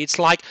 Seriously, it's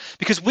like,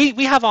 because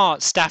we have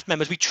our staff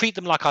members, we treat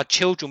them like our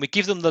children, we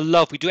give them the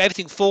love, we do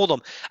everything for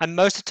them, and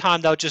most of the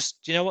time they'll just,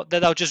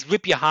 they'll just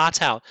rip your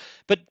heart out.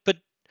 But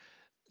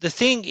the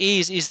thing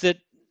is that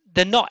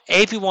they're not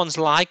everyone's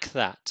like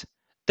that.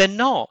 They're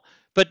not.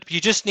 But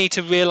you just need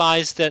to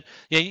realize that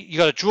you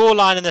got to draw a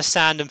line in the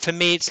sand, and for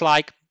me it's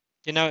like,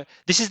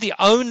 this is the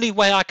only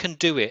way I can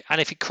do it, and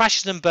if it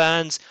crashes and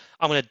burns,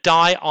 I'm going to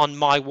die on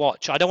my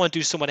watch. I don't want to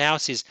do someone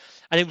else's.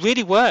 And it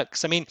really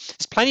works. I mean,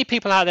 there's plenty of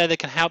people out there that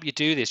can help you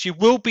do this. You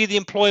will be the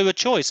employer of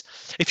choice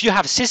if you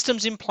have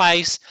systems in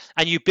place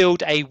and you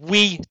build a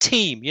we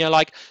team.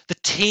 Like the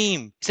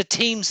team. It's a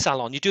team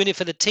salon. You're doing it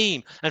for the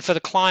team and for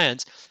the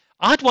clients.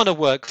 I'd want to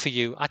work for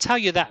you. I tell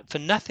you that for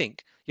nothing.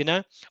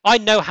 I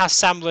know how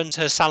Sam runs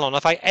her salon.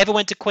 If I ever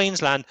went to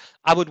Queensland,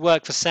 I would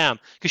work for Sam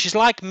because she's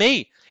like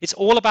me. It's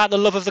all about the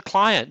love of the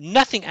client,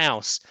 nothing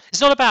else.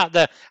 It's not about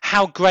the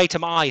how great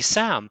am I,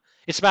 Sam.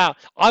 It's about,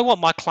 I want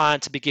my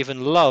client to be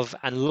given love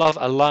and love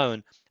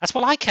alone. That's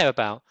what I care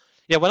about.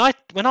 When I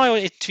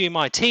interview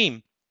my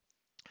team,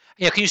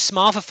 Can you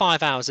smile for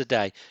 5 hours a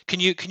day? Can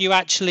you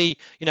actually,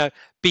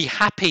 be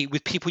happy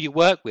with people you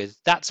work with?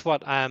 That's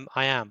what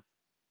I am.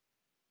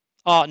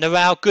 Oh,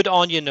 Noel, good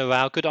on you,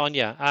 Noel. Good on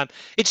you.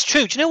 It's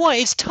true. Do you know what?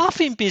 It's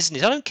tough in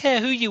business. I don't care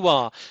who you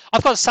are.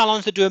 I've got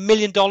salons that do $1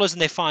 million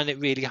and they find it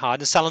really hard,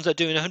 and salons that are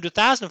doing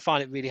 100,000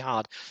 find it really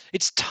hard.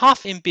 It's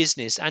tough in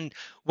business, and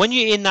when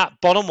you're in that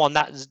bottom one,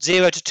 that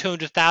 0 to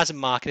 200,000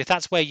 market, if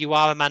that's where you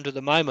are, Amanda, at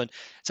the moment,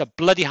 it's a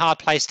bloody hard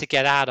place to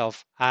get out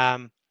of.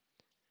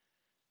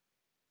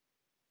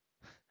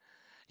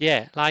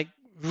 Yeah, like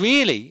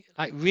really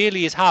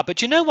is hard.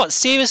 But you know what?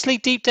 Seriously,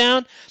 deep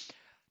down,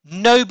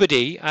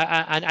 nobody,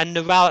 and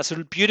Noel, that's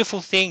a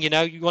beautiful thing,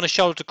 you want a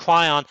shoulder to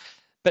cry on.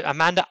 But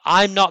Amanda,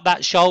 I'm not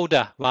that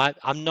shoulder, right?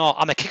 I'm not.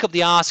 I'm a kick up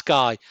the arse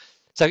guy.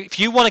 So if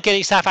you want to get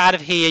yourself out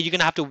of here, you're going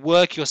to have to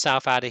work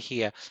yourself out of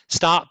here.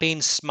 Start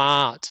being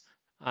smart.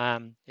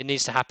 It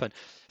needs to happen.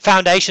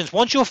 Foundations.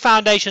 Once your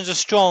foundations are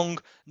strong,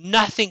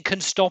 nothing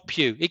can stop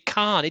you. It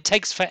can't. It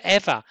takes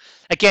forever.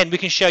 Again, we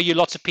can show you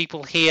lots of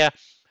people here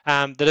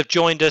that have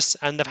joined us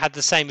and they've had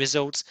the same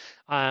results.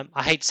 I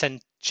hate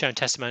showing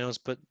testimonials,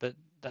 but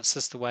that's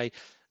just the way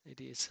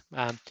it is.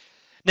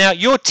 Now,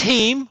 your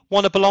team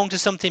want to belong to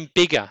something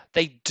bigger.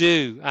 They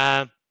do.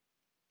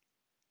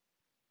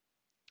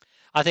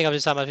 I think I've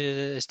decided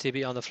this to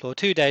be on the floor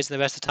 2 days and the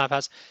rest of the time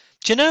pass.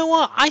 Do you know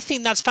what? I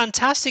think that's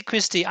fantastic,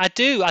 Christy. I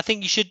do. I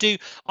think you should do.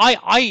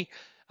 Yeah.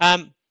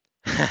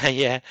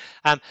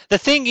 The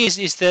thing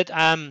is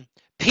that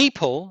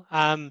people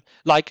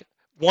like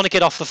want to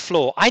get off the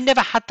floor. I never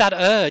had that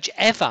urge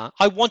ever.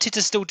 I wanted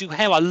to still do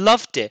hair. I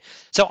loved it.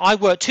 So I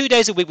worked 2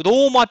 days a week with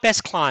all my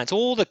best clients.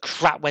 All the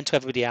crap went to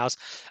everybody else,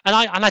 and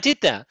I did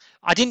that.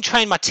 I didn't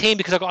train my team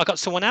because I got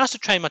someone else to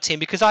train my team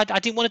because I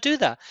didn't want to do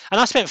that.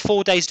 And I spent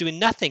 4 days doing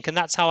nothing, and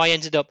that's how I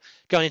ended up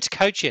going into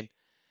coaching.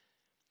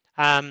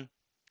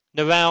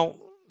 Noel,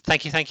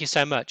 thank you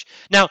so much.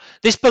 Now,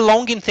 this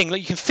belonging thing, like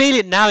you can feel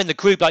it now in the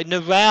group, like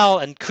Noel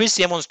and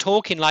Chrissy, everyone's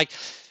talking like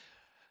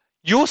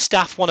your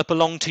staff want to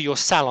belong to your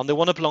salon. They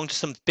want to belong to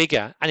something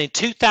bigger. And in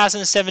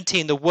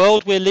 2017, the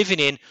world we're living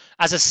in,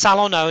 as a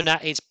salon owner,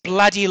 it's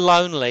bloody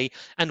lonely,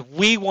 and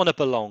we want to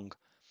belong.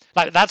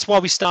 Like that's why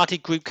we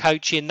started group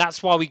coaching.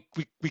 That's why we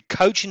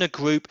coach in a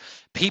group.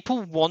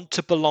 People want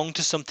to belong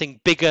to something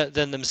bigger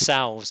than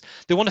themselves.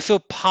 They want to feel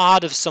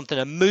part of something,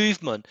 a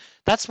movement.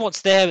 That's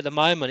what's there at the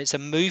moment. It's a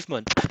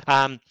movement.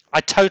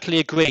 I totally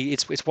agree.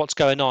 It's what's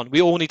going on.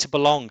 We all need to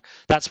belong.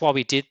 That's why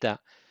we did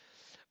that.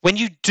 When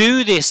you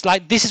do this,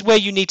 like this is where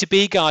you need to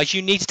be, guys.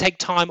 You need to take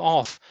time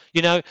off.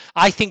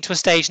 I think to a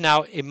stage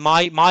now in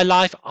my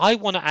life, I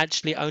want to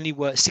actually only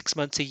work 6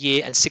 months a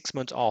year and 6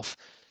 months off.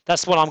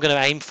 That's what I'm going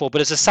to aim for.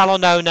 But as a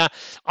salon owner,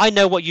 I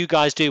know what you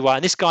guys do, right?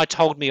 And this guy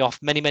told me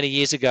off many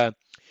years ago.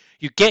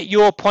 You get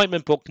your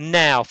appointment booked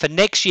now for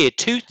next year,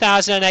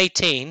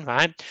 2018,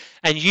 right?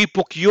 And you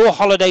book your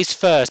holidays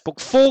first. Book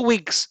 4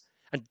 weeks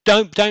and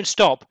don't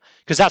stop,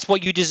 because that's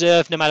what you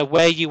deserve no matter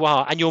where you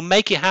are, and you'll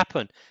make it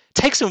happen.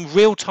 Take some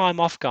real time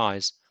off,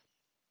 guys.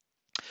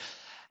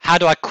 How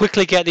do I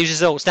quickly get these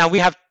results? Now, we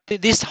have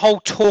this whole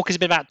talk has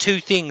been about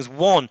two things.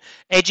 One,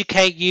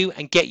 educate you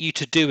and get you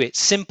to do it.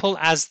 Simple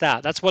as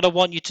that. That's what I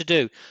want you to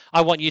do.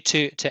 I want you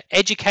to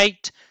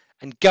educate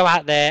and go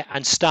out there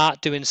and start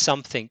doing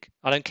something.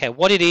 I don't care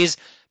what it is,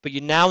 but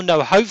you now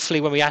know, hopefully,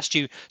 when we asked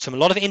you a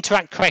lot of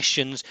interact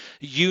questions,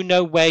 you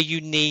know where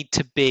you need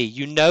to be.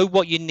 You know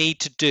what you need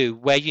to do,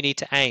 where you need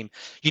to aim.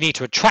 You need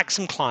to attract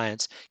some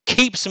clients,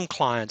 keep some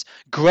clients,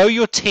 grow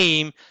your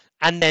team,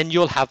 and then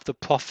you'll have the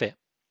profit.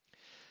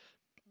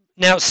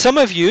 Now, some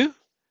of you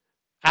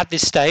at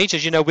this stage,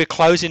 as you know, we're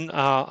closing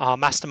our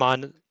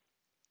mastermind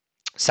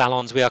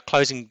salons. We are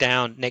closing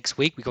down next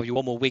week. We've got you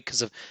one more week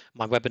because of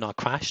my webinar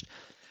crashed.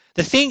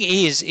 The thing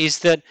is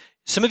that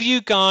some of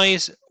you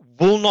guys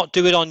will not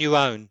do it on your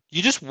own.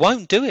 You just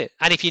won't do it.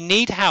 And if you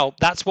need help,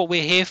 that's what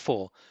we're here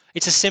for.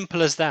 It's as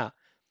simple as that.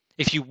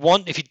 If you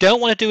don't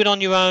want to do it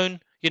on your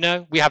own,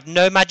 we have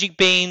no magic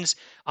beans.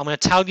 I'm going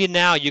to tell you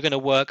now, you're going to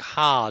work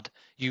hard.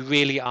 You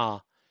really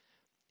are.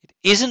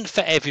 It isn't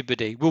for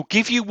everybody. We'll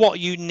give you what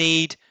you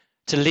need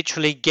to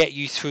literally get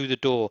you through the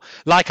door.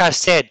 Like I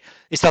said,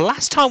 it's the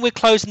last time we're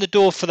closing the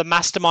door for the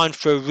mastermind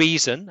for a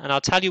reason, and I'll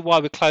tell you why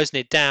we're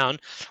closing it down,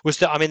 was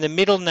that I'm in the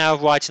middle now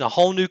of writing a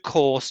whole new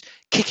course,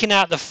 kicking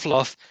out the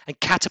fluff and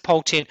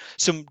catapulting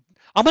some.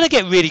 I'm going to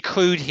get really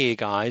crude here,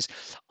 guys.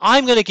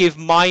 I'm going to give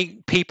my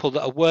people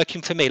that are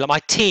working for me, like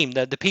my team,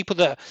 the people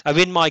that are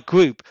in my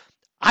group,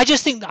 I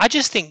just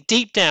think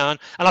deep down,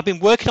 and I've been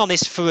working on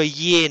this for a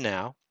year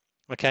now.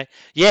 Okay,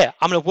 yeah,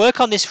 I'm going to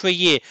work on this for a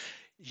year.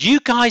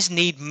 You guys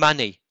need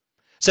money.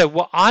 So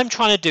what I'm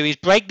trying to do is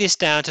break this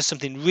down to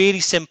something really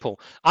simple.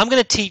 I'm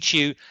going to teach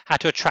you how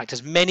to attract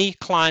as many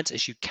clients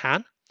as you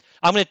can.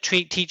 I'm going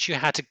to teach you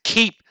how to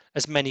keep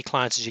as many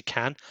clients as you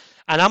can.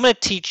 And I'm going to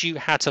teach you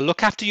how to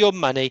look after your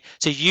money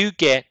so you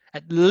get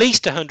at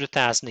least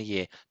 100,000 a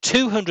year,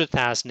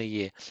 200,000 a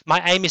year.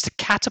 My aim is to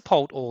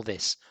catapult all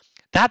this.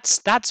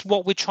 That's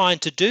what we're trying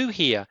to do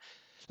here.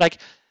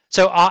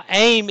 So our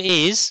aim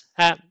is,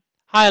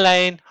 hi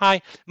Elaine,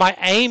 hi. My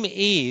aim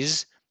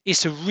is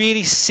is to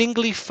really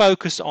singly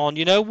focus on,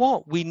 you know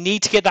what, we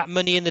need to get that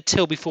money in the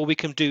till before we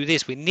can do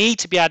this. We need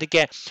to be able to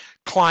get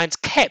clients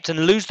kept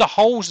and lose the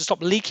holes and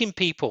stop leaking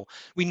people.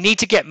 We need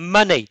to get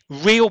money,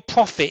 real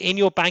profit in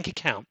your bank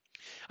account.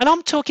 And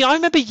I'm talking, I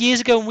remember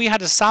years ago when we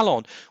had a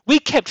salon, we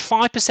kept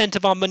 5%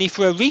 of our money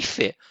for a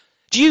refit.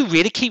 Do you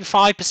really keep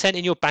 5%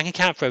 in your bank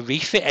account for a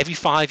refit every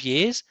 5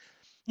 years?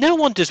 No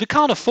one does. We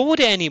can't afford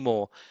it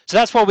anymore. So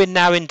that's why we're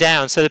narrowing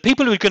down. So the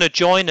people who are going to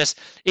join us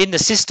in the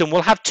system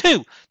will have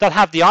two. They'll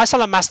have the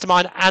iSalon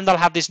Mastermind and they'll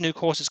have this new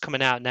course that's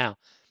coming out now.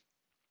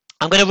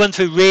 I'm going to run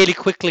through really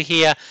quickly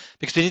here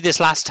because we did this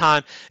last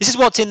time. This is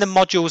what's in the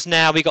modules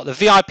now. We've got the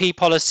VIP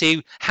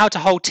policy, how to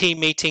hold team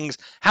meetings,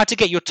 how to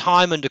get your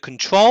time under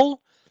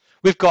control.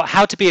 We've got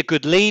how to be a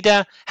good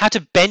leader, how to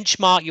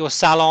benchmark your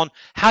salon,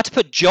 how to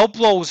put job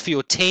roles for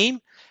your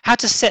team, how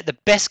to set the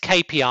best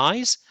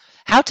KPIs,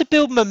 how to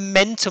build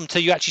momentum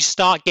till you actually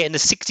start getting the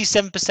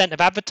 67%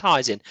 of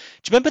advertising. Do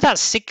you remember that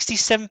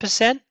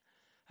 67%? Do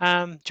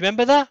you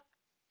remember that?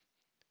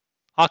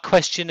 Our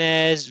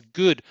questionnaires,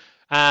 good.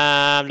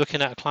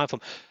 Looking at a client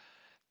form.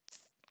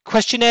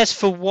 Questionnaires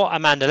for what,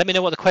 Amanda? Let me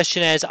know what the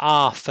questionnaires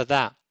are for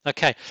that.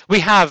 Okay, we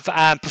have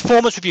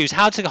performance reviews,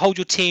 how to hold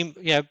your team,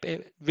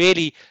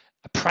 really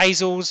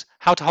appraisals,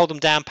 how to hold them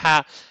down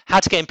pat, how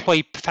to get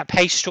employee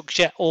pay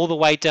structure all the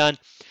way done,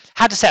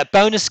 how to set a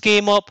bonus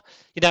scheme up,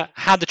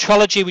 how the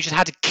trilogy, which is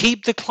how to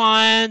keep the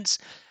clients,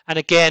 and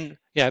again,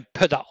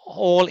 put that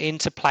all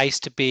into place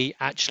to be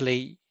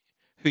actually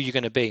who you're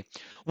going to be.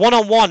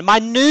 One-on-one, my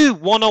new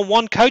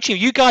one-on-one coaching.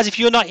 You guys, if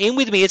you're not in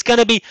with me, it's going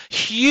to be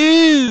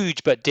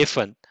huge but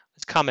different.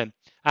 It's coming.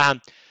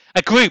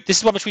 A group, this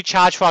is what much we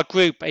charge for our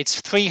group.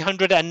 It's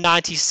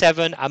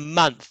 $397 a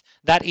month.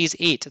 That is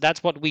it.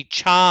 That's what we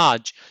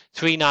charge,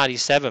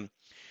 $397.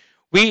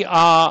 We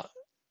are,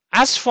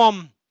 as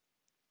from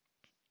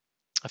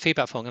a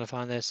feedback form, can I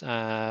find this?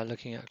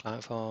 Looking at a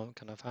client form,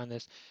 can I find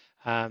this?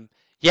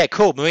 Yeah,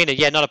 cool, Marina.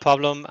 Yeah, not a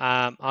problem.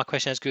 Our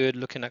question is good.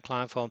 Looking at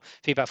client form,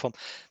 feedback form.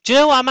 Do you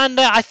know what,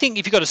 Amanda? I think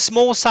if you've got a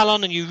small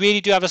salon and you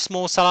really do have a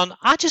small salon,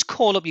 I just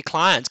call up your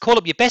clients. Call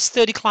up your best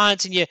 30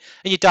 clients in your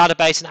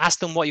database and ask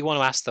them what you want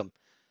to ask them.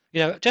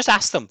 Just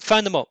ask them.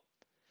 Phone them up.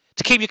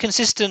 To keep you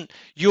consistent,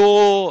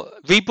 your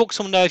rebooks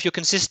will know if you're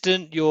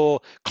consistent. Your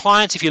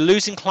clients, if you're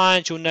losing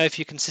clients, you'll know if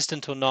you're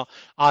consistent or not.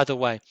 Either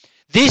way,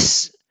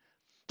 this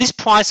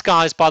price,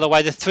 guys, by the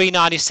way, the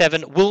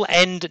 $397 will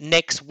end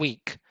next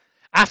week.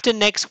 After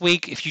next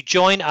week, if you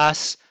join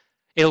us,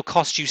 it'll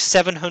cost you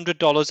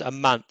 $700 a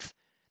month.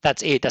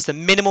 That's it. That's the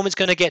minimum it's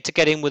going to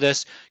get in with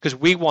us because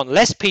we want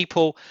less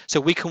people so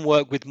we can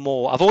work with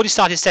more. I've already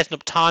started setting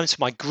up times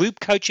for my group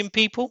coaching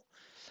people.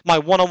 My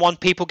one-on-one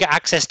people get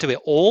access to it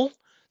all.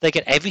 They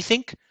get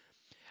everything.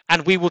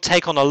 And we will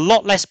take on a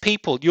lot less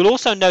people. You'll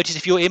also notice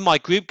if you're in my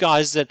group,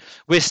 guys, that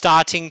we're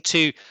starting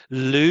to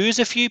lose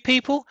a few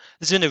people.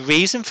 There's been a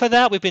reason for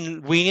that. We've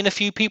been weaning a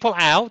few people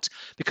out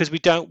because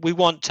we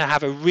want to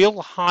have a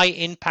real high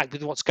impact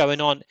with what's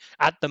going on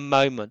at the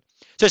moment.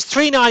 So it's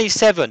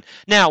 $397.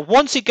 Now,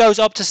 once it goes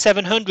up to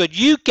 $700,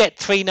 you get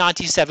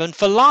 $397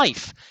 for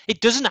life.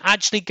 It doesn't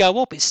actually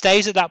go up. It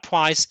stays at that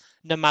price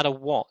no matter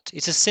what.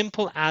 It's as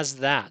simple as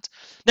that.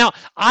 Now,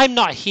 I'm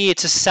not here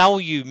to sell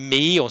you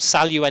me or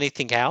sell you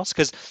anything else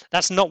because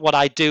that's not what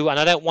I do and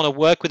I don't want to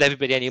work with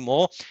everybody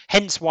anymore.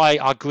 Hence why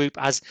our group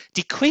has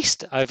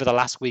decreased over the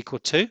last week or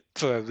two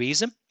for a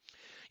reason.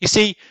 You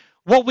see,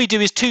 what we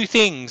do is two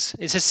things.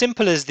 It's as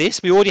simple as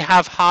this. We already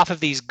have half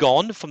of these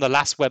gone from the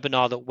last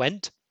webinar that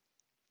went.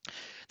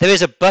 There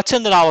is a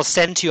button that I'll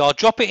send to you. I'll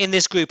drop it in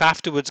this group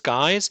afterwards,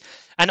 guys.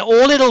 And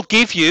all it'll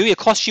give you, it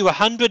costs you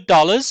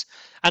 $100.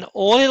 And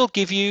all it'll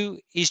give you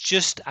is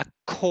just a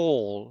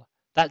call.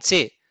 That's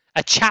it.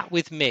 A chat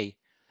with me.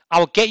 I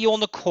will get you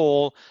on the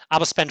call. I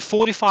will spend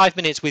 45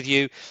 minutes with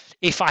you.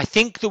 If I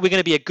think that we're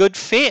going to be a good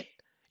fit,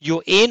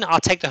 you're in.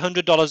 I'll take the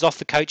 $100 off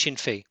the coaching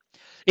fee.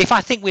 If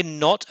I think we're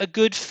not a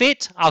good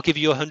fit, I'll give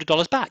you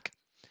 $100 back.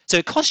 So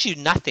it costs you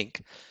nothing.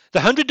 The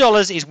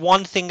 $100 is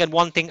one thing and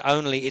one thing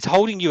only. It's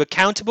holding you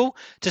accountable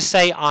to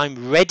say,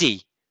 I'm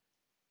ready.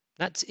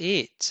 That's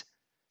it.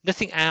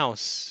 Nothing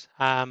else.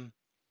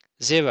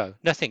 Zero.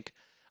 Nothing.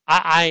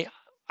 I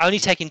only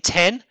taking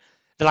 10.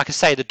 Then, like I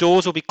say, the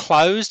doors will be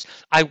closed.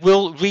 I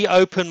will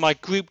reopen my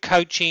group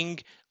coaching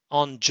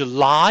on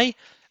July.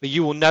 But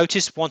you will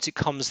notice once it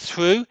comes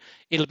through,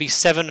 it'll be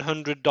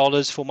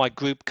 $700 for my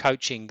group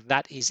coaching.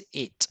 That is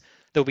it.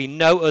 There'll be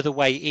no other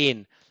way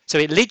in. So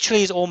it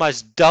literally is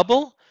almost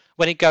double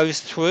when it goes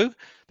through,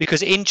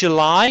 because in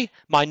July,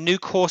 my new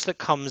course that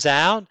comes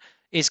out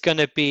is going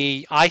to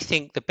be, I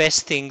think, the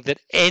best thing that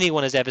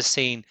anyone has ever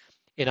seen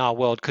in our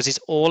world, because it's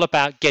all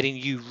about getting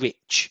you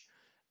rich.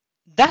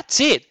 That's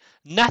it.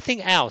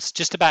 Nothing else.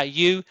 Just about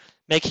you,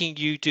 making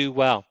you do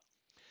well.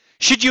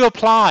 Should you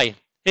apply?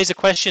 Here's a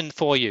question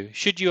for you.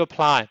 Should you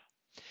apply?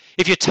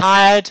 If you're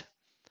tired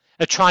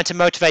of trying to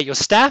motivate your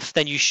staff,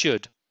 then you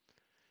should.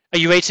 Are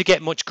you ready to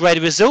get much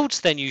greater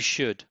results? Then you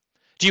should.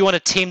 Do you want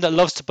a team that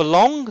loves to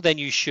belong? Then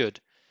you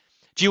should.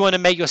 Do you want to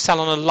make your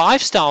salon a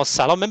lifestyle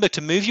salon? Remember, to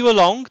move you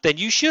along? Then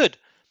you should.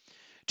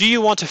 Do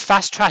you want to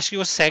fast track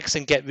your sex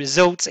and get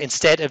results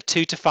instead of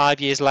 2 to 5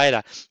 years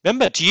later?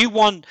 Remember, do you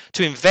want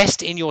to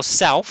invest in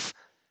yourself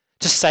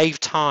to save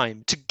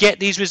time, to get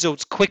these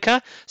results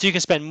quicker so you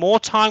can spend more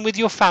time with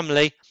your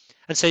family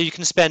and so you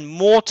can spend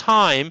more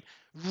time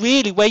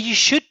really where you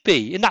should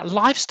be, in that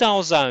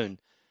lifestyle zone?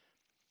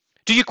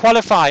 Do you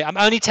qualify? I'm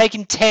only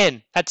taking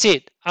 10. That's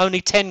it.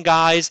 Only 10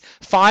 guys.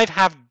 5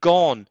 have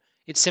gone.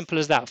 It's simple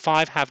as that.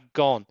 5 have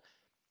gone.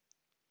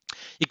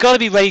 You've got to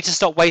be ready to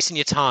stop wasting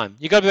your time.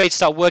 You've got to be ready to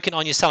start working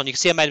on your salon. You can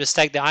see I made a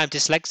mistake there. I am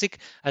dyslexic,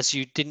 as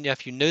you didn't know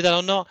if you knew that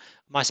or not.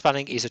 My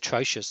spelling is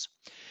atrocious.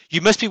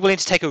 You must be willing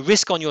to take a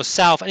risk on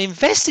yourself and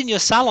invest in your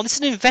salon. This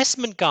is an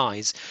investment,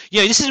 guys.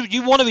 You know,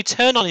 you want a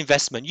return on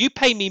investment. You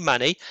pay me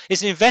money.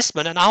 It's an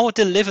investment, and I will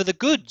deliver the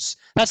goods.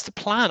 That's the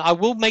plan. I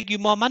will make you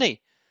more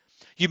money.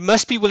 You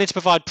must be willing to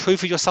provide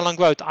proof of your salon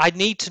growth. I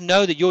need to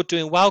know that you're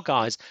doing well,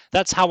 guys.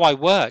 That's how I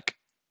work.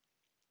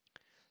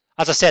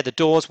 As I said, the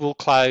doors will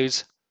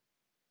close.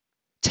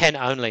 10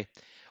 only.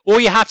 All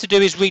you have to do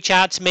is reach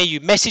out to me. You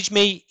message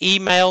me,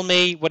 email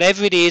me,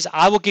 whatever it is.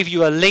 I will give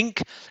you a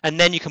link, and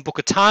then you can book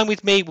a time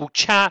with me. We'll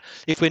chat.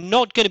 If we're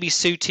not going to be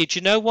suited,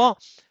 you know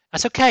what?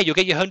 That's okay. You'll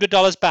get your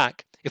 $100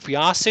 back. If we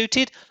are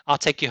suited, I'll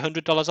take your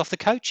 $100 off the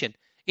coaching.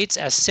 It's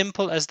as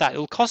simple as that. It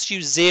will cost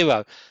you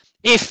zero.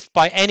 If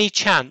by any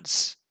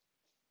chance,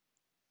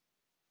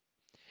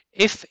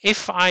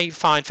 if I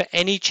find for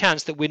any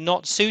chance that we're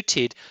not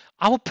suited,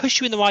 I will push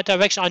you in the right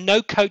direction. I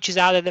know coaches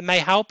out there that may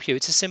help you.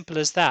 It's as simple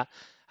as that.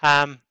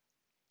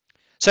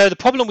 So the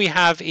problem we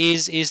have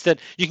is that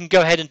you can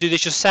go ahead and do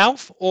this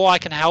yourself, or I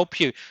can help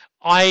you.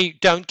 I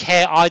don't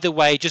care either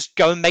way. Just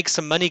go and make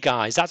some money,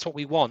 guys. That's what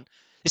we want.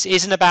 This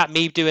isn't about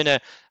me doing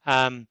a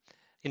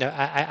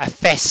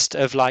fest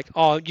of like,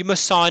 oh, you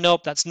must sign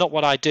up. That's not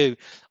what I do.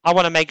 I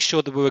want to make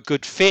sure that we're a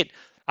good fit.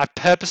 I've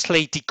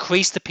purposely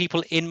decreased the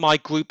people in my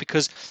group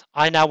because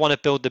I now want to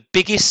build the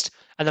biggest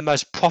and the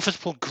most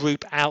profitable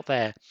group out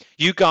there.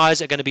 You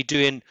guys are going to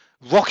be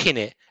rocking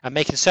it and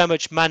making so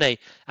much money.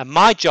 And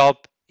my job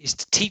is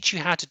to teach you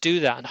how to do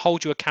that and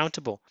hold you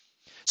accountable.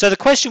 So the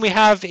question we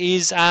have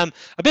is a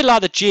bit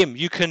like the gym.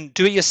 You can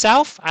do it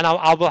yourself, and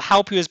I will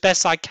help you as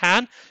best I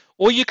can,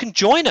 or you can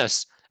join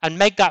us and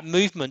make that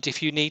movement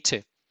if you need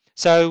to.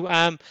 So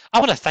I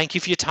want to thank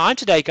you for your time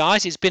today,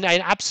 guys. It's been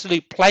an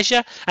absolute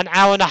pleasure. An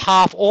hour and a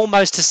half,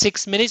 almost to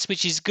 6 minutes,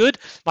 which is good.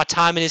 My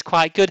timing is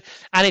quite good.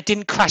 And it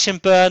didn't crash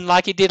and burn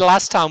like it did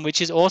last time,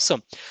 which is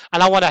awesome.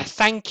 And I want to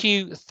thank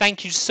you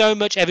so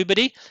much,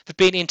 everybody, for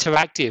being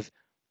interactive.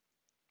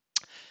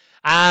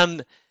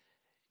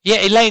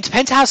 Yeah, Elaine, it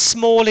depends how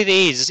small it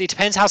is. It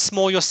depends how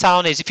small your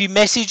salon is. If you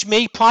message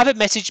me, private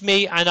message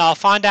me, and I'll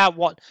find out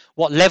what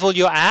level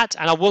you're at,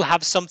 and I will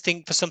have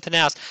something for something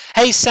else.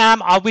 Hey,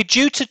 Sam, are we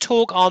due to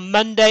talk on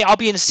Monday? I'll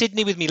be in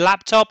Sydney with my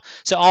laptop,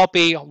 so I'll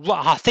be,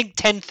 I think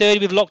 10:30,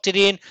 we've locked it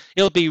in.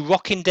 It'll be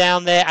rocking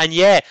down there, and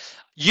yeah,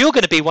 you're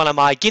going to be one of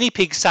my guinea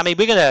pigs, Sammy.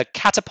 We're going to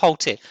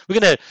catapult it. We're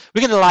going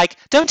to like,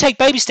 don't take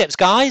baby steps,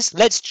 guys.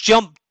 Let's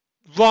jump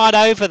right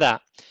over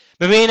that.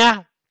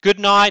 Marina, good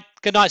night.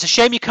 Good night. It's a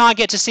shame you can't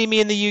get to see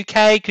me in the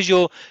UK because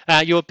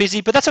you're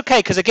busy, but that's okay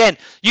because again,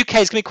 UK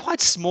is going to be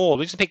quite small.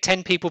 We're just going to pick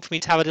 10 people for me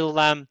to have a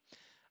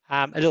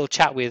little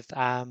chat with.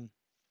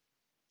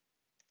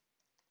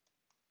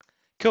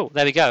 Cool.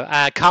 There we go.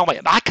 Can't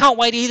wait. I can't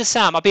wait either,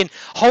 Sam. I've been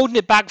holding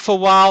it back for a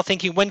while,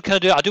 thinking when can I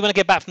do it? I do want to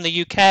get back from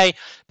the UK,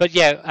 but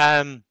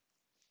yeah.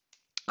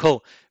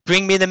 Cool.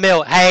 Bring me the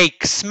mill. Hey,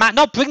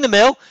 not bring the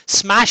mill.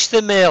 Smash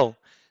the mill.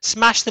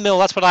 Smash the mill.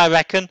 That's what I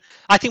reckon.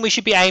 I think we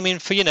should be aiming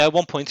for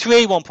 1.3,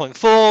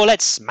 1.4.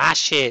 Let's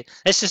smash it.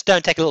 Let's just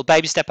don't take a little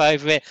baby step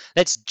over it.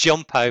 Let's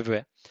jump over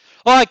it.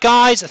 All right,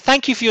 guys.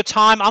 Thank you for your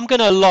time. I'm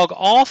going to log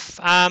off.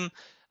 I'm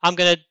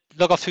going to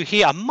log off through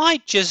here. I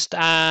might just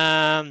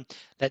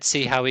let's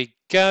see how we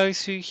go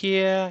through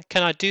here.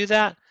 Can I do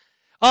that?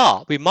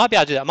 Oh, we might be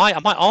able to do that. Am I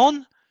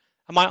on?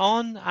 Am I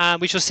on?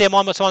 We shall see. I'm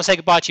on. So I want to say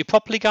goodbye to you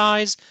properly,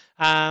 guys.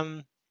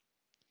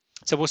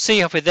 So we'll see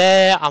if we're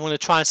there. I'm going to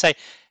try and say,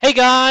 hey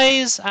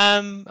guys,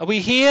 are we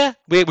here?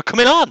 We're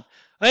coming on.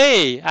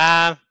 Hey,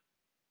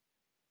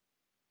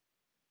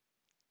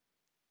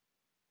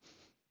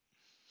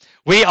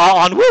 we are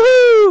on.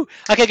 Woohoo!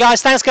 Okay,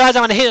 guys, thanks, guys.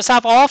 I'm going to hit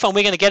ourselves off, and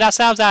we're going to get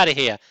ourselves out of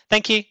here.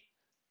 Thank you.